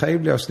människor som är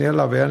trevliga och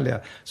snälla och vänliga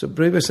så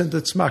bryr vi oss inte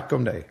ett smack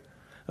om det.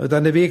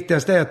 Utan det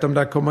viktigaste är att om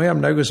där kommer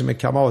hem någon som är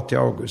kamrat till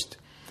August,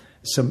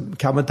 som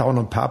kan inte ha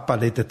någon pappa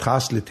lite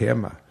trassligt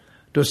hemma.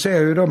 Då ser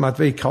ju de att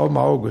vi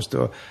kramar August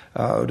och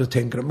då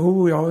tänker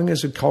de, jag har ingen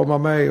som kramar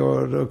mig,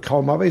 och då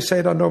kramar vi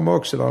sedan dem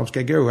också när de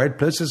ska gå. Helt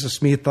plötsligt så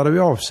smittar det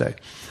av sig.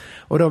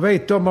 Och då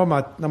vet de om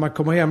att när man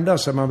kommer hem där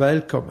så är man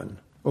välkommen.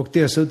 Och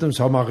dessutom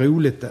så har man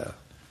roligt där.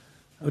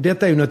 Och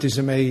detta är ju något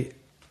som är,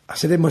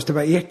 alltså det måste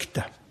vara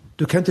äkta.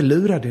 Du kan inte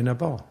lura dina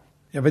barn.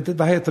 Jag vet inte,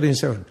 vad heter din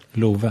son?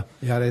 Love.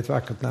 Ja, det är ett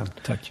vackert namn.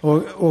 Tack.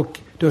 Och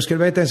då ska du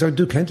veta en sak,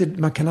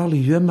 man kan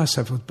aldrig gömma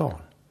sig för ett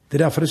barn. Det är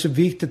därför det är så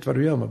viktigt vad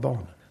du gör med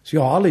barnen. Så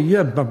jag har aldrig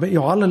gömt mig,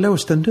 jag har aldrig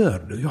låst en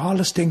dörr. Jag har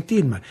aldrig stängt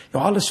in mig. Jag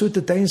har aldrig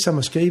suttit ensam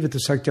och skrivit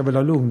och sagt jag vill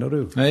ha lugn och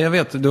ro. Nej, jag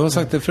vet, du har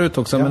sagt det förut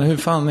också, men hur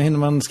fan hinner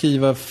man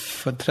skriva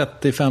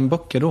 35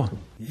 böcker då?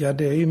 Ja,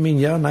 det är ju min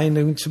hjärna är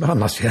nog inte som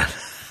annars hjärna.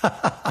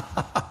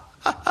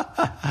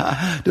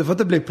 Du får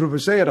inte bli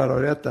provocerad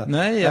av detta.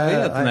 Nej, jag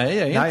vet. Nej,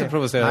 jag är inte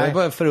provocerad. Jag är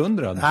bara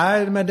förundrad.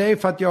 Nej, men det är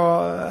för att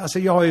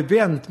jag har ju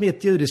vänt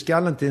mitt ljud i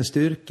skallen till en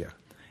styrka.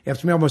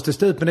 Eftersom jag måste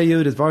stå ut med det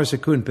ljudet varje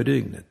sekund på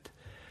dygnet.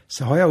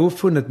 Så har jag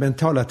uppfunnit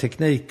mentala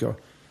tekniker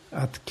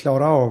att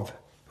klara av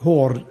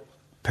hård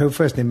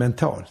påfrestning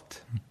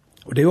mentalt.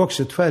 Och det är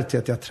också ett skäl till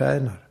att jag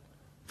tränar.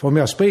 För om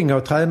jag springer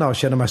och tränar och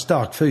känner mig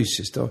stark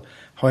fysiskt, då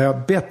har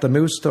jag bättre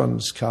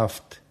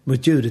motståndskraft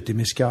mot ljudet i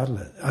min skalle.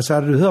 Alltså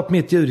hade du hört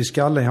mitt ljud i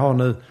skallen jag har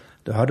nu,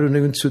 då hade du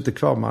nog inte suttit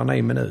kvar med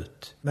en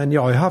minut. Men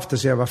jag har ju haft det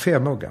sedan jag var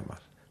 5 år gammal.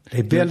 Det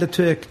är väldigt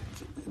högt.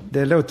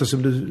 Det låter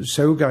som du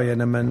sågar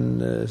genom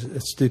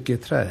ett stycke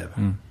trä.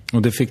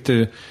 Och det fick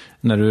du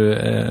när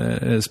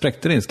du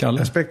spräckte din skalle?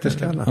 Jag spräckte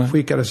skallen.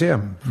 Skickades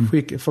hem.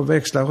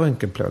 Förväxla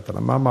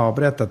röntgenplåtarna. Mamma har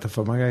berättat det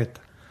för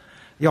Margareta.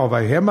 Jag var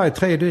ju hemma i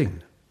 3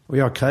 dygn. Och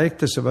jag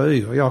kräktes och var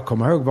yr. Jag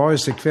kommer ihåg varje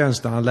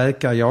sekvens när en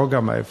läkare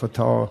jagar mig för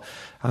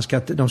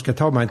att de ska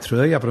ta mig en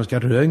tröja för de ska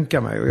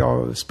röntga mig. Och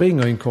jag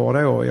springer i en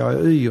korridor och jag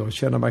är yr och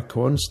känner mig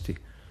konstig.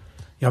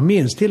 Jag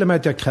minns till och med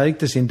att jag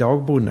kräktes i en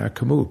dagbrunn när jag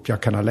kom upp.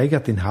 Jag kan ha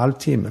legat i en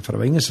halvtimme för det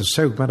var ingen som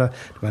såg mig där.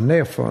 Det var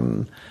ner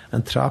från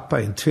en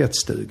trappa i en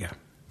tvättstuga.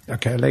 Jag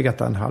kan ha legat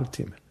där en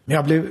halvtimme. Men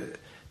jag blev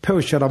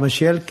påkörd av en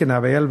kälke när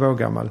jag var 11 år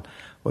gammal.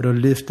 Och då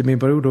lyfte min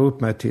broder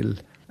upp mig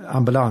till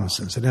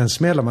ambulansen. Så den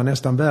smäller man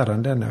nästan värre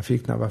än den jag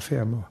fick när jag var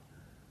 5 år.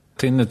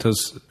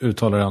 Tinnitus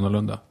uttalar det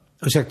annorlunda.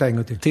 Ursäkta en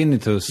gång till.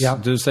 Tinnitus, Ja.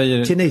 Du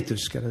säger... Tinnitus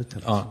ska det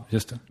uttalas. Ja,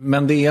 just det.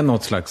 Men det är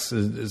något slags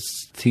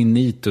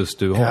tinnitus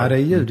du har. Ja, det är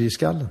ljud i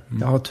skallen.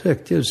 Jag har ett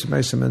högt ljud som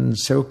är som en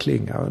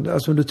såklinga.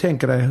 Alltså om du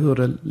tänker dig hur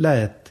det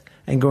lät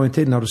en gång i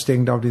tiden när du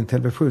stängde av din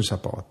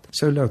televisionsapparat.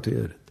 Så låter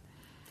ljudet.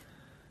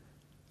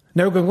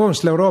 Någon gång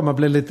slår det om och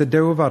blir lite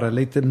dovare,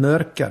 lite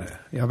mörkare.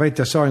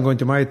 Jag sa en gång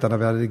till Marita när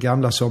vi hade det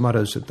gamla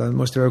sommarhuset, då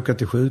måste vi åka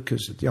till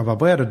sjukhuset. Jag var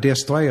beredd att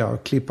destruera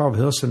och klippa av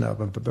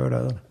hörselnerven på båda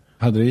öronen.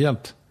 Hade det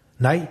hjälpt?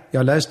 Nej,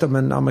 jag läste om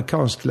en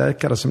amerikansk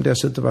läkare som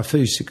dessutom var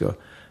fysiker.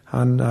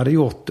 Han hade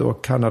gjort det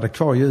och han hade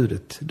kvar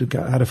ljudet. Du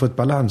hade fått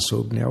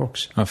balansrubbningar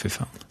också. Ja, fy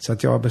fan. Så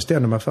att jag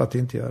bestämde mig för att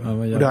inte göra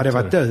det. Ja, och då hade jag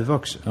varit döv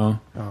också. Ja.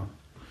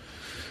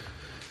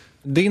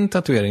 Din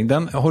tatuering,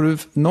 den har du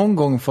någon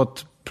gång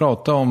fått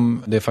prata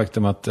om det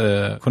faktum att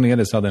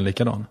Cornelis hade en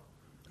likadan?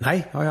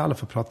 Nej, har jag aldrig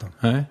fått prata om.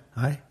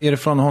 Nej. Är det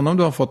från honom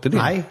du har fått det?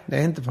 Nej, det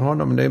är inte från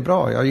honom, men det är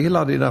bra. Jag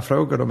gillar dina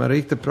frågor, de är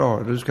riktigt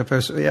bra. Du ska få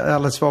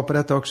ärligt svar på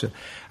detta också.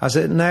 Alltså,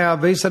 när jag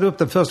visade upp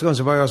den första gången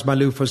så var jag hos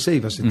Malou von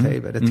Sivers i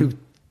tv. Det tog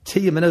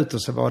 10 minuter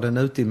så var den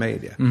ute i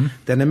media.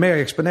 Den är mer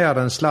exponerad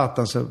än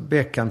Zlatans och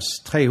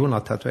Beckhams 300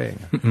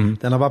 tatueringar.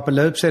 Den har varit på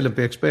löpsedeln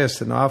på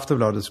Expressen och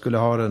Aftonbladet skulle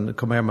ha den,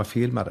 komma hem och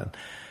filma den.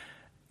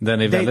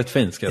 Den är väldigt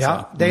fin, ska jag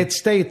säga. Ja, det är ett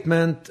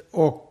statement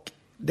och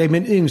det är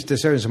min yngste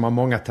son som har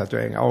många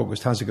tatueringar.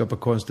 August, han ska gå på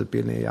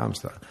konstutbildning i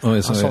Amsterdam. Och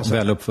är så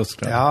väl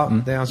uppfostrad. Ja,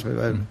 det är han som är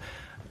väl...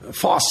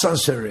 Farsan,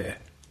 ser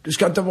du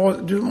ska inte vara...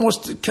 Du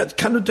måste...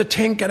 Kan du inte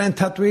tänka dig en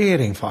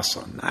tatuering,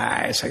 farsan?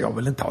 Nej, så jag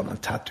vill inte ha någon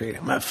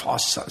tatuering. Men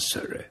farsan,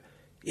 ser du.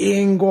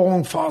 En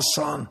gång,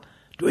 farsan.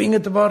 Du har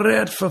inget att vara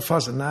rädd för,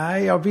 farsan.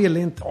 Nej, jag vill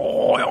inte.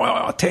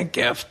 Jag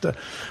tänker efter.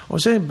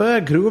 Och sen började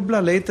jag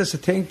grubbla lite, så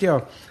tänkte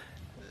jag...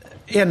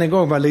 Än en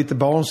gång var lite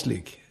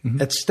barnslig.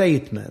 Ett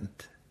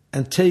statement.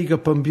 En tiger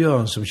på en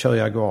björn som kör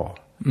jaguar.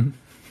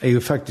 Är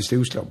ju faktiskt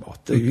oslagbart.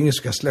 Det är ju ingen som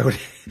ska slå det.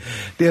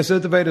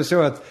 Dessutom är det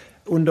så att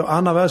under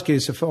andra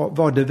världskriget så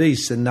var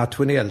devisen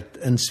nationellt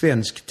en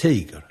svensk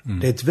tiger.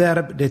 Det är ett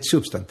verb, det är ett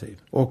substantiv.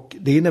 Och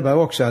det innebär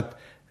också att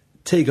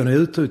tigern är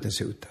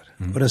utrotningshotad.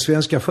 Och den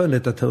svenska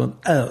skönlitteraturen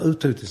är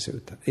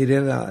utrotningshotad. I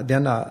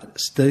denna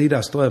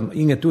strida ström.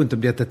 Inget ont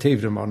om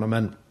detektivromaner,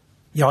 men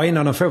jag är en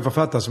av de få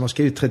författare som har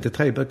skrivit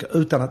 33 böcker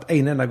utan att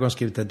en enda gång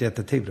skrivit en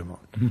detektivroman.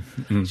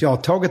 Så jag har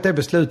tagit det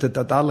beslutet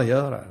att aldrig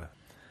göra det.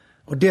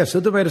 Och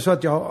dessutom är det så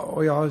att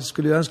jag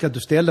skulle önska att du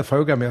ställde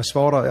frågan, men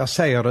jag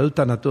säger det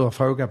utan att du har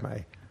frågat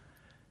mig.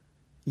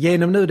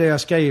 Genom nu det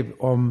jag skrev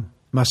om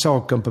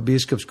massakern på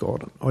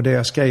Biskopsgården och det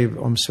jag skrev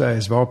om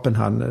Sveriges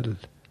vapenhandel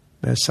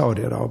med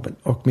Saudiarabien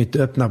och mitt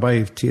öppna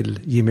brev till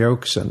Jimmy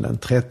Åkesson den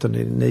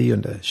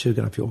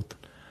 13/9/2014,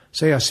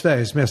 så är jag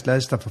Sveriges mest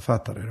lästa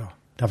författare idag.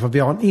 Därför vi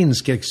har en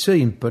inskränkt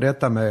syn på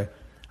detta med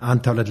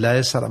antalet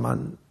läsare.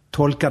 Man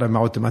tolkar det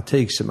med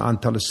automatik som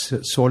antalet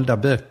sålda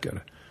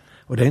böcker.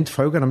 Och det är inte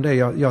frågan om det.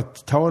 Jag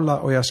talar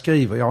och jag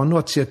skriver. Jag har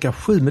nått cirka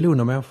 7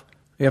 miljoner människor.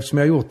 Eftersom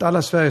jag har gjort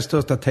alla Sveriges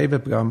största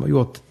tv-program och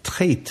gjort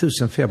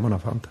 3500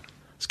 framträdanden.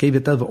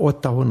 Skrivit över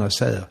 800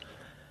 essäer.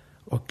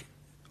 Och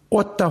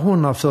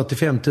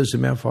 845 000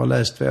 människor har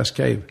läst vad jag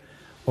skrev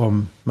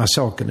om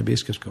massakern i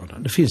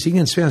Biskopsgården. Det finns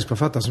ingen svensk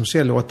författare som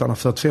säljer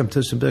 845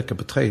 000 böcker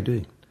på 3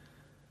 dygn.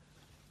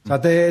 Så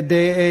att det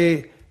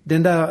är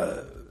den där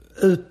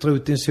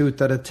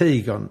utrotningshotade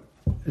tigern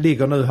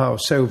ligger nu här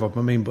och sover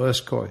på min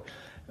bröstkorg.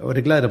 Och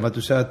det gläder mig att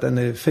du säger att den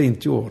är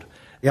fint gjord.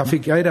 Jag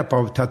fick reda på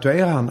av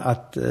tatueraren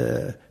att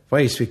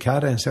Vreeswijk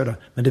hade en sådan,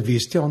 men det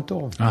visste jag inte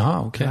om.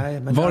 Aha, okej.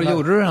 Var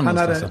gjorde du den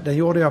någonstans? Den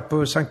gjorde jag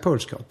på Sankt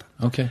Paulsgatan.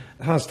 Okej.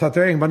 Hans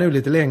tatuering var nu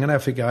lite längre när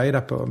jag fick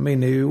reda på.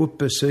 Min är ju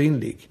uppe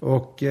synlig.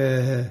 Och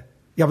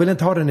jag vill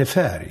inte ha den i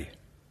färg.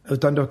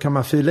 Utan då kan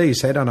man fylla i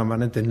sedan om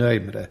man inte är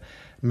nöjd med det.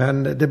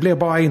 Men det blir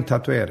bara en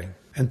tatuering.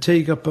 En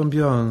tiger på en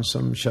björn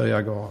som kör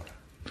jaguar.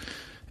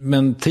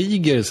 Men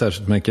tiger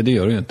särskilt mycket, det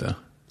gör du ju inte.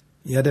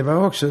 Ja, det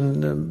var också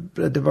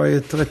det var ju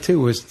ett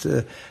retoriskt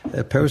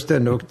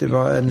påstående och det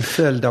var en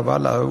följd av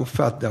alla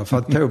uppfattningar för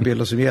att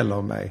påbilder som gäller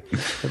om mig.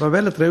 Det var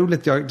väldigt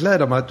roligt. Jag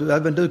gläder mig att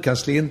även du kan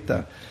slinta.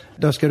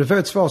 Då ska du få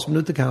ett svar som du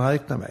inte kan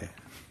räkna med.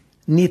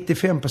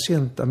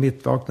 95% av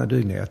mitt vakna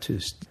dygn är jag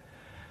tyst.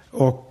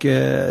 Och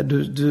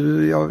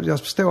jag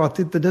förstår att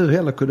inte du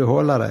heller kunde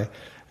hålla dig.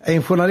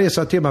 En journalist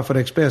sa till mig från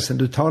Expressen,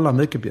 du talar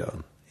mycket,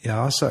 Björn.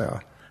 Ja, sa jag.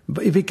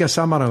 I vilka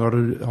sammanhang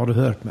har du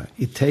hört mig?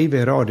 I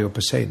tv, radio och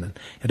på scenen?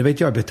 Ja, det vet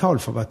jag är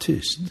betald för att vara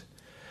tyst.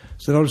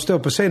 Så när du står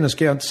på scenen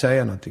ska jag inte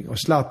säga någonting. Och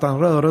Zlatan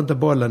rör inte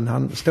bollen,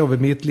 han står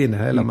vid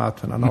mittlinjen hela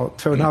matchen. Han har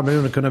 2,5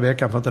 miljoner kronor i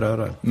veckan för att inte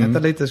röra den. Vänta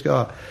lite ska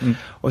jag.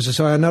 Och så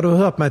sa jag, när du har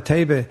hört mig i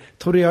tv,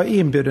 tror du jag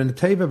inbjuden i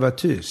tv var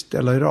tyst?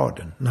 Eller i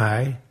radion?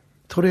 Nej.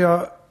 Tror du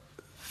jag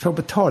får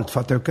betalt för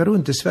att åka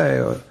runt i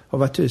Sverige och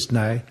vara tyst?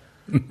 Nej.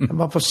 Men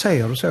varför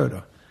säger du så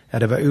då? Ja,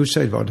 det var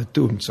osedvanligt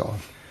dumt, sa han.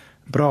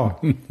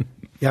 Bra.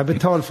 Jag har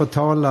betalt för att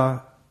tala.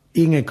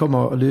 Ingen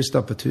kommer att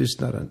lyssna på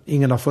tystnaden.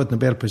 Ingen har fått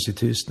Nobelpris i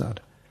tystnad.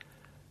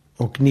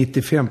 Och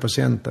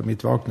 95% av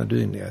mitt vakna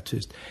dygn är jag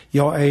tyst.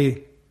 Jag är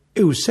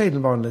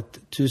osedvanligt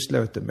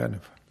tystlåten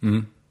människa.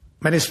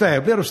 Men i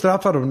Sverige blir du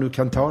straffad om du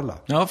kan tala.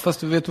 Ja,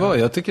 fast du vet vad,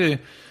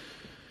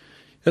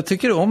 jag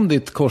tycker om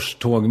ditt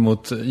korståg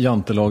mot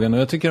jantelagen, och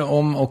jag tycker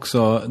om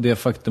också det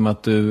faktum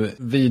att du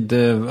vid,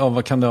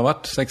 vad kan det ha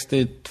varit,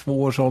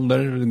 62 års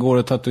ålder, går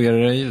att tatuera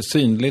dig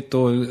synligt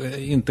och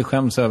inte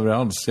skäms över det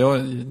alls.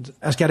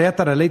 Jag ska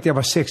rätta det lite, jag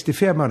var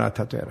 65 år när jag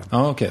tatuerade.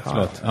 Ja, okej,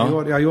 förlåt.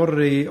 Ja. Jag gjorde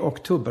det i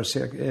oktober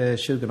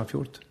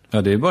 2014.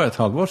 Ja, det är bara ett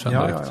halvår sedan.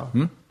 Ja.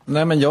 Mm.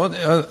 Nej, men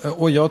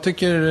jag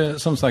tycker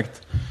som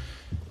sagt,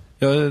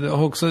 jag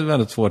har också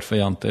väldigt svårt för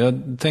jante.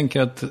 Jag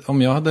tänker att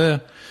om jag hade...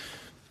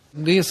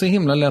 Det är så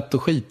himla lätt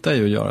att skita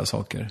i att göra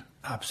saker.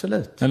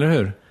 Absolut. Eller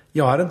hur?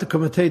 Jag hade inte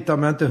kommit hit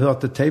om jag inte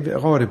hört ett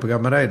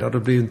radioprogram med dig där du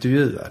blir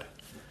intervjuad.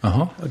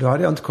 Jaha. Och då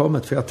hade jag inte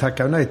kommit, för jag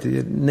tackade nej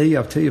till 9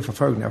 av 10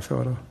 förfrågningar jag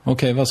får då.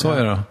 Okej, vad sa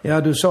jag då?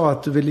 Ja, du sa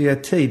att du ville ge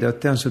tid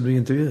åt den som blir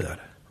intervjuad.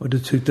 Och du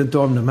tyckte inte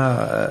om de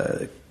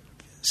här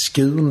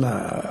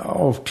skurna,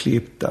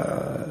 avklippta,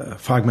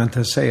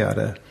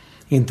 fragmentiserade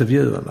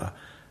intervjuerna.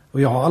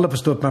 Och jag har aldrig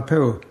förstått mig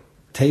på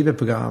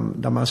tv-program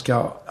där man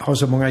ska ha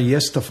så många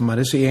gäster, för man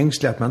är så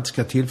ängslig att man inte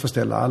ska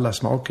tillfredsställa alla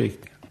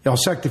smakriktningar. Jag har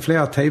sagt till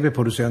flera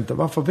tv-producenter,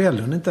 varför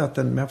väljer ni inte att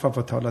en människa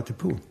får tala till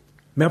punkt?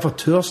 Människor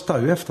törstar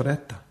ju efter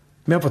detta.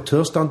 Människor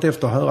törstar inte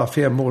efter att höra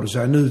 5 ord och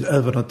säga nu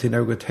över till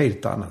något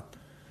helt annat.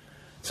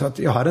 Så att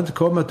jag hade inte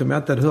kommit om jag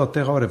inte hade hört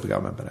det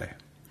radioprogrammet med dig.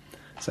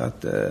 Så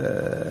att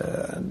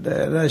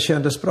det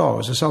kändes bra.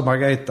 Och så sa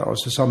Margareta och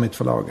så sa mitt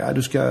förlag,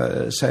 du ska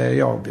säga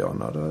ja,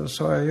 Björn. Och då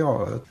sa jag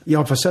ja.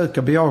 Jag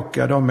försöker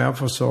bejaka de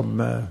människor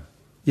som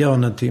gör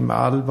någonting med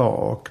allvar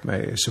och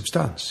med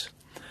substans.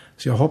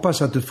 Så jag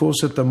hoppas att du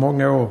fortsätter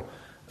många år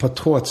på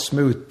trots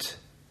mot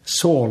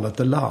sorlet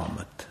och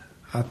larmet.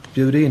 Att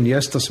bjuda in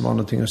gäster som har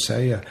någonting att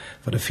säga.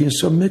 För det finns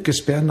så mycket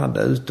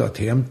spännande ute att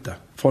hämta.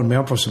 Från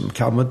människor som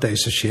kanske inte är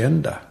så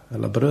kända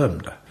eller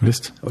berömda.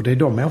 Visst. Och det är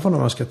de människorna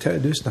man ska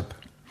lyssna på.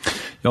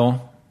 Ja,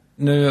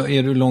 nu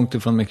är du långt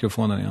ifrån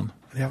mikrofonen igen.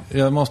 Ja.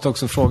 Jag måste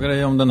också fråga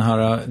dig om den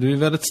här, du är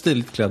väldigt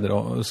stiligt klädd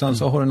idag. Och sen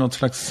så har du något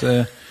slags,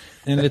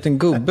 en liten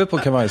gubbe på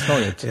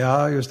kavajslaget.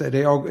 Ja, just det.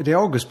 Det är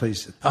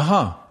Augustpriset.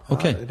 Aha,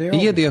 okej. Ja,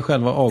 är det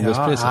själva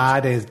Augustpriset?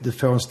 Ja, du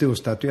får en stor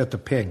statyett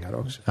och pengar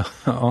också.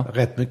 Ja.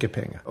 Rätt mycket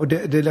pengar. Och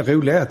det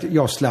roliga är att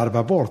jag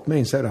slarvar bort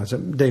min sådan. Så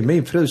det är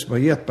min fru som har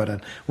gett mig den.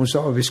 Hon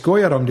sa, vi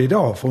skojade om det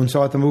idag. För hon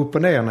sa att den var upp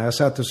och ner när jag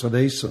satt hos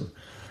revisorn.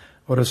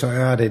 Och då sa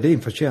jag, det är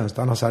din förtjänst,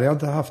 annars hade jag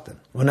inte haft den.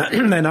 Och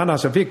när en annan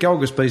som fick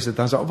Augustpriset,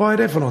 han sa, vad är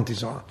det för någonting,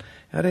 sa han.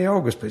 Ja, det är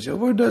Augustpriset.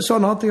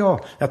 Sådana har inte jag.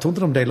 Jag tror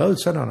inte de delar ut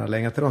sådana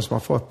längre till de som har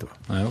fått det.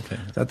 Nej, okej.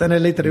 Så att den är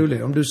lite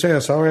rolig. Om du ser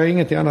så har jag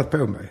ingenting annat på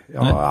mig.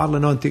 Jag har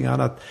aldrig någonting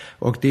annat.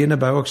 Och det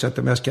innebär också att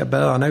om jag ska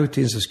bära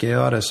någonting så ska jag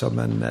göra det som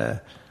en,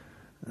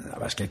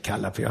 vad ska jag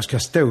kalla för? Jag ska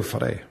stå för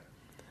det.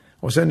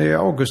 Och sen är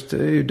August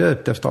ju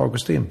döpt efter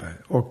August Strindberg.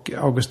 Och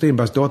August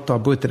Strindbergs dotter har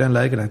bott i den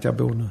lägenhet jag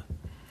bor nu.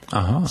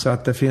 Aha. Så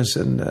att det finns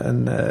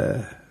en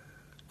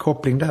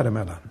koppling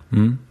däremellan.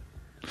 Mm.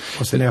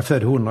 Och sen är jag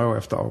född 100 år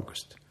efter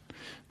August.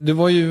 Du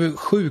var ju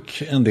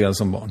sjuk en del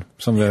som barn,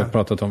 som vi har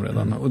pratat om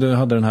redan. Och du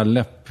hade den här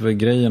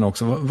läppgrejen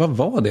också. Vad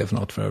var det för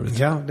något för övrigt?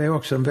 Ja, det är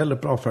också en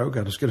väldigt bra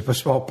fråga. Du skulle få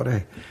svar på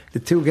det. Det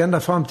tog ända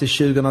fram till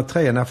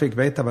 2003 när jag fick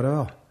veta vad det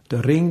var. Då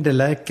ringde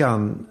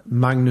läkaren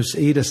Magnus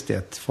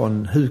Idestedt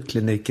från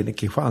hudkliniken i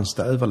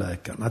Kristianstad,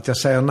 överläkaren. Att jag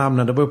säger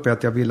namnen där uppe är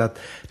att jag vill att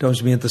de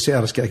som är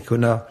intresserade ska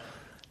kunna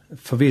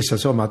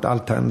förvissas om att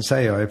allt han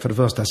säger är för det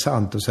första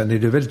sant. Och sen är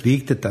det väldigt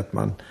viktigt att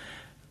man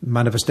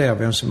manifesterar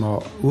vem som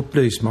har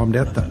upplyst mig om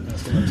detta.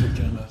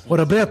 Och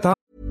då berättar.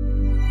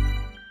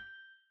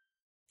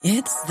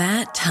 It's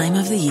that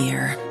time of the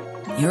year.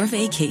 Your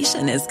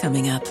vacation is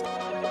coming up.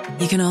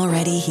 You can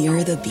already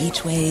hear the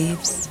beach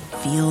waves,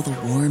 feel the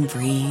warm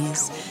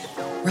breeze,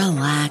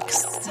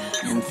 relax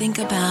and think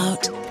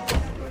about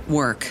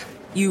work.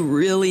 You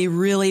really,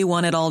 really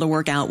want it all to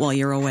work out while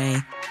you're away.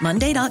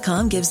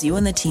 Monday.com gives you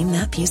and the team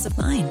that peace of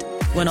mind.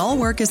 When all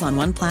work is on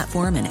one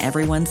platform and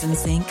everyone's in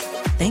sync,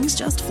 things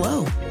just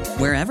flow.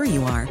 Wherever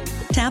you are,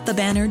 tap the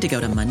banner to go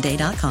to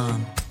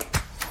Monday.com.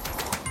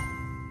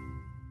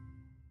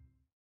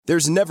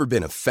 There's never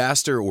been a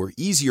faster or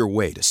easier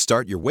way to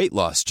start your weight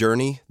loss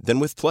journey than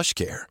with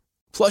PlushCare.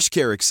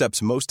 PlushCare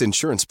accepts most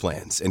insurance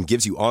plans and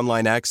gives you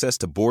online access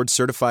to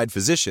board-certified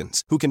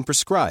physicians who can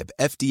prescribe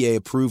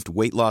FDA-approved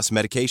weight loss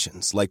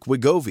medications like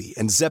Wegovy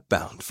and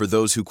Zepbound for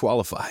those who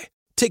qualify.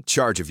 Take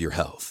charge of your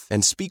health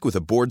and speak with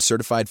a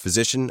board-certified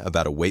physician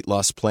about a weight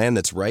loss plan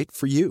that's right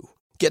for you.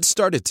 Get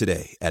started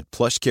today at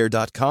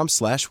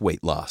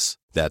plushcare.com/weightloss.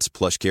 That's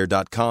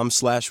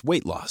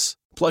plushcare.com/weightloss.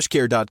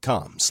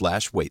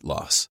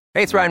 plushcare.com/weightloss.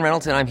 Hey, it's Ryan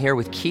Reynolds, and I'm here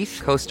with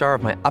Keith, co-star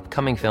of my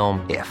upcoming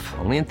film, If,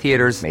 only in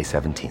theaters May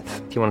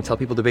 17th. Do you want to tell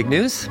people the big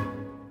news?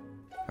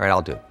 All right,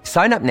 I'll do it.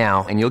 Sign up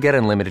now and you'll get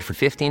unlimited for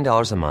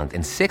 $15 a month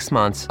and 6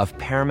 months of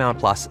Paramount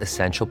Plus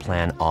Essential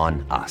Plan on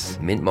us.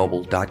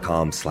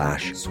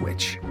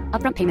 MintMobile.com/switch.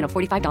 Upfront payment of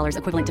 $45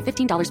 equivalent to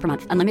 $15 per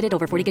month. Unlimited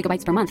over 40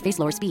 gigabytes per month. Face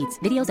lower speeds.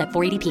 Videos at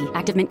 480p.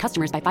 Active Mint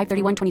customers by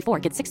 531.24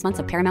 get 6 months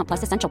of Paramount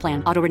Plus Essential Plan.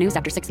 Auto renews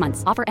after 6 months.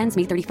 Offer ends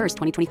May 31st,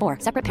 2024.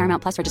 Separate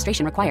Paramount Plus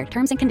registration required.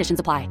 Terms and conditions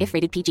apply if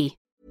rated PG.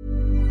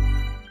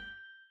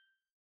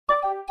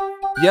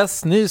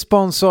 Yes, ny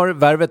sponsor.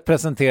 Värvet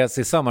presenteras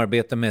i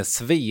samarbete med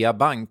Svea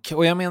Bank.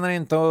 Och jag menar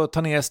inte att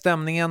ta ner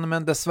stämningen,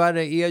 men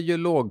dessvärre är ju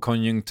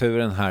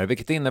lågkonjunkturen här,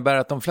 vilket innebär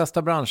att de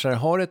flesta branscher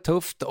har det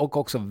tufft och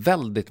också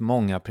väldigt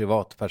många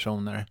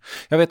privatpersoner.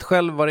 Jag vet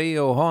själv vad det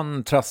är att ha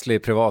en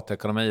trasslig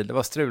privatekonomi. Det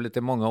var struligt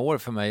i många år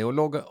för mig och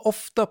låg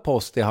ofta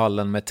post i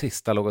hallen med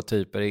trista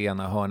logotyper i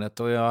ena hörnet.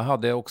 Och jag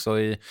hade också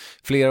i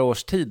flera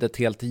års tid ett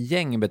helt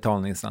gäng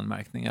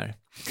betalningsanmärkningar.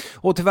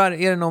 Och tyvärr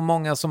är det nog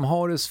många som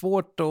har det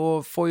svårt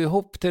att få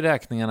ihop till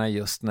räkningarna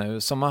just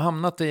nu, som har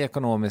hamnat i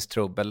ekonomiskt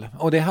trubbel.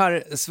 Och det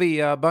här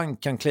Svea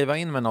Bank kan kliva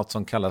in med något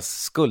som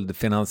kallas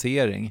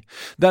skuldfinansiering.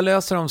 Där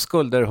löser de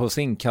skulder hos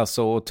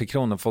inkasso och till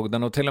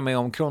Kronofogden, och till och med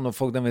om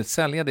Kronofogden vill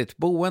sälja ditt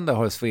boende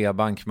har Svea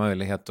Bank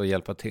möjlighet att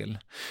hjälpa till.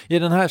 I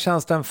den här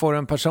tjänsten får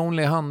en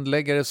personlig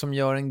handläggare som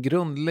gör en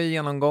grundlig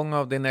genomgång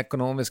av din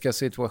ekonomiska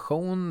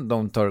situation.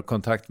 De tar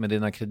kontakt med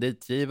dina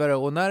kreditgivare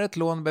och när ett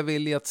lån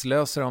beviljats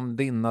löser de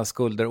dina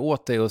skulder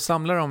åt dig och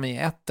samlar dem i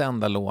ett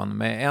enda lån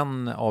med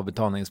en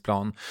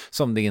avbetalningsplan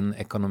som din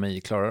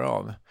ekonomi klarar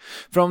av.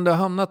 För om du har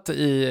hamnat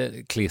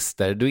i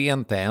klister, du är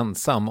inte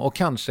ensam och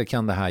kanske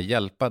kan det här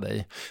hjälpa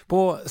dig.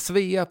 På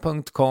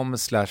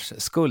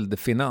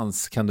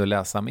svea.com/skuldfinans kan du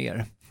läsa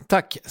mer.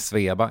 Tack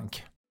Svea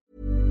Bank.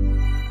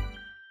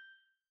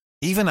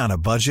 Even on a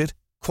budget,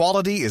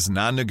 quality is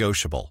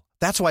non-negotiable.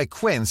 That's why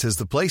Quince is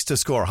the place to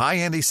score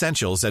high-end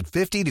essentials at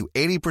 50 to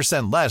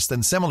 80% less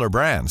than similar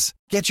brands.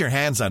 Get your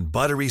hands on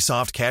buttery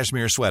soft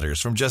cashmere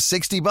sweaters from just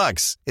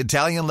 $60,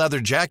 Italian leather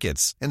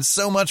jackets, and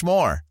so much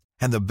more.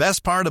 And the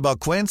best part about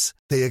Quince,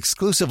 they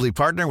exclusively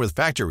partner with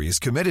factories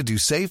committed to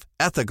safe,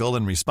 ethical,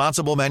 and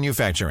responsible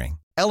manufacturing.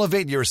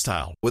 Elevate your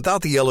style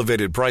without the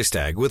elevated price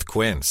tag with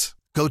Quince.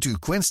 Go to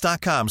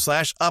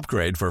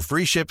quince.com/upgrade for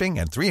free shipping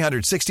and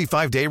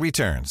 365-day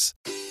returns.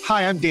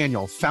 Hi, I'm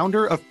Daniel,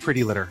 founder of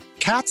Pretty Litter.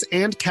 Cats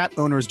and cat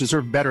owners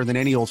deserve better than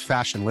any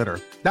old-fashioned litter.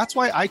 That's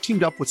why I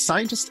teamed up with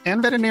scientists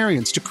and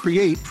veterinarians to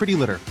create Pretty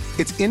Litter.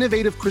 Its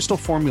innovative crystal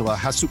formula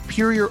has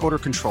superior odor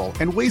control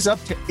and weighs up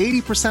to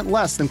 80%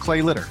 less than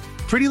clay litter.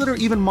 Pretty Litter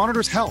even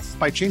monitors health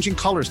by changing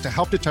colors to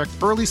help detect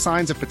early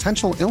signs of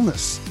potential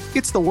illness.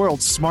 It's the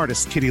world's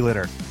smartest kitty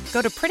litter.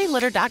 Go to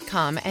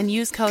prettylitter.com and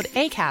use code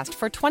ACAST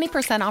for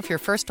 20% off your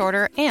first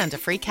order and a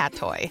free cat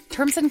toy.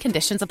 Terms and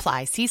conditions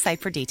apply. See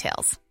site for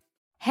details.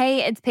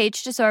 Hey, it's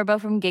Paige DeSorbo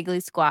from Giggly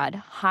Squad.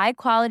 High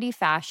quality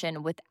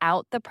fashion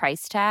without the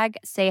price tag.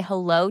 Say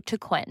hello to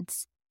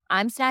Quince.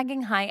 I'm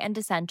snagging high-end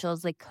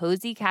essentials like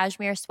cozy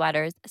cashmere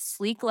sweaters,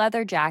 sleek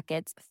leather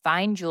jackets,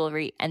 fine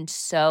jewelry, and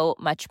so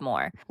much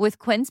more. With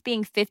Quince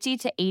being 50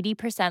 to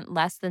 80%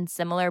 less than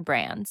similar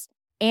brands.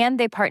 And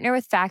they partner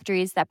with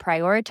factories that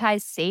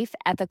prioritize safe,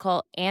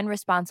 ethical, and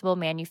responsible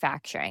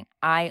manufacturing.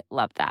 I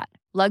love that.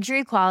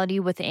 Luxury quality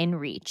within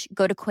reach.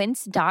 Go to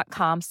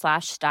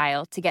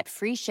quince.com/style to get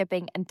free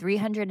shipping and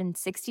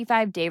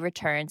 365-day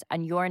returns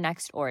on your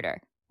next order.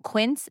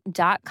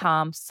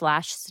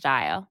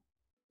 Quince.com/style.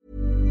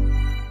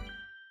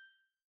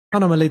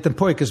 Han har en liten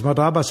pojke som har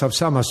drabbats av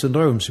samma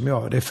syndrom som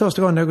jag. Det är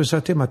första gången någon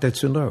sa till mig att det är ett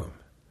syndrom.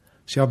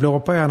 Så jag blev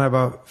opererad när jag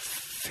var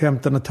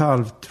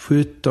 15,5,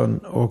 17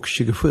 och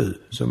 27.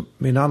 Så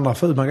min andra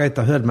fru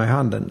Margareta höll mig i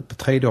handen på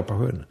tredje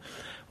operationen.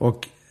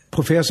 Och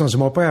professorn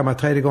som opererade mig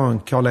tredje gången,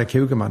 Karl-Erik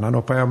Hugeman, han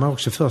opererade mig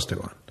också första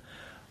gången.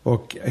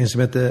 Och en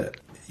som heter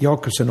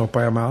Jakobsen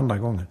opererade mig andra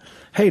gången.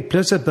 Helt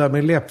plötsligt började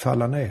min läpp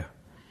falla ner.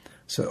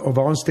 Och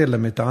vanställde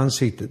mitt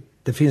ansikte.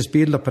 Det finns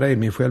bilder på det i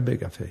min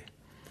självbiografi.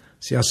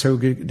 Så jag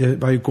såg, det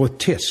var ju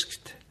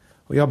groteskt.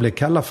 Och jag blev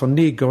kallad för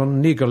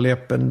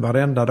niggerläppen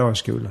varenda dag i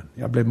skolan.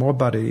 Jag blev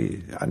mobbad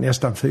i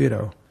nästan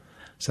 4 år.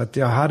 Så att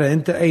jag hade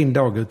inte en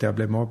dag utan jag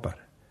blev mobbad.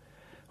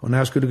 Och när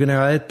jag skulle gå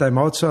ner och äta i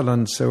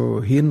matsalen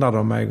så hindrade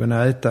de mig att gå ner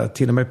och äta,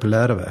 till och med på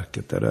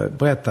läroverket. Och det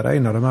berättade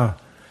en av de här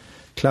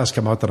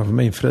klasskamraterna för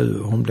min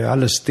fru. Hon blev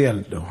alldeles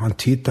ställd och han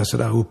tittade så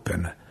där upp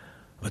henne.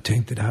 Och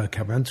tänkte, det här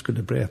kan man inte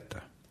skulle berätta.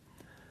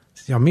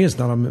 Så jag minns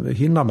när de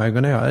hindrade mig att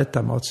gå ner och äta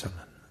i matsalen.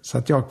 Så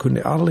att jag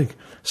kunde aldrig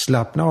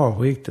slappna av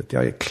riktigt.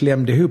 Jag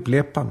klämde ihop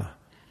läpparna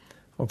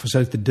och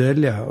försökte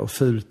dölja hur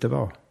fult det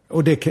var.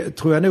 Och det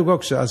tror jag nog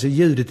också, alltså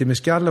ljudet i min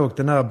skalle och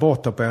den här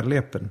bortopererade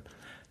läppen,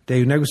 det är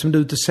ju något som du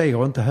inte ser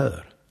och inte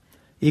hör.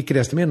 Icke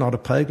desto mindre har det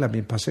präglat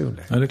min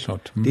personlighet. Ja, det är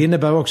klart. Det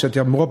innebär också att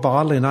jag mobbar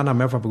aldrig en annan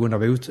människa på grund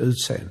av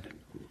utseende.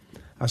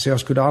 Alltså jag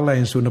skulle aldrig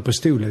ens under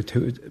pistolet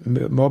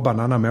mobba en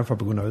annan människa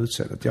på grund av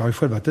utseendet. Jag har ju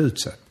själv varit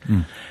utsatt.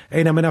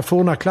 En av mina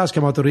forna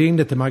klasskamrater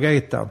ringde till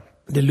Margareta.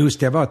 Det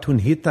lustiga var att hon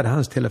hittade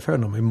hans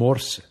telefonnummer i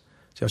morse.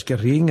 Så jag ska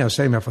ringa och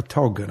se om jag får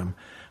tag i dem.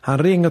 Han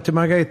ringer till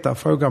Margareta och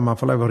frågar om han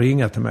får lov att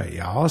ringa till mig.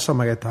 Ja, sa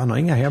Margareta, han har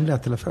inga hemliga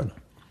telefoner.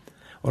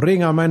 Och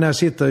ringer mig när jag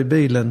sitter i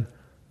bilen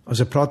och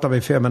så pratar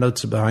vi 5 minuter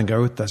så börjar han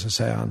gråta. Så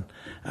säger han,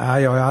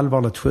 jag är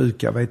allvarligt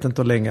sjuk, jag vet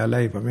inte hur länge jag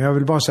lever. Men jag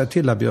vill bara säga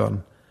till dig,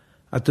 Björn,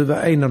 att du var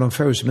en av de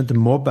få som inte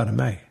mobbade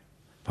mig.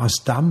 För han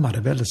stammade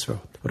väldigt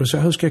svårt. Och då sa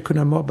jag, hur ska jag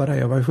kunna mobba dig?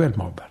 Jag var ju själv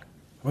mobbad.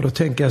 Och då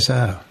tänker jag så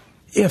här,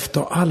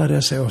 efter alla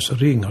dessa år så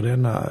ringer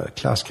denna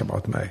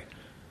klasskamrat mig.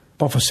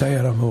 Bara för att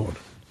säga de orden.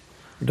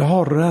 Då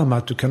har du det där med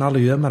att du kan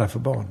aldrig gömma dig för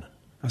barn.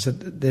 Alltså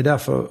det är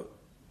därför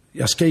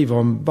jag skriver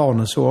om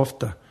barnen så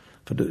ofta.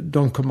 För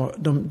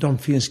de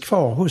finns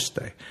kvar hos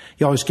dig.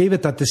 Jag har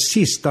skrivit att det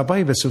sista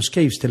brevet som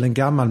skrivs till en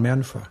gammal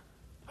människa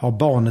har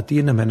barnet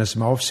inom henne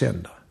som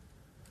avsändare.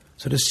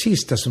 Så det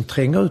sista som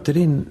tränger ut i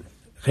din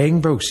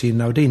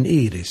regnbågshinna och din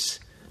iris,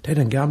 det är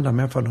den gamla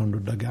människan när du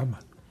blir gammal.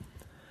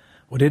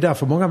 Och det är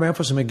därför många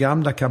människor som är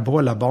gamla kan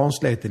behålla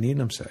barnsligheten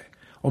inom sig.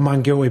 Om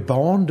man går i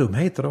barndom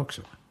heter det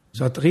också.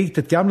 Så att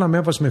riktigt gamla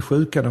människor som är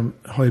sjuka, de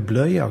har ju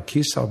blöja och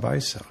kissar och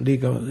bajsar.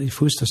 Ligger i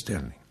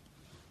fosterställning.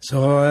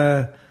 Så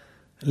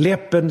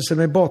läppen som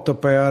är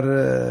bortoperad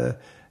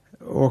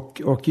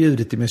och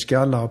ljudet i min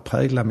skalla har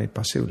präglat min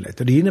personlighet.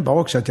 Och det innebar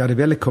också att jag hade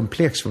väldigt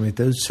komplex för mitt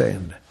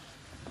utseende.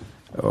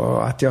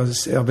 Och att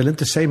jag vill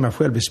inte se mig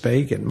själv i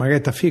spegeln.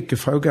 Margareta fick ju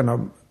frågan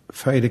av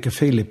Fredrik och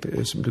Filip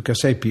som du kan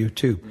se på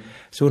YouTube.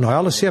 Så hon har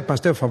aldrig sett mig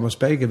stå framför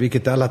spegeln,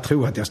 vilket alla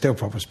tror att jag står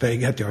framför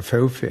spegeln, att jag är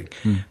fåfäng.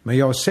 Men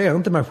jag ser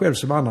inte mig själv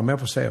som andra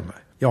människor ser mig.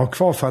 Jag har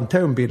kvar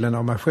fantombilden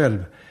av mig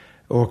själv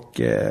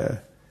och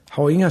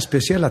har inga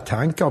speciella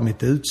tankar om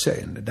mitt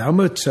utseende.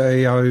 Däremot så är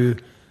jag ju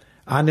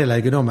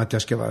angelägen om att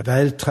jag ska vara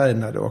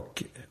vältränad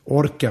och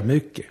orka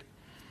mycket.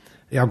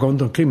 Jag går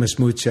inte omkring med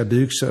smutsiga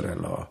byxor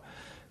eller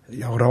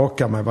jag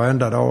rakar mig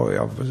varenda dag och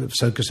jag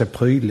försöker se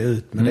prydlig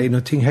ut. Men det är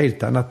någonting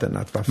helt annat än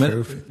att vara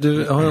fåfäng.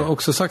 Du har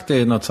också sagt det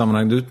i något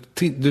sammanhang.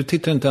 Du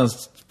tittar inte ens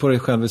på dig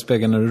själv i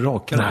spegeln när du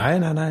rakar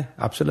dig. Nej,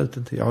 absolut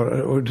inte.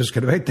 Och du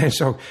ska veta en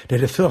sak. Det är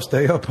det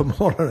första jag gör på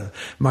morgonen.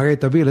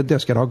 Margareta vill att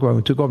jag ska raka mig.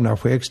 Hon tog om när jag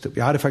skäggstubb.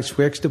 Jag hade faktiskt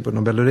skäggstubb på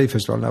någon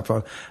Melodifestival där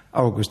för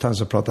August, han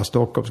som pratar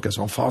stockholmska,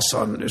 sa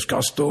farsan, du ska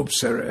ha stubb,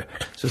 ser du.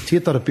 Så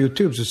tittar du på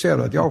YouTube så ser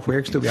du att jag har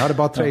skäggstubb. Jag hade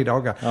bara 3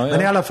 dagar. Ja,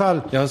 men i alla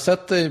fall. Jag har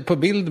sett dig på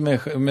bild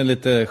med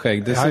lite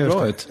skägg. Det ser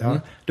bra ut. Ja.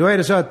 Då är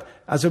det så att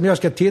alltså om jag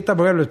ska titta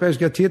på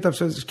självspel,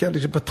 så ska jag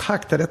liksom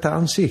betrakta detta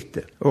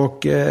ansikte.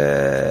 Och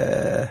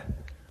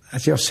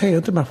alltså jag ser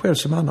inte mig själv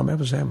som andra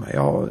människor ser mig.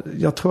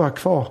 Jag tror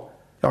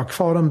jag har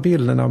kvar den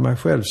bilden av mig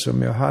själv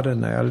som jag hade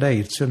när jag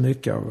led så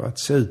mycket av att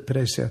se ut på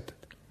det sättet.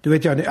 Du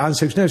vet, jag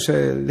ansågs nu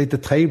så lite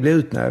trevlig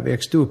ut när jag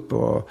växte upp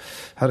och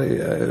hade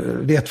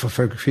lätt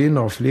för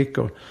kvinnor och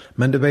flickor.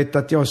 Men du vet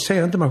att jag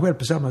ser inte mig själv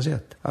på samma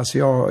sätt. Alltså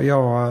jag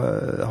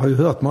har ju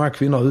hört många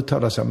kvinnor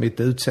uttala sig om mitt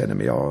utseende,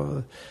 men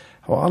jag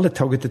har aldrig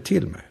tagit det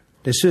till mig.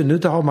 Det är synd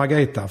att ha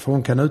Margareta, för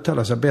hon kan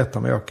uttala sig bättre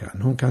än vad jag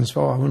kan.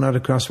 Hon hade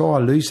kunnat svara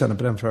lysande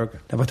på den frågan.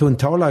 Därför att hon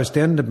talar ju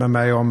ständigt med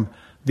mig om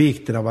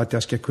vikten av att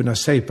jag ska kunna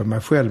se på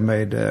mig själv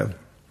med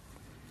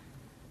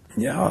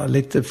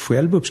lite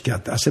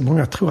självuppskatt. Alltså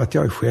många tror att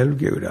jag är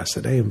självgod.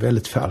 Alltså det är en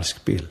väldigt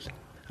falsk bild.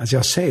 Alltså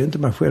jag ser inte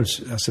mig själv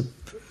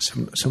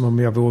som om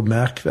jag vore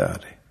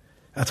märkvärdig.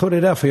 Jag tror det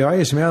är därför jag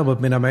är som jag är mot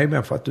mina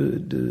medmänniskor. Att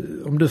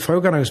om du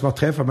frågar någon som har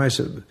träffat mig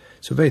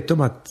så vet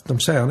de att de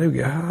säger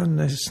nog han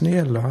är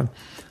snäll och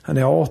han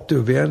är artig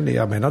och vänlig.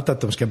 Jag menar inte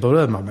att de ska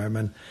berömma mig,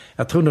 men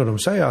jag tror nog de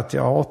säger att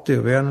jag är artig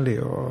och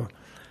vänlig och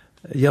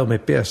gör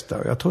mitt bästa.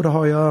 Och jag tror det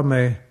har att göra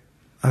med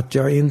att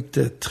jag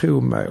inte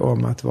tror mig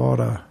om att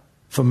vara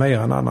för mer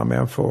än andra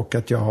människor och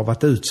att jag har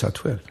varit utsatt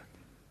själv.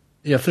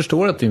 Jag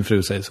förstår att din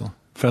fru säger så.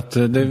 För att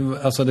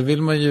det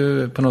vill man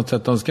ju på något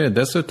sätt önska.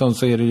 Dessutom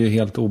så är det ju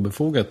helt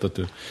obefogat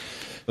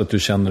att du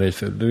känner dig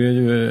ful. Du är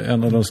ju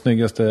en av de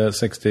snyggaste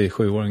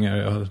 67-åringar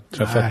jag har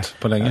träffat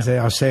på länge. Alltså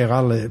jag ser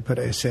aldrig på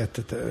det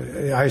sättet.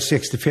 Jag är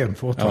 65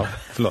 fortfarande. Ja,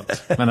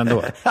 förlåt. Men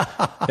ändå.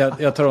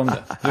 Jag tar om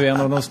det. Du är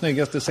en av de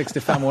snyggaste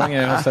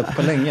 65-åringar jag har sett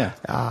på länge.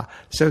 Ja,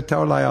 så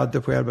talar jag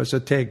inte själv och så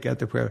tänker jag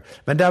inte själv.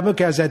 Men däremot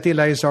kan jag säga till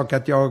en sak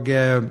att jag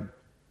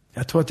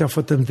tror att jag har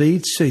fått en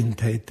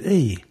vidsynthet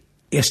i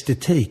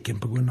estetiken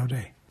på grund av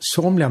det.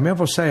 Somliga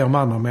människor säger om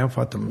andra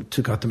människor att de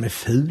tycker att de är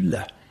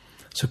fula.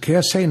 Så kan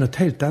jag säga något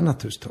helt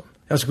annat hos dem.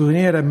 Jag skulle kunna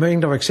ge dig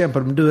mängder av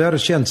exempel. Om du hade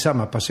känt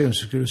samma person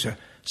så skulle du säga,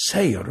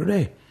 säger du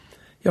det?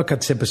 Jag kan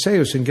till exempel säga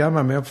hos en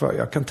gammal människa,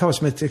 jag kan ta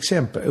som ett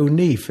exempel,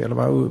 O'Neill eller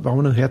vad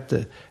hon nu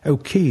hette,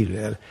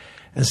 O'Keel,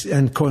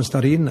 en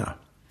konstnärinna.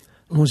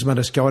 Hon som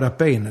hade skadat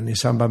benen i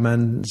samband med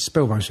en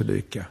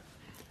spårvagnsolycka.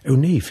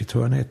 O'Neill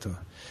tror jag hon heter.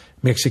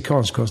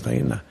 Mexikansk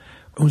konstnärinna.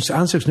 Hon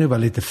ansågs nu vara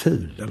lite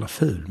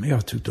ful, men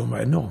jag tyckte hon var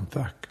enormt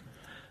vacker.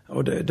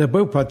 Och det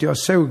beror på att jag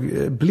såg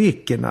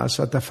blicken,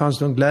 alltså att det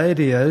fanns någon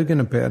glädje i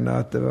ögonen på henne,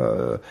 att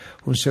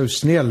hon såg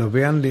snäll och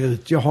vänlig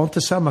ut. Jag har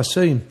inte samma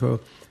syn på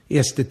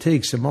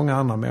estetik som många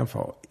andra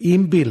människor,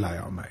 inbillar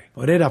jag mig.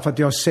 Och det är därför att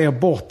jag ser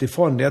bort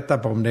ifrån detta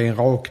på om det är en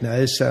rak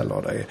näsa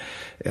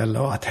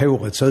eller att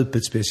håret ser ut på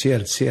ett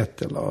speciellt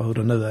sätt eller hur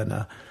det nu är.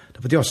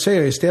 Därför att jag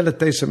ser istället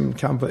det som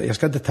jag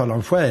ska inte tala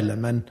om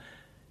själen, men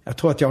jag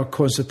tror att jag har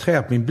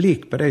koncentrerat min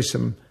blick på det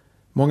som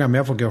många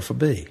människor går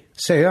förbi.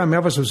 Ser jag en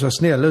människa som så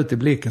snäll ut i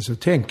blicken så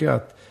tänker jag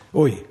att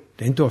oj,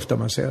 det är inte ofta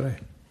man ser det.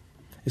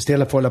 Istället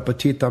för att hålla på att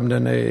titta om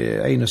den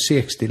är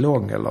 1,60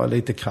 lång eller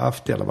lite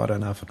kraftig eller vad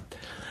den är för något.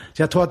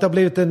 Så jag tror att det har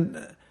blivit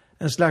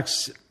en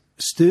slags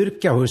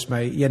styrka hos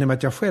mig genom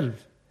att jag själv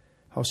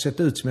har sett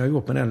ut som jag har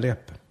gjort med den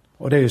läppen.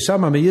 Och det är ju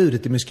samma med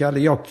ljudet i min skalle.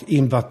 Jag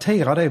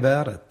inverterar det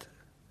värdet.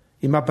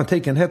 I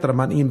matematiken heter det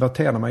man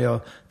inverterar när man gör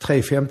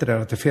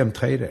 3/5 till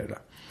 5/3.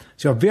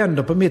 Så jag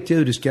vänder på mitt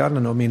ljud i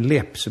skallen och min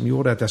läpp som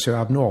gjorde att jag såg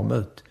abnorm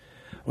ut.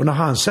 Och när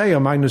han säger,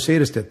 Magnus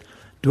Edestedt,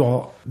 du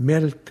har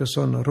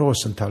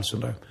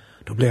Melkersson-Rosenthal-syndrom,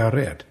 då blir jag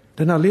rädd.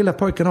 Den här lilla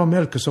pojken har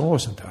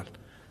Melkersson-Rosenthal.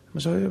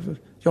 Men så,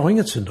 jag har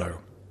inget syndrom.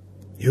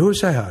 Jo,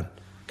 säger han.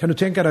 Kan du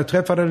tänka dig att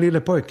träffa den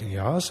lilla pojken?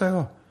 Ja, säger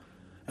jag.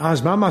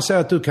 Hans mamma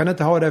säger att du kan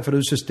inte ha det för du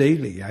är så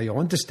stilig. Ja, jag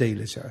är inte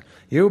stilig, säger jag.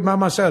 Jo,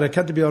 mamma säger det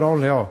kan inte Björn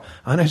Ranelid ha.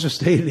 Han är så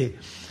stilig.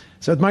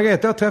 Så att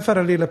Margareta, jag träffade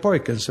den lilla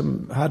pojken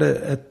som hade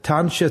ett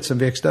tandkött som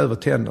växte över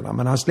tänderna.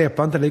 Men han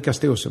släppte inte lika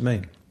stor som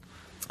min.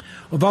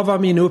 Och vad var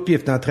min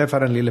uppgift när jag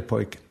träffade den lilla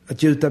pojken?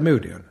 Att gjuta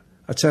mod igen.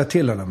 Att säga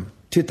till honom,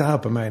 titta här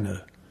på mig nu.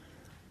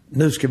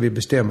 Nu ska vi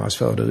bestämma oss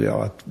för, du och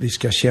jag, att vi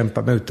ska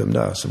kämpa mot dem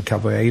där som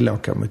kan vara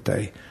elaka mot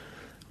dig.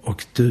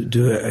 Och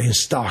du är en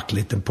stark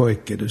liten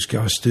pojke. Du ska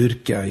ha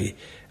styrka i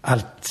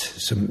allt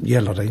som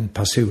gäller din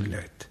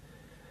personlighet.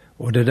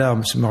 Och det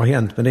där som har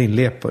hänt med din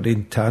läpp och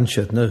din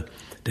tandkött nu,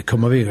 det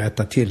kommer vi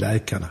rätta till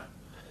läkarna.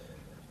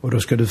 Och då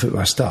ska du få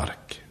vara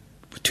stark.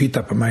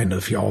 Titta på mig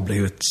nu, för jag har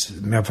blivit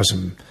människa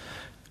som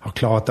har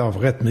klarat av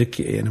rätt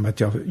mycket genom att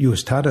jag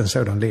just hade en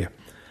sådan läpp.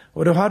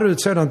 Och då hade du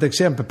ett sådant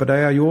exempel på där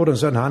jag gjorde en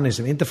sån handling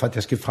som inte för att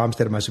jag skulle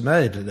framställa mig som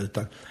ädel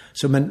utan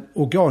som en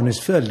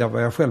organisk följd av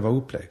vad jag själv har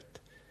upplevt.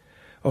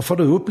 Och får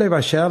du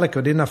uppleva kärlek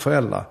av dina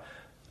föräldrar,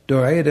 då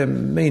är det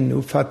min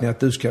uppfattning att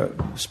du ska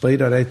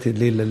sprida det till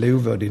lille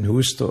Love och din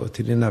hustru och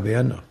till dina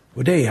vänner.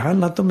 Och det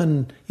handlar inte om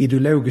en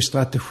ideologisk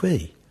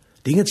strategi.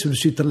 Det är inget som du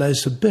sitter och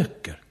läser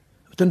böcker.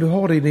 Utan du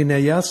har det i dina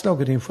hjärtslag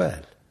och din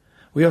själ.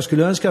 Och jag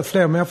skulle önska att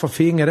fler människor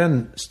finge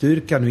den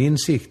styrkan och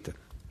insikten.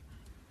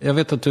 Jag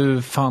vet att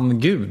du fann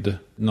Gud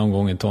någon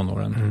gång i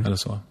tonåren eller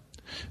så.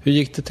 Hur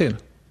gick det till?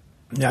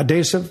 Ja,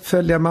 dels så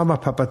följde jag mamma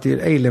och pappa till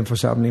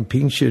Elenförsamlingen,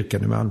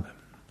 Pingstkyrkan i Malmö.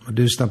 Och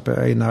lyssnade på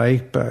Einar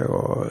Ekberg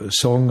och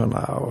sångerna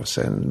och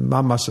sen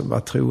mamma som var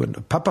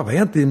troende. Pappa var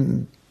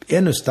egentligen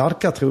ännu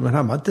starkare troende, men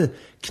han var inte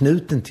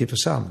knuten till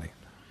församlingen.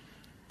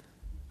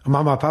 Och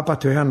mamma och pappa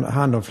tog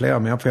hand om flera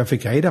människor. Jag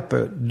fick reda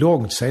på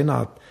långt senare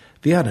att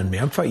vi hade en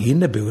människa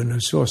inneboende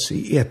hos oss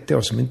i 1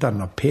 år som inte hade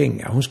några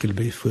pengar. Hon skulle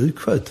bli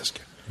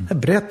sjuksköterska. Det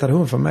berättade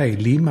hon för mig i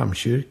Limhamns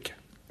kyrka.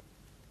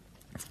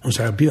 Hon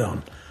säger,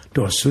 Björn,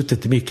 du har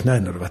suttit i mitt knä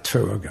när du var 2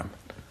 år gammal.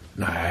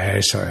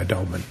 Nej, sa jag då,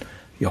 men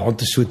jag har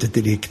inte suttit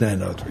i ditt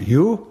knä.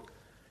 Jo,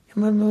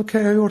 men hur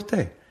kan jag ha gjort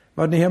det?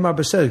 Var ni hemma och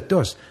besökt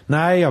oss?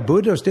 Nej, jag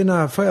bodde hos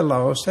dina föräldrar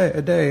och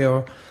dig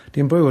och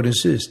din bror och din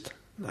syster.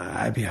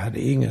 Nej, vi hade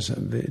ingen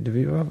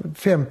vi var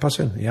 5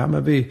 personer. Ja,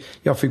 men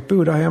jag fick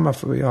bo där hemma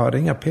för jag hade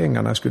inga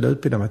pengar när jag skulle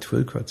utbilda mig till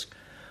sjuksköterska.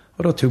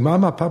 Och då tog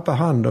mamma och pappa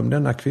hand om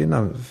denna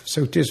kvinnan,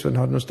 såg till så hon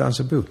hade någonstans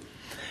att bo.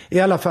 I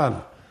alla fall,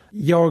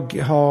 jag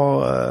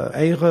har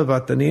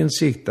erövrat en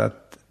insikt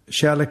att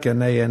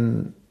kärleken är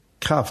en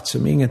kraft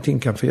som ingenting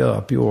kan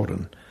förgöra på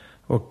jorden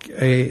och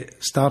är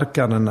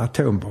starkare än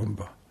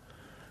atombomber.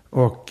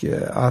 Och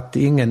att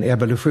ingen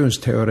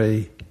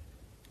evolutionsteori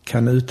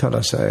kan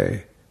uttala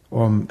sig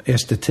om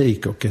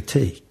estetik och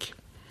etik.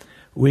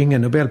 Och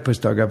ingen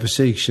nobelpristagare i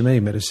fysik,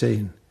 kemi,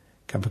 medicin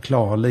kan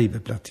förklara hur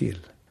livet blir till.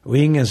 Och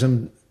ingen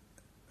som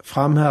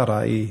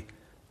framhärdar i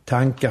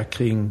tankar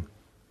kring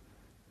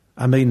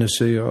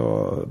aminosyror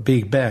och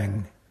Big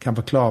Bang kan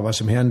förklara vad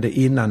som hände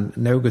innan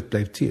något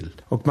blev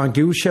till. Och man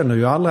godkänner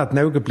ju aldrig att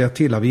något blir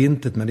till av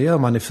intet, men det gör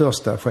man i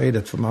första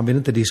skedet för man vill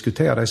inte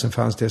diskutera det som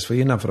fanns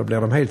dessförinnan för då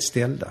blir de helt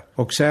ställda.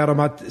 Och säger de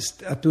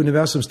att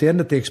universum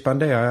ständigt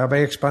expanderar, ja, vad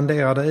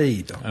expanderar det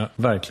i då? Ja,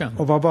 verkligen.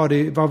 Och vad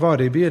var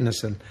det i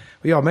begynnelsen?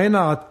 Och jag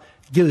menar att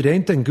Gud är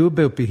inte en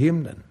gubbe upp i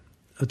himlen,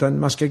 utan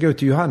man ska gå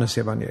till Johannes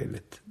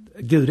evangeliet.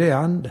 Gud är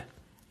ande.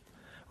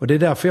 Och det är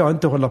därför jag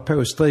inte håller på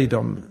att strida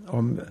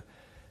om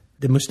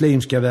den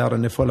muslimska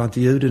världen i förhållande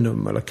till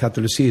judendom eller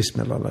katolicism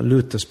eller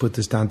Luthers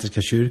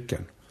protestantiska kyrkan.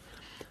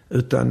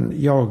 Utan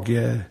jag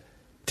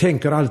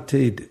tänker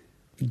alltid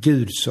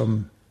Gud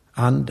som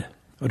ande.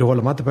 Och då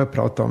håller man inte på att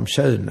prata om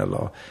kön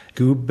eller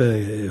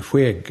gubbe,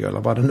 skägg eller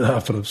vad det nu är,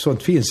 för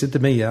sånt finns inte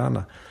med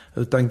hjärna.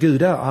 Utan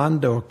Gud är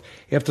ande, och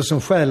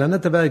eftersom själen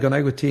inte väger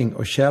någonting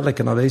och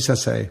kärleken har visat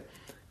sig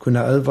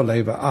kunna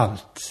överleva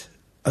allt,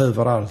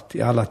 överallt,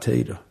 i alla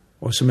tider.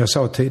 Och som jag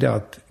sa tidigare,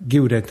 att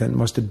godheten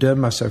måste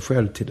döma sig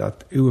själv till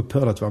att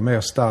oupphörligt vara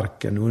mer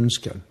stark än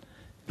ondskan.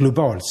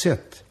 Globalt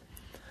sett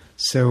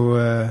så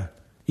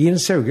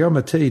insåg jag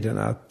med tiden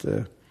att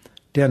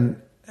den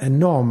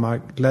enorma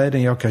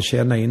glädjen jag kan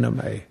känna inom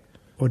mig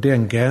och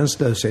den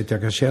gränslöshet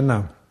jag kan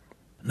känna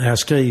när jag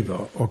skriver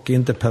och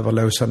inte behöver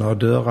låsa några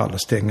dörrar eller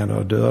stänga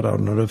några dörrar,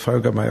 och när du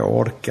frågar mig jag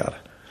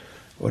orkar,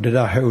 och det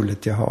där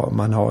hålet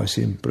man har i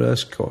sin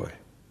bröstkorg,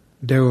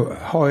 då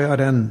har jag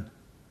den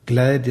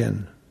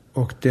glädjen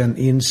och den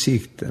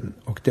insikten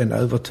och den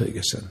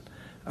övertygelsen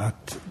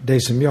att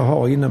det som jag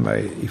har inom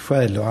mig i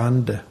själ och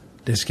ande,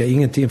 det ska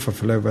ingenting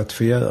få lov att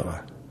förgöra.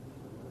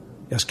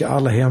 Jag ska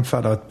aldrig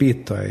hemfalla åt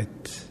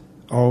bitterhet,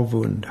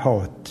 avund,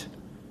 hat,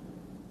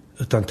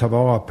 utan ta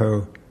vara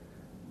på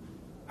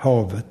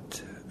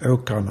havet,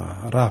 åkrarna,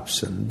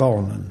 rapsen,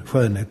 barnen,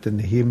 skönheten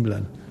i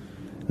himlen,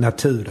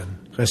 naturen,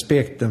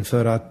 respekten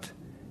för att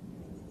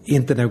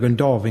inte någon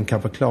Darwin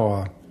kan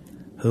förklara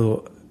hur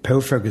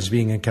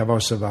påfågelsvingen kan vara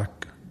så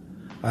vacker.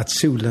 att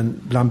solen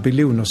bland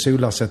biljoner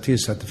solar ser till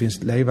så att det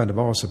finns levande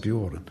varelser på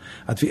jorden.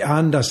 Att vi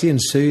andas in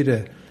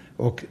syre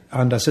och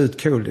andas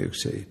ut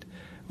koldioxid.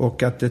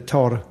 Och att det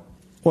tar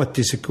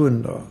 80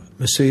 sekunder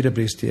med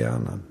syrebrist i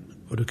hjärnan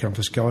och du kan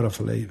få skada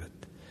för livet.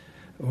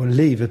 Och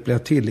livet blir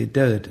till i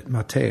död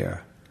materia.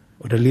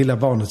 Och det lilla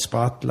barnet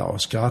sprattlar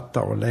och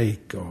skrattar och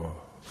leker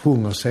och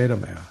sjunger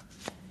sedermera.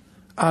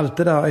 Allt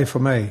det där är för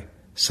mig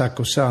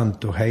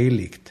sakrosant och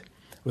heligt.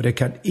 Och det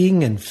kan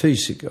ingen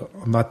fysiker,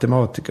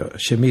 matematiker,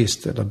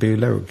 kemist eller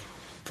biolog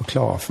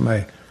förklara för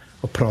mig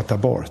och prata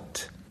bort.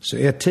 Så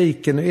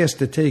etiken och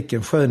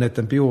estetiken,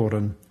 skönheten på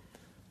jorden,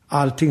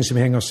 allting som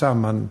hänger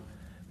samman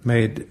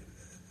med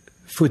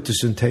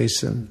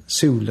fotosyntesen,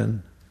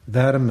 solen,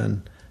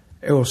 värmen,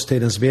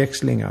 årstidens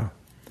växlingar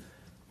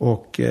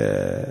och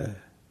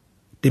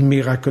det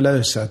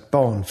mirakulösa att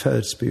barn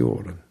föds på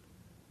jorden.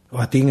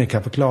 Och att ingen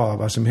kan förklara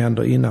vad som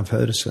händer innan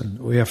födelsen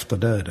och efter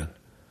döden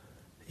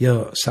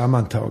gör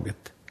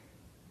sammantaget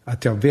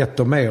att jag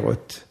vetter mer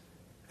åt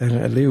en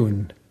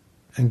religion,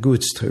 en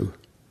gudstro,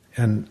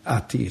 än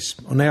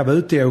ateism. Och när jag var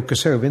ute i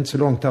Åkesov, inte så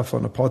långt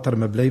därifrån, och pratade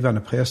med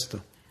blivande präster,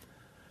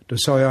 då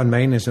sa jag en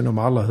mening som de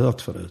aldrig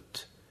hört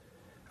förut.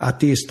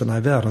 Ateisterna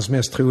är världens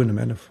mest troende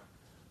människor.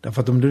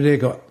 Därför att om du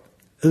lägger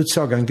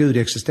utsagan Gud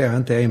existerar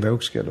inte en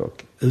vågskål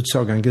och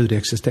utsagan Gud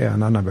existerar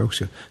en annan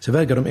vågskål, så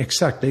väger de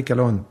exakt lika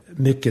långt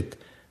mycket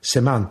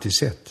semantiskt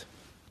sett.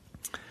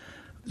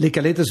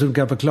 Lika lite som du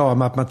kan förklara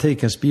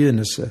matematikens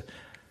begynnelse,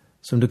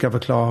 som du kan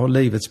förklara hur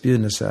livets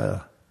begynnelse är,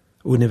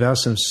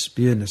 universums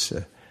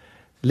begynnelse,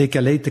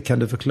 lika lite kan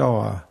du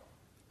förklara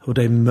hur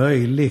det är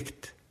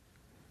möjligt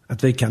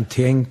att vi kan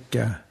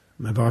tänka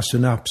med våra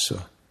synapser,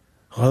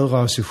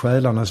 röra oss i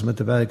själarna som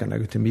inte väger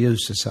något med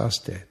ljusets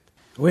hastighet.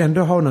 Och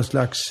ändå ha någon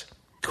slags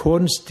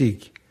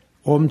konstig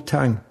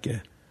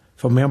omtanke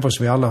för människor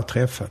som vi alla har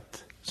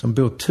träffat, som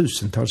bor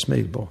tusentals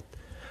mil bort.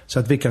 Så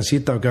att vi kan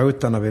sitta och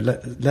gråta när vi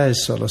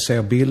läser eller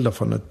ser bilder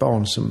från ett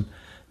barn som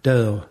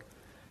dör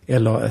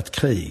eller ett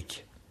krig.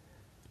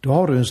 Då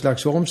har du en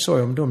slags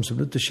omsorg om dem som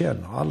du inte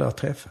känner, aldrig har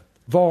träffat.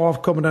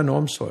 Varav kommer den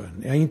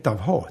omsorgen? Ja, inte av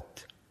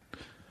hat.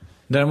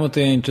 Däremot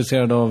är jag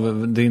intresserad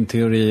av din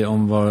teori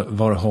om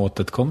var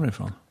hatet kommer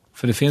ifrån.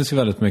 För det finns ju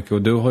väldigt mycket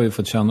och du har ju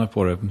fått känna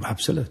på det.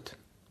 Absolut.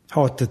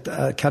 Hatet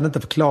kan inte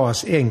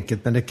förklaras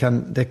enkelt, men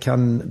det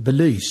kan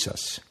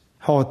belysas.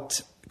 Hat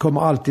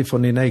kommer alltid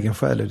från din egen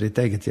själ och ditt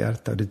eget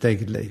hjärta och ditt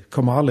eget liv.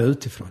 Kommer aldrig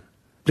utifrån.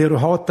 Blir du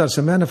hatad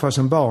som människa,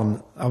 som barn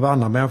av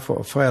andra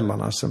människor,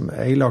 föräldrarna som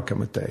är elaka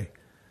mot dig,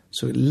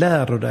 så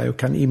lär du dig och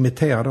kan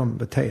imitera de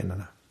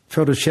beteendena.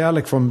 Får du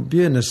kärlek från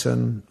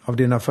begynnelsen av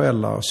dina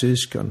föräldrar och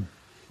syskon,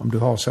 om du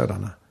har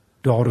sådana,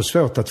 då har du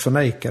svårt att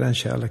förneka den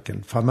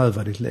kärleken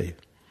framöver ditt liv.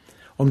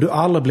 Om du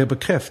aldrig blir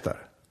bekräftad,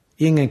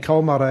 ingen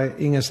kramar dig,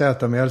 ingen säger att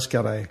de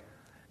älskar dig,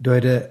 då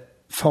är det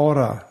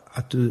fara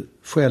att du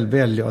själv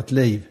väljer ett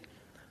liv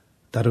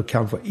där du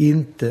kanske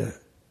inte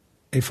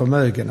är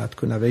förmögen att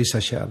kunna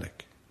visa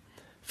kärlek.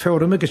 Får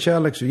du mycket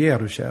kärlek så ger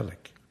du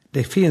kärlek.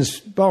 Det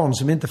finns barn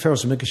som inte får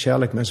så mycket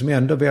kärlek men som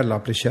ändå väljer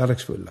att bli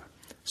kärleksfulla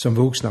som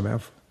vuxna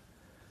människor.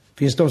 Det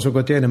finns de som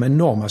gått igenom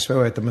enorma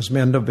svårigheter men som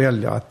ändå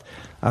väljer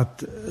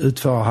att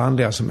utföra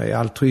handlingar som är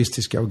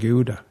altruistiska och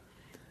goda.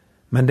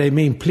 Men det är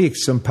min plikt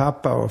som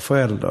pappa och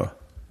förälder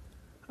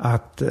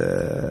att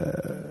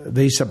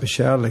visa på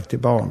kärlek till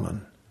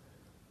barnen.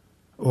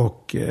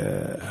 Och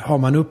har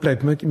man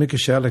upplevt mycket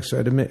kärlek så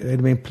är det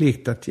min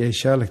plikt att ge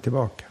kärlek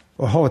tillbaka.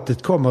 Och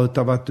hatet kommer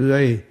utav att du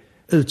är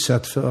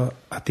utsatt för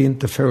att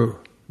inte få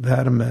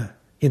värme,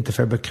 inte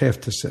få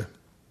bekräftelse,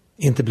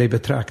 inte bli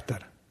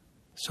betraktad.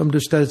 Som du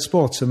stöts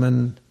bort som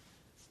en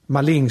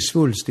malign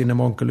svulst inom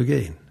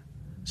onkologin.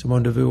 Som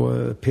om du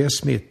vore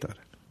pestsmittad.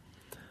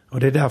 Och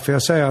det är därför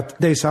jag säger att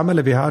det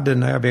samhälle vi hade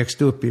när jag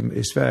växte upp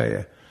i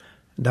Sverige,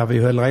 där vi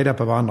höll reda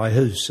på varandra i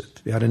huset.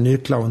 Vi hade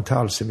nycklar runt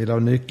halsen, vi la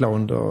nycklar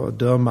under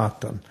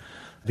dörrmattan.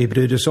 Vi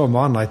brydde oss om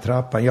varandra i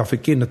trappan. Jag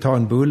fick in och ta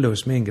en bulle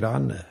hos min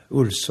granne,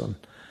 Olsson.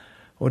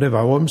 Och det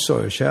var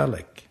omsorg och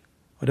kärlek.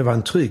 Och det var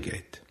en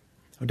trygghet.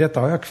 Och detta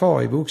har jag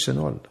kvar i vuxen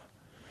ålder.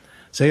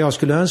 Så jag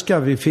skulle önska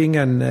att vi fick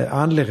en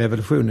andlig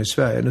revolution i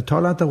Sverige. Nu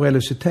talar jag inte om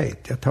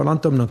religiositet. Jag talar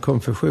inte om någon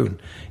konfession.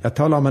 Jag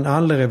talar om en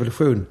andlig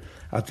revolution.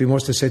 Att vi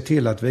måste se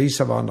till att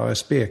visa varandra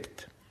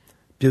respekt.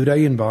 Bjuda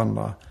in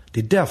varandra. Det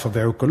är därför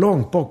vi åker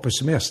långt bort på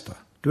semester.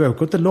 Du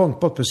åker inte långt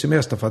bort på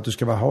semester för att du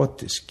ska vara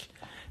hatisk.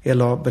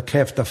 Eller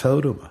bekräfta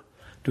fördomar.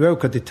 Du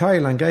åker till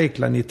Thailand,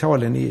 Grekland,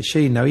 Italien,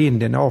 Kina och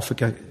Indien,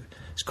 Afrikas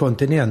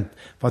kontinent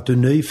för att du är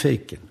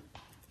nyfiken.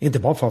 Inte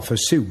bara för att få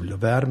sol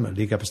och värme och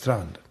ligga på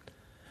stranden.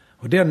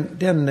 Och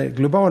den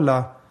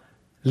globala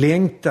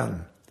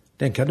längtan,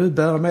 den kan du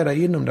bära med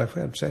dig inom dig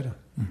själv sedan.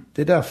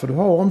 Det är därför du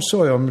har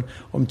omsorg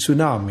om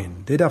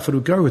tsunamin. Det är därför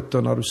du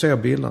gråter när du ser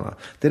bilderna.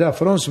 Det är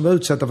därför de som är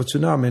utsatta för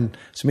tsunamin,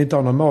 som inte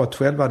har någon mat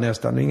själva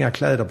nästan och inga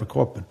kläder på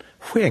kroppen,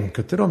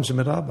 skänker till de som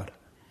är drabbade.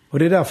 Och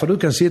det är därför du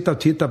kan sitta och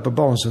titta på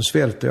barn som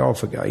svälter i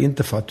Afrika.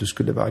 Inte för att du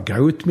skulle vara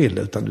gråtmild,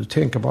 utan du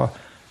tänker bara,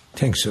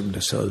 tänk som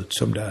det ser ut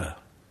som det är.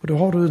 Och då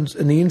har du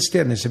en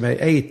inställning som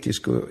är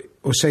etisk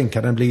och sen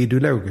kan den bli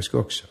ideologisk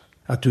också.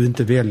 Att du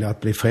inte väljer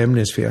att bli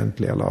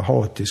främlingsfientlig eller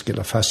hatisk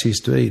eller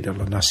fascistoid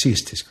eller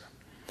nazistisk.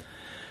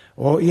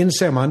 Och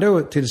inser man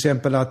då till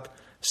exempel att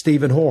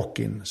Stephen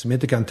Hawking, som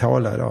inte kan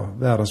tala idag,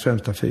 världens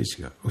främsta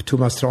fysiker, och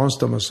Thomas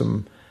Tranströmer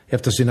som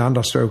efter sin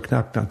andra stroke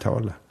knappt kan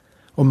tala,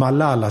 och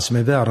Malala som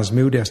är världens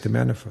modigaste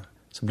människa,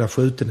 som blir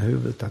skjuten i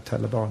huvudet av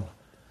talibaner.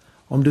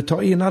 Om du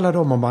tar in alla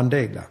dem om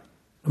Mandela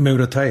och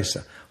Moder Teresa,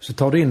 så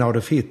tar du in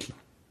Adolf Hitler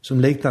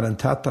som liknar en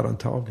tattare och en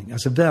tavling.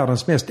 Alltså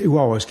världens mest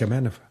oariska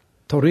människa.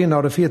 Tar du in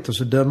Adolf Hitler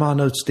så dömer han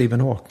ut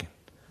Stephen Hawking,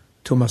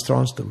 Thomas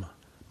Tranströmer,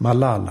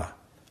 Malala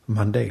och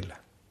Mandela.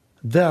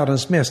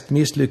 Världens mest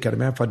misslyckade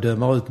människa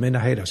dömer ut mina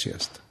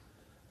hedersgäster.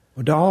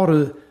 Och där har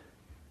du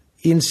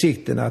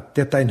insikten att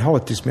detta är en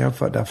hatisk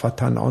människa därför att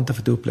han har inte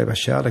fått uppleva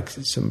kärlek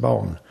som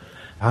barn.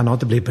 Han har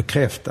inte blivit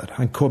bekräftad.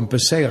 Han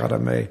kompenserade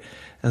med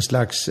en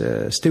slags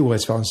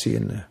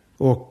storhetsvansinne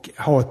och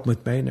hat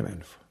mot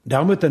medmänniskor.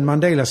 Däremot en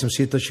Mandela som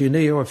sitter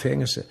 29 år i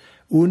fängelse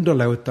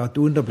underlåter att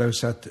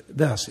underblåsa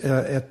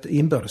ett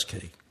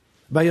inbördeskrig.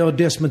 Vad gör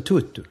Desmond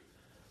Tutu?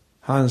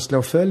 Han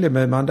slår följe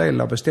med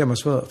Mandela och bestämmer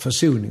sig för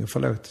försoning och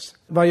förlåtelse.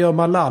 Vad gör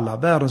Malala,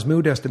 världens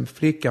modigaste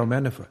flicka och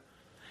människa?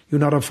 Jo,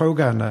 när de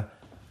frågar henne,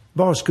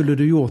 vad skulle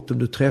du gjort om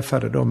du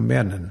träffade de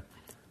männen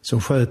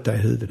som sköt dig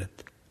i huvudet?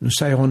 Nu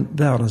säger hon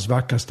världens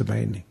vackraste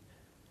mening.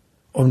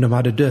 Om de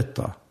hade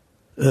döttrar,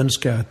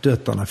 önskar jag att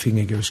döttrarna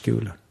finge gå i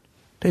skolan.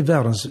 Det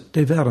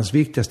är världens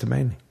viktigaste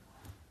mening.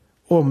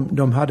 Om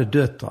de hade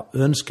döttrar,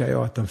 önskar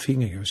jag att de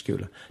finge gå i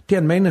skolan.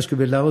 Den meningen skulle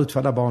vi lära ut för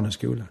alla barn i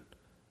skolan.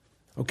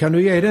 Och kan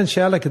du ge den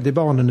kärleken till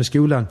barnen i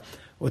skolan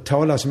och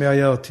tala som jag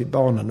gör till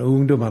barnen och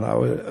ungdomarna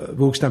och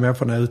vuxna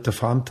människorna ute och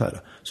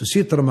framträder, så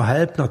sitter de och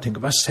häpnar och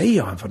tänker, vad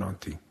säger han för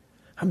någonting?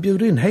 Han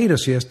bjuder in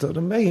hedersgäster,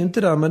 de är ju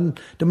inte där men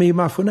de är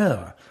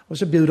imaginära. Och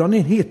så bjuder han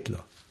in Hitler.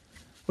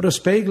 Och då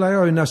speglar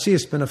jag ju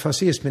nazismen och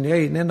fascismen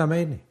i en enda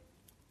mening.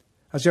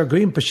 Alltså jag går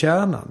in på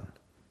kärnan.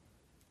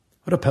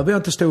 Och då behöver jag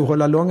inte stå och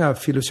hålla långa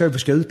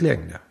filosofiska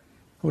utläggningar.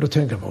 Och då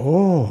tänker jag,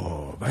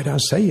 vad är det han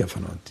säger för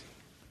någonting?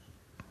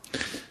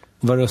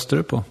 Vad röstar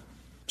du på?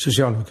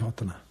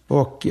 Socialdemokraterna.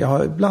 Och jag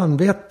har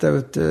ibland vett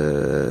åt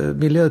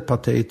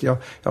Miljöpartiet. Jag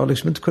har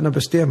liksom inte kunnat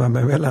bestämma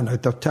mig mellan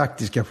av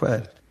taktiska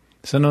skäl.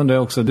 Sen undrar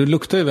jag också, du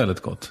luktar ju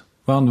väldigt gott.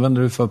 Vad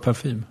använder du för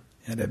parfym?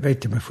 Ja, det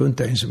vet jag mig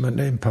inte ens, men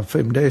det är en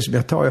parfym. Det är som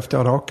jag tar efter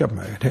att ha rakat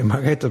mig. Det är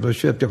Margareta som har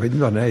köpt, jag vet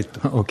inte vad den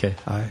heter. Okej.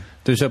 Nej.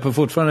 Du köper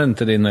fortfarande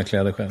inte dina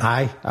kläder själv?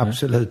 Nej,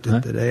 absolut inte.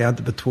 Nej. Det är jag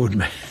inte betrodd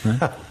med.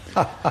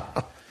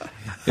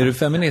 Är du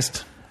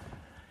feminist?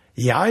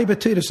 Ja, i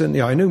betydelsen,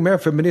 jag är nog mer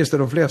feminist än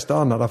de flesta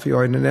andra, därför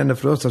jag är den enda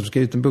första som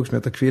skrivit en bok som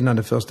heter Kvinnan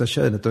det första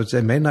könet. Och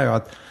sen menar jag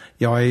att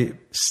jag är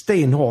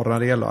stenhård när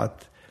det gäller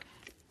att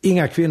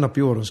inga kvinnor på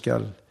jorden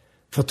ska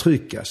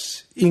förtryckas.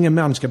 Ingen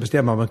man ska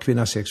bestämma om en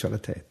kvinnas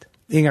sexualitet.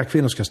 Inga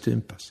kvinnor ska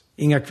stympas.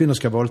 Inga kvinnor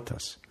ska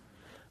våldtas.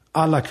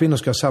 Alla kvinnor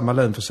ska ha samma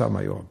lön för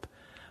samma jobb.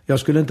 Jag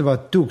skulle inte vara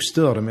ett dugg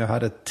större om jag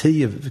hade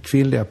 10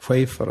 kvinnliga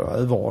chefer och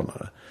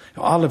överordnade.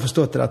 Jag har aldrig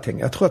förstått det där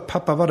tänket. Jag tror att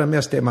pappa var den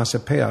mest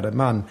emanciperade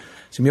man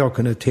som jag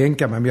kunde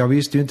tänka mig. Men jag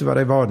visste ju inte vad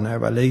det var när jag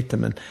var liten.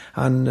 Men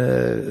han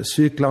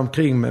cyklade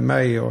omkring med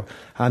mig och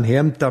han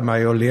hämtade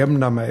mig och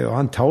lämnade mig. Och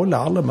han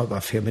talade aldrig om att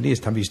vara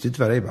feminist. Han visste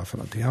inte vad det var för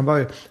någonting. Han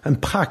var en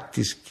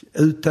praktisk,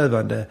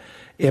 utövande,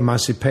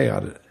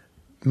 emanciperad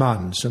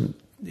man som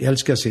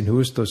älskar sin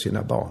hustru och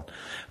sina barn.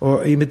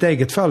 Och i mitt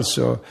eget fall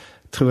så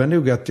tror jag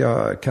nog att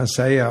jag kan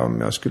säga,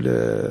 om jag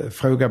skulle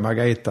fråga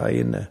Margareta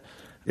inne,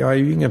 jag är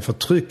ju ingen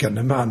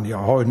förtryckande man. Jag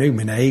har ju nog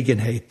mina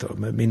egenheter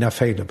med mina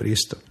fel och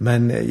brister.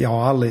 Men jag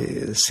har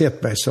aldrig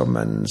sett mig som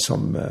en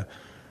som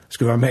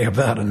skulle vara mer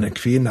värd än en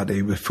kvinna. Det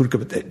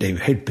är ju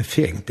helt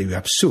befängt. Det är ju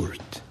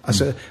absurt.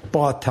 Alltså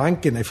bara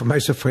tanken är för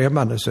mig så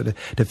främmande så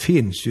det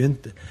finns ju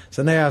inte.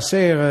 Så när jag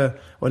ser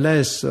och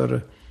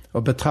läser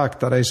och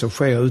betraktar det som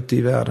sker ute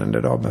i världen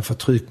idag med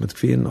förtryck mot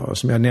kvinnor. Och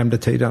som jag nämnde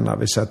tidigare när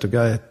vi satt och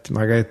grät,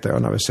 Margareta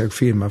och när vi såg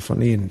filmer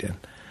från Indien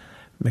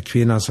med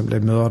kvinnan som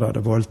blev mördad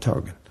och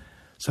våldtagen.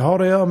 Så har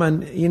det att göra med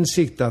en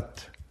insikt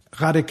att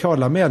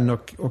radikala män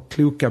och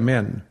kloka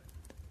män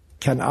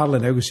kan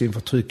aldrig någonsin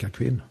förtrycka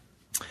kvinnor.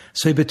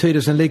 Så i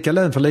betydelsen lika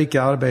lön för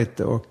lika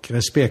arbete och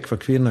respekt för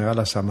kvinnor i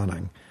alla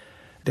sammanhang,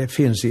 det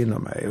finns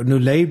inom mig. Och nu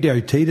levde jag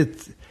ju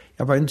tidigt,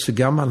 jag var inte så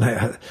gammal när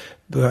jag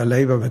började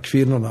leva med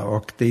kvinnorna,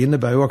 och det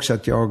innebär också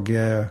att jag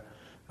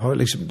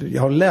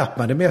har lärt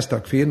mig det mesta av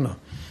kvinnor.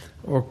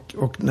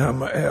 Och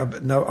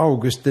när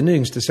August, den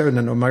yngste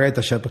sonen, och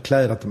Margareta köper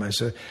kläder till mig,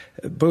 så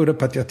beror det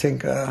på att jag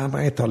tänker att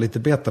Margareta har lite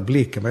bättre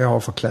blick än vad jag har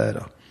för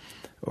kläder.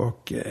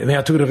 Men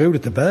jag tycker det är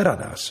roligt att bära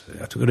det. Alltså.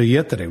 Jag tycker det är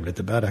jätteroligt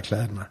att bära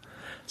kläderna.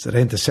 Så det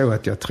är inte så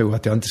att jag tror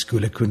att jag inte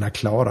skulle kunna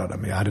klara det.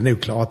 Men jag hade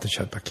nog klarat att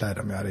köpa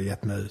kläder om jag hade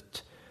gett mig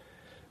ut.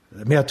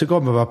 Men jag tycker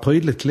om att vara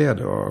prydligt klädd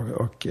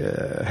och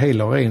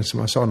hel och ren, som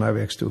man sa när jag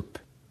växte upp.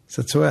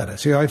 Så är det.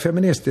 Så jag är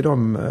feminist i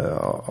de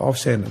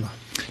avseendena.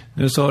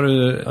 Nu sa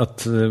du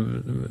att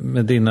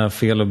med dina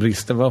fel och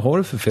brister, vad har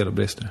du för fel och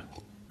brister?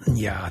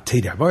 Ja,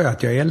 tidigare var jag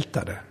att jag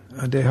ältade.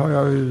 Det har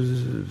jag ju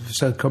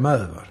försökt komma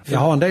över. Jag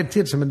har en del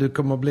till som du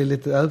kommer att bli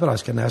lite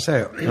överraskad när jag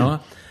säger. Ja.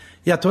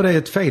 Jag tror det är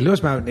ett fel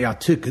hos mig.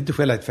 Jag tycker inte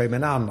själv att det är fel,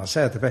 men andra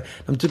säger att det är fel.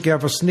 De tycker jag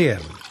är för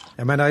snäll.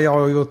 Jag menar, jag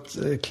har gjort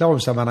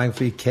reklamsammanhang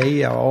för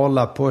Ikea,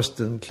 Arla,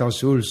 Posten,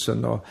 Clas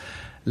Ohlson och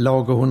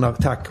Lager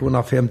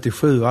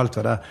 157 och allt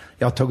vad där.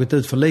 Jag har tagit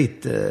ut för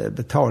lite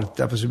betalt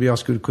därför som jag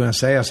skulle kunna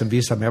säga som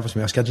vissa människor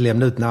som jag ska inte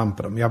lämna ut namn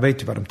på dem. Jag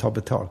vet ju vad de tar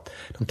betalt.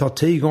 De tar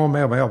 10 gånger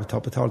mer vad jag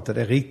tar betalt, och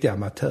det är riktiga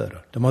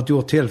amatörer. De har inte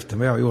gjort hälften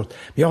vad jag har gjort.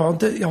 Men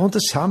jag har inte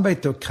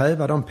samvete att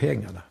kräva de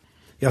pengarna.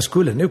 Jag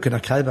skulle nog kunna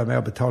kräva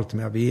mer betalt om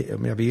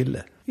jag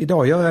ville.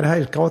 Idag gör jag det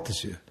helt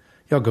gratis ju.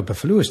 Jag går på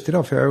förlust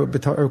idag för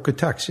jag åker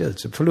taxi ut.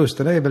 Så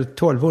förlusten är väl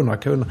 1200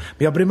 kronor.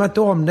 Men jag bryr mig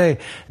inte om det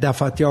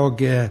därför att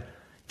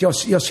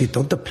jag sitter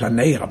inte och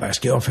planerar vad jag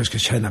ska göra för jag ska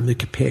tjäna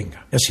mycket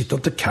pengar. Jag sitter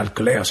inte och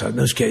kalkylerar så att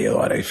nu ska jag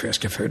göra det för jag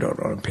ska få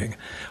de pengar.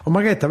 Och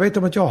Margareta vet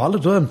om att jag har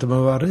aldrig drömt om att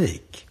vara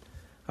rik.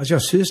 Alltså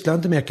jag sysslar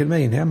inte med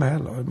ekonomin hemma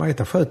heller.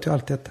 Margareta sköter ju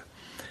allt detta.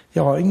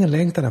 Jag har ingen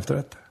längtan efter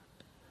detta.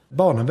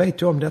 Barnen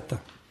vet ju om detta.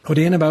 Och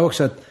det innebär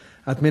också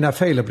att mina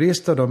fel och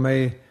brister,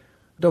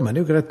 de är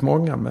nog rätt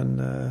många, men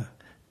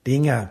det är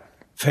inga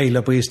fel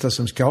och brister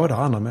som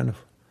skadar andra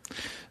människor.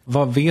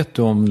 Vad vet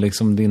du om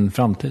liksom din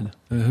framtid?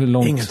 Hur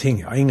långt? Ingenting.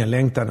 Jag har ingen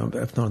längtan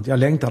efter någonting. Jag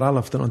längtar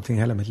aldrig efter någonting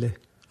hela mitt liv.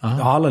 Aha.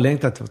 Jag har aldrig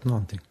längtat efter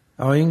någonting.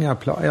 Jag har inga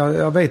planer.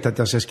 Jag vet att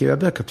jag ska skriva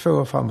böcker 2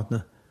 år framåt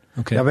nu.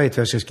 Okay. Jag vet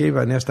vad jag ska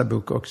skriva i nästa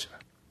bok också.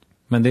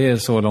 Men det är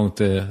så långt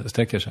det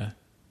sträcker sig?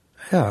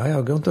 Ja,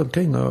 jag går inte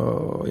omkring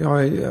och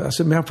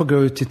människor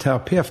går ut till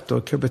terapeuter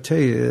och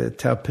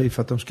KBT-terapi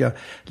för att de ska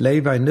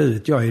leva i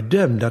nuet. Jag är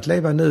dömd att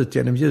leva i nuet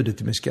genom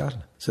ljudet i min skall.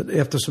 Så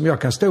eftersom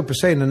jag kan stå på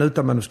scenen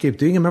utan manuskript,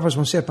 det är ingen människa som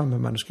har sett mig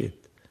med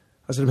manuskript.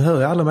 Alltså de hör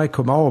ju alla mig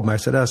komma av mig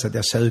så att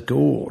jag söker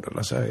ord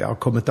eller så. Jag har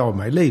kommit av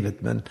mig i livet,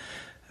 men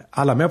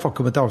alla människor har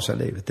kommit av sig i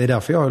livet. Det är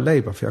därför jag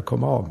lever, för jag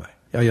kommer av mig.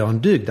 Jag gör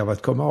en dygd av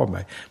att komma av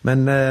mig.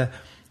 Men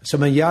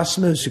som en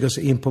jazzmusiker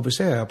så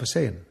improviserar jag på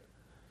scenen.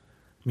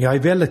 Men jag är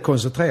väldigt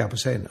koncentrerad på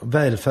scenen och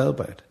väl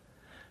förberedd.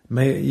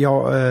 Men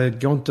jag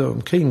går inte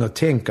omkring och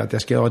tänker att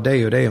jag ska göra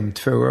det och det om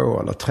 2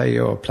 år eller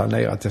 3 år.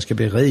 Planera att jag ska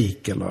bli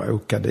rik eller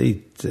åka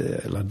dit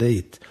eller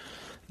dit.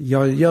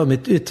 Jag gör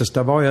mitt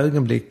yttersta varje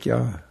ögonblick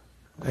jag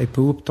är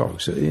på uppdrag.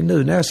 Så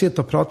nu när jag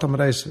sitter och pratar med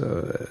dig så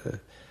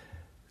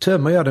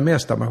tömmer jag det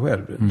mesta av mig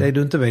själv. Det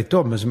du inte vet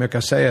om, men som jag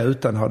kan säga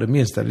utan att ha det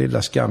minsta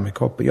lilla skam i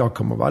kroppen. Jag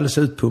kommer vara alldeles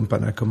utpumpad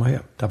när jag kommer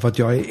hem. Därför att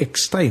jag är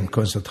extremt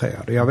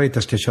koncentrerad. Och jag vet att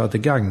jag ska köra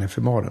till Gagnef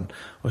för morgonen.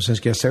 Och sen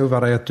ska jag sova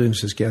där 1 dygn,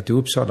 så ska jag till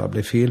Uppsala och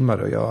bli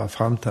filmad och göra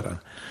framträdanden.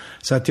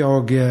 Så att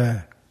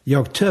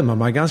jag tömmer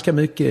mig ganska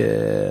mycket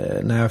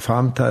när jag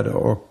framträder.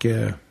 Och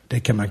det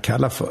kan man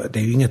kalla för, det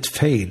är ju inget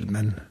fel,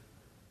 men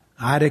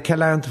nej, det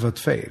kallar jag inte för ett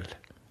fel.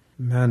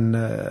 Men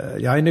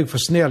jag är nog för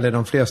snäll i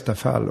de flesta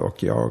fall,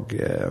 och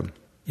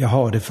jag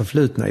har det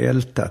förflutna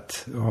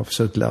ältat och har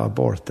försökt lära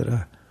bort det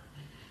där.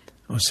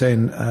 Och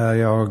sen är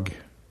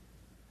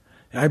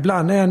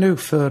ibland är jag nog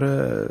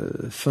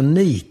för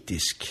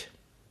nitisk.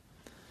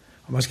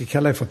 Om man ska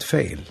kalla det för ett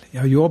fel.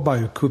 Jag jobbar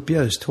ju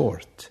kopiöst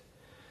hårt.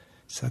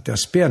 Så att jag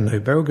spänner i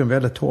bågen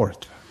väldigt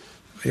hårt.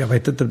 Jag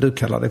vet inte om du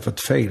kallar det för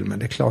ett fel, men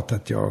det är klart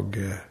att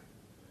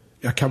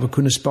jag kanske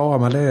kunde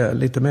spara mig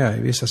lite mer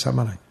i vissa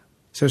sammanhang.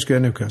 Så skulle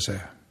jag nog kunna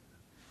säga.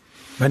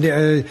 Men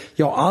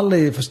jag har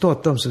aldrig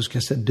förstått de som ska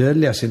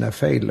dölja sina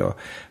fel och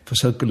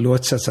försöka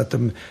låtsas att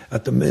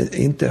de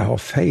inte har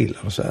fel.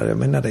 Och så här. Jag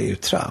menar, det är ju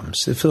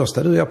trams. Det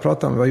första jag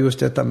pratade om var just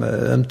detta med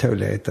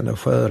ömtåligheten och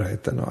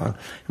skörheten.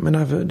 Jag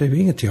menar, det är ju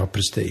inget jag har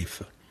prestige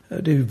för.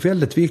 Det är ju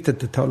väldigt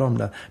viktigt att tala om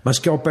det. Man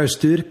skapar ju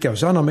styrka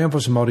hos andra människor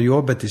som har det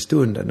jobbet i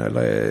stunden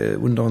eller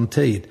under en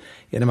tid.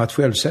 Genom att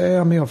själv säga,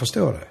 ja men jag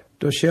förstår det.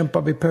 Då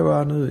kämpar vi på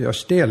här nu. Jag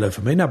ställer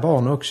för mina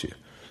barn också.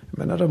 Jag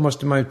menar, då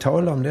måste man ju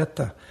tala om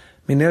detta.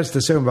 Min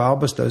äldste son var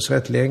arbetslös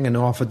rätt länge. Nu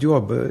har han fått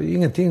jobb.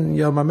 Ingenting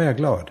gör mig mer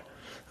glad.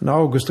 När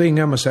August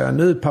ringer mig och säger,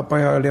 nu pappa,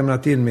 jag har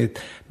lämnat in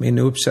min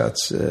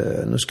uppsats.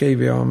 Nu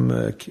skriver jag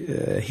om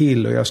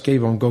Hill och jag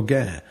skriver om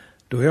Gauguin.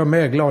 Då är jag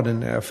mer glad än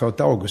när jag får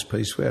ett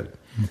Augustpris själv.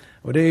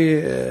 Och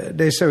det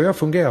är så jag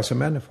fungerar som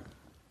människa.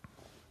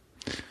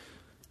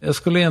 Jag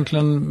skulle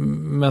egentligen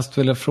mest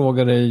vilja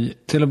fråga dig,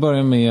 till att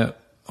börja med,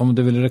 om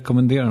du vill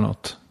rekommendera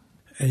något.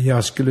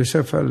 Jag skulle i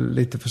så fall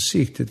lite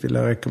försiktigt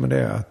vilja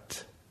rekommendera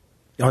att...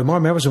 Jag har många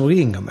människor som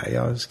ringer mig.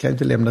 Jag ska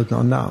inte lämna ut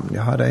några namn.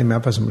 Jag hade en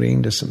människa som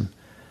ringde som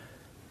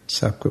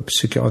satt på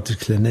psykiatrisk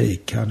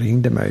klinik. Han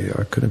ringde mig och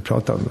jag kunde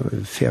prata om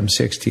 5-6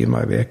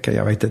 timmar i veckan.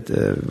 Jag vet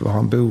inte var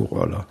han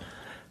bor eller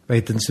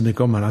vet inte så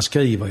mycket om han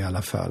skriver i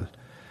alla fall.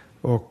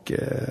 Och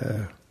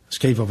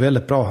skriver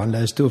väldigt bra. Han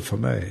läste upp för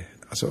mig.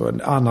 Alltså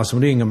andra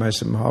som ringer mig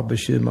som har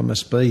bekymmer med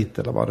sprit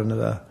eller vad det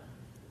nu är.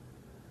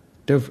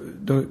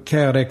 Då kan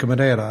jag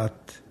rekommendera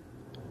att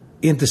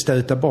inte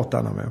stöta bort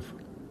andra människor.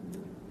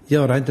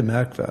 Gör det inte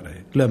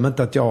märkvärdigt. Glöm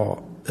inte att jag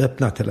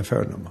öppnar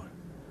telefonnummer.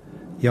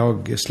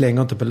 Jag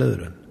slänger inte på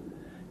luren.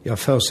 Jag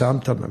för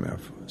samtal med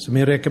människor. Så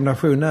min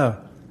rekommendation är,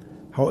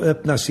 ha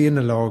öppna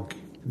sinnelag.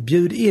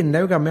 Bjud in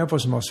några människor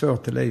som har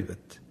svårt i livet.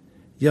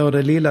 Gör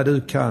det lilla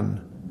du kan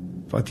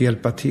för att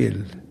hjälpa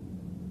till.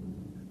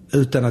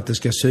 Utan att det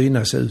ska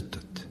synas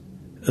utåt.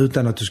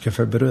 Utan att du ska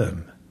få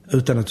beröm.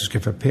 Utan att du ska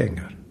få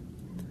pengar.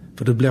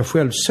 För du blir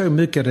själv så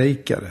mycket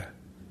rikare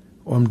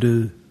om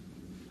du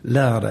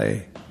lär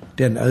dig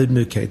den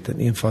ödmjukheten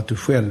inför att du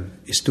själv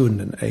i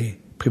stunden är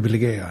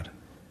privilegierad.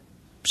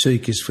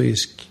 Psykiskt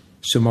frisk,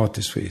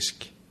 somatiskt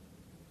frisk.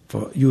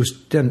 För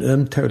just den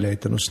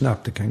ömtåligheten och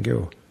snabbt det kan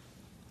gå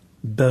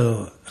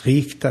bör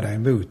rikta dig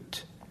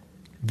mot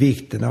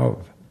vikten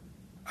av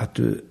att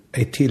du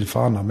är till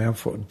för andra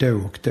människor då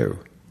och då.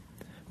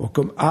 Och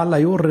om alla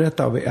gjorde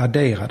detta och vi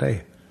adderade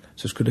det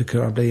så skulle det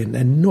kunna bli en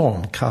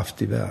enorm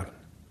kraft i världen.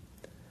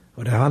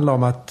 Och det handlar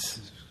om att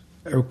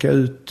åka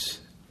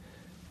ut,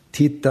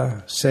 titta,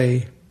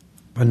 se,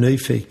 vara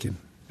nyfiken.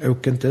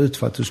 Åk inte ut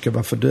för att du ska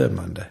vara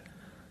fördömande.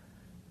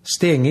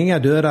 Stäng inga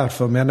dörrar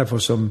för människor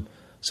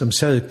som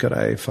söker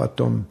dig för att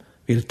de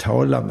vill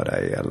tala med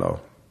dig eller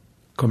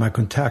komma i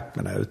kontakt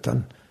med dig.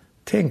 Utan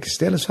tänk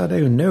istället så här, det är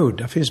ju nåd.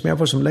 Det finns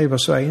människor som lever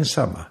så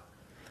ensamma.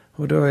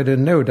 Och då är det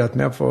nåd att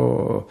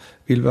människor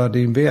vill vara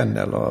din vän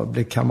eller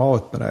bli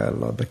kamrat med dig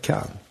eller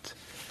bekant.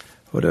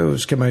 Och då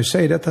ska man ju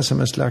se detta som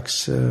en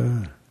slags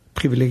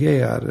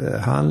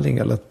privilegierad handling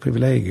eller ett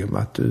privilegium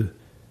att du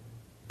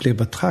blir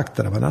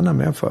betraktad av en annan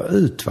människa,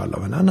 utvald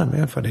av en annan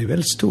människa. Det är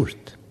väldigt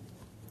stort.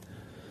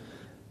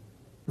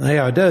 När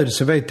jag är död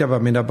så vet jag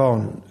vad mina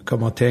barn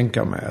kommer att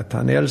tänka mig. Att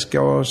han älskar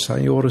oss,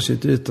 han gjorde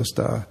sitt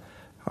yttersta.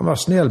 Han var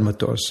snäll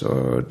mot oss.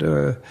 Och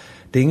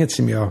det är inget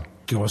som jag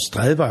går och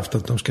strävar efter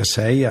att de ska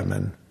säga.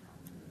 Men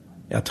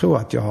jag tror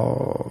att jag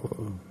har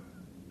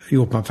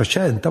gjort mig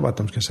förtjänt av att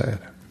de ska säga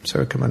det.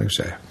 Så kan man nog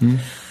säga. Mm.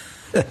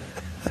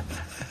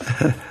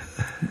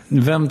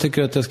 Vem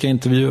tycker att jag ska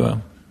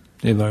intervjua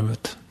i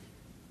Värvet?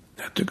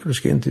 Jag tycker du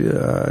ska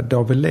intervjua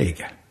David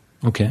Lega.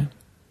 Okej.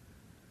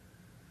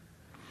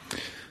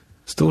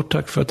 Stort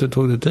tack för att du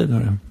tog dig tid,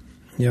 hörru.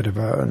 Ja,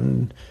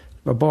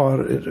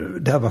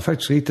 det här var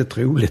faktiskt riktigt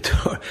roligt.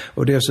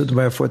 Och dessutom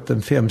har jag fått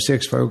 5-6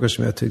 frågor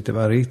som jag tyckte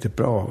var riktigt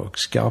bra och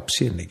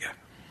skarpsinniga.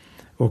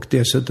 Och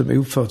dessutom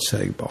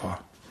oförutsägbara.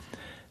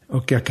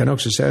 Och jag kan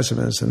också säga som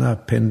en sån här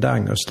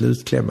pendang och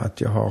slutkläm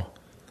att jag har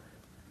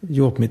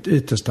gjort mitt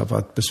yttersta för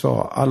att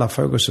besvara alla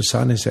frågor så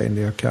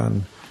sanningsenligt jag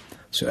kan,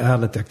 så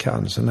ärligt jag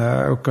kan. Så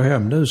när jag åker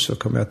hem nu så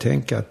kommer jag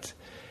tänka att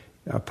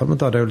jag kommer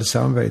inte ha dåligt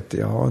samvete.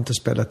 Jag har inte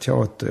spelat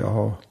teater. Jag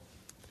har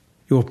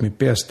gjort mitt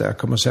bästa. Jag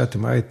kommer säga till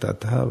mig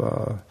att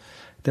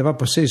det var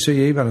precis så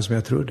givande som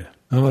jag trodde.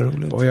 Ja, vad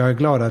roligt. Och jag är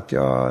glad att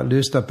jag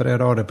lyssnar på det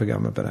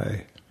radioprogrammet på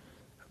dig.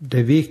 Det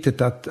är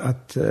viktigt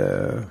att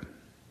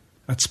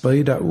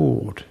sprida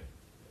ord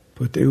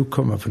på ett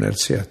okonventionellt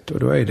sätt. Och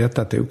då är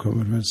detta ett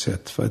okonventionellt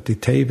sätt. För att i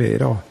tv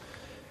idag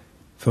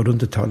får du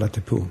inte tala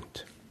till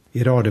punkt.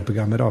 I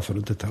radioprogram idag får du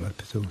inte tala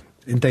till punkt.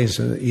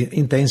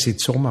 Inte ens i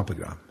ett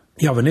sommarprogram.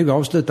 Jag vill nog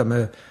avsluta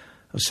med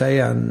att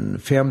säga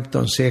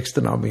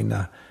 15-16 av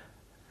mina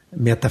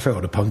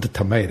metaforer. Du behöver inte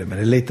ta med det, men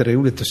det är lite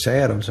roligt att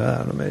säga dem så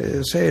här.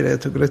 Jag säger det,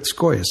 jag tycker det är lite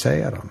skoj att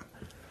säga dem.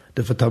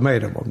 Du får ta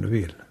med dem om du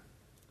vill.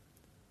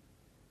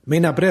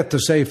 Mina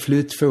berättelser är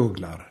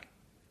flyttfåglar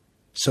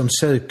som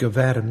söker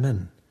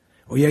värmen.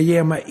 Och jag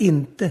ger mig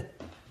inte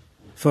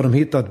för de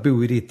hittar att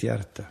bo i ditt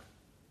hjärta.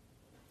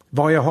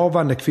 Varje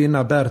havande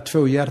kvinna bär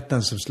 2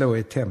 hjärtan som slår i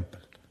ett tempel.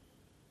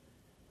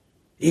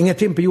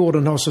 Ingenting på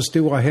jorden har så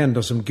stora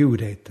händer som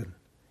godheten.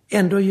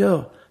 Ändå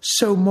gör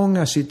så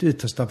många sitt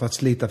yttersta för att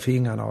slita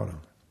fingrarna av dem.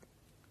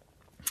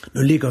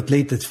 Nu ligger ett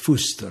litet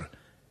foster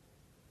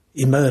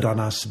i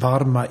mödrarnas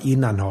varma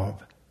innanhav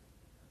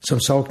som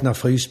saknar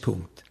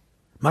fryspunkt.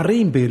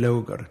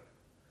 Marinbiologer,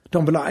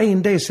 de vill ha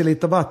 1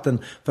 deciliter vatten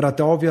för att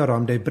avgöra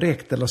om det är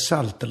bräckt eller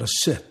salt eller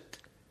sött.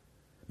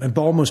 Men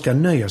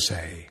barnmorskan nöjer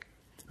sig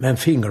med en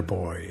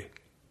fingerborg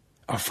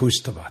av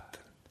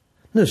fostervatten.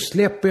 Nu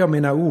släpper jag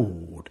mina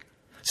ord.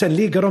 Sen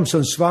ligger de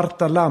som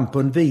svarta lamm på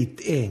en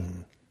vit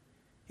äng.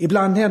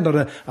 Ibland händer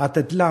det att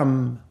ett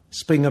lamm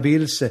springer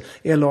vilse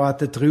eller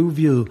att ett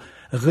rovdjur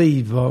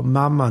river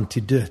mamman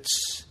till döds.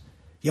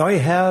 Jag är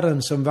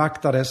Herren som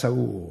vaktar dessa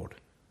ord.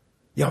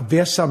 Jag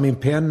vässar min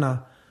penna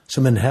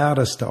som en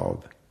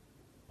härdestav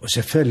och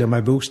så följer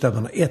mig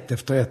bokstäverna ett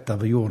efter ett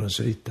över jordens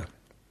yta.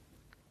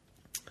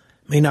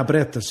 Mina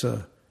berättelser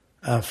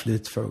är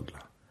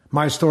flyttfåglar.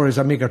 My stories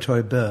are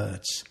migratory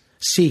birds,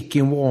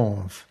 seeking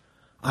warmth,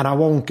 and I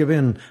won't give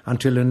in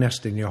until they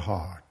nest in your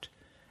heart.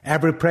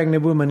 Every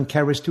pregnant woman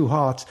carries 2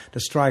 hearts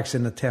that strikes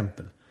in a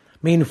temple.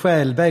 Min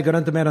själ väger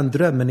inte mer än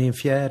drömmen i en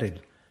fjäril.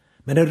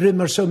 Men det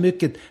rymmer så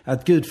mycket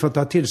att Gud får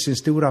ta till sin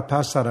stora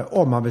passare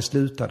om han vill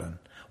sluta den.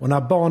 Och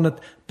när barnet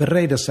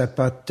bereder sig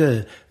på att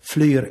dö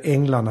flyr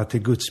änglarna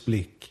till Guds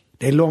blick.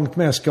 Det är långt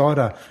mer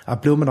skada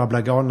att blommorna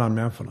blir galna än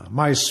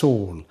människorna. My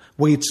soul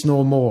waits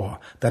no more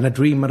than a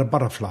dream of a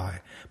butterfly,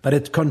 but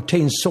it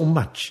contains so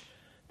much.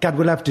 God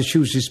will have to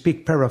choose his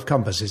big pair of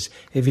compasses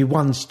if he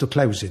wants to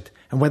close it.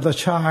 And when the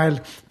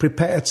child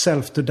prepares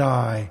itself to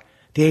die,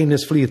 the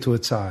angels flee to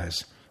its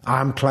eyes.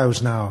 I'm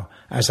close now,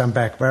 as I'm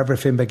back where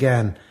everything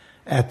began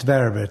at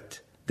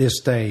Vervet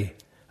this day,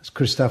 as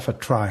Christopher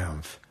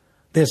Triumph.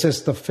 This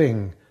is the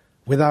thing.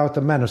 Without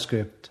a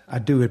manuscript, I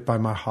do it by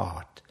my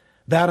heart.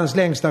 Världens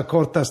längsta och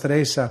kortaste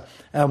resa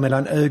är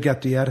mellan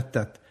ögat och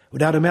hjärtat. Och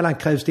däremellan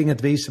krävs det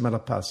inget visum eller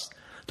pass.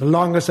 The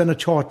longest and the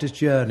shortest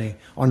journey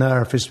on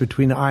earth is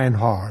between eye and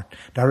heart.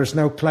 There is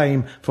no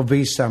claim for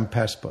visa and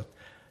passport.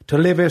 To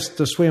live is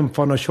to swim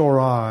from the shore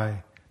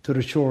I, to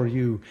the shore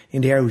you,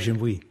 in the ocean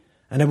we.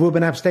 And a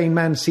woman abstained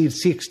man seed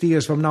 60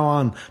 years from now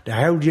on, the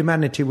whole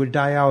humanity will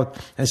die out.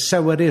 And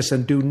so it is,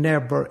 and do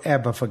never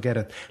ever forget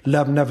it.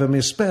 Love never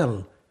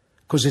misspell,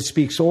 because it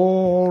speaks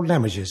all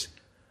languages.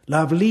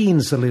 Love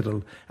leans a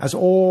little, as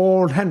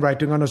all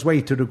handwriting on its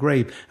way to the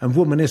grave, and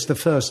woman is the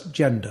first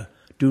gender.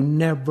 Do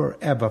never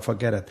ever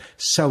forget it.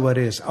 So it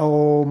is.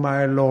 Oh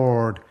my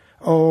Lord,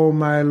 oh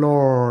my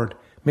Lord.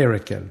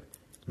 Miracle.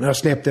 Men jag har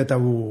släppt detta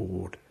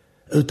ord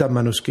utan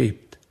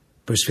manuskript,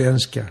 på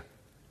svenska,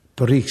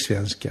 på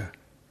rikssvenska,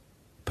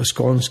 på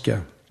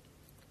skånska,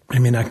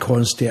 med mina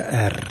konstiga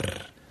R.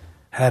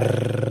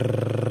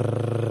 Herregud.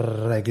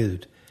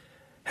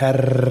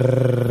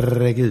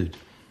 Herregud.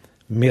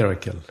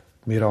 Miracle.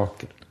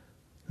 Mirakel.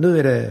 Nu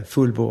är det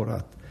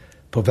fullbordat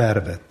på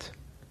Värvet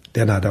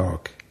denna dag.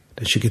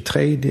 Den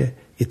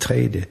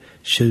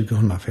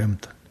 23/3/2015.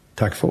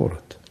 Tack för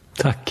året.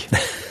 Tack.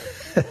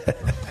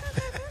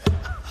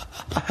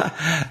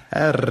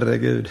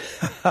 Herregud.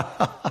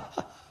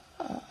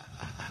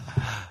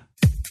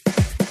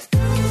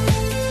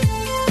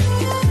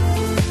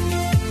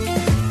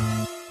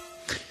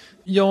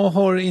 Jag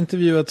har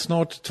intervjuat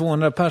snart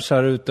 200 pers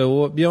här ute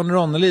och Björn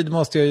Ranelid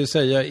måste jag ju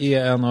säga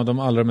är en av de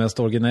allra mest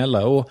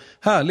originella och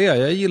härliga.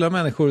 Jag gillar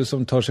människor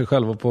som tar sig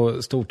själva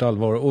på stort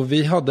allvar och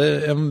vi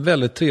hade en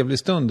väldigt trevlig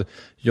stund,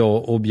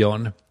 jag och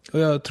Björn. Och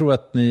jag tror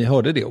att ni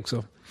hörde det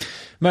också.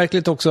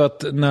 Märkligt också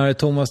att när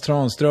Thomas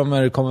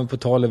Tranströmer kommer på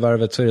tal i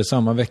Värvet så är det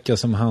samma vecka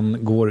som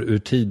han går ur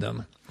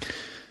tiden.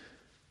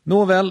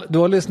 Nåväl, du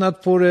har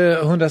lyssnat på det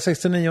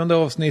 169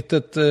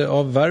 avsnittet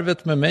av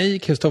Värvet med mig,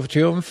 Kristoffer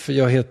Triumf.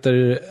 Jag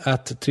heter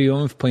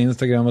 @triumf på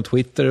Instagram och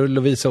Twitter.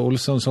 Lovisa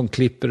Olsson som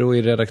klipper och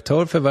är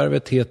redaktör för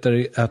Värvet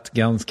heter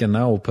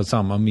 @ganskanow på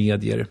samma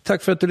medier.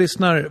 Tack för att du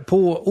lyssnar.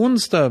 På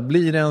onsdag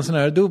blir det en sån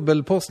här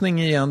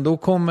dubbelpostning igen. Då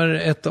kommer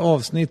ett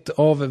avsnitt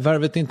av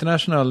Värvet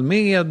International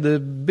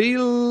med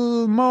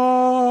Bill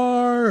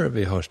Maher.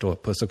 Vi hörs då.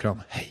 Puss och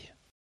kram. Hej.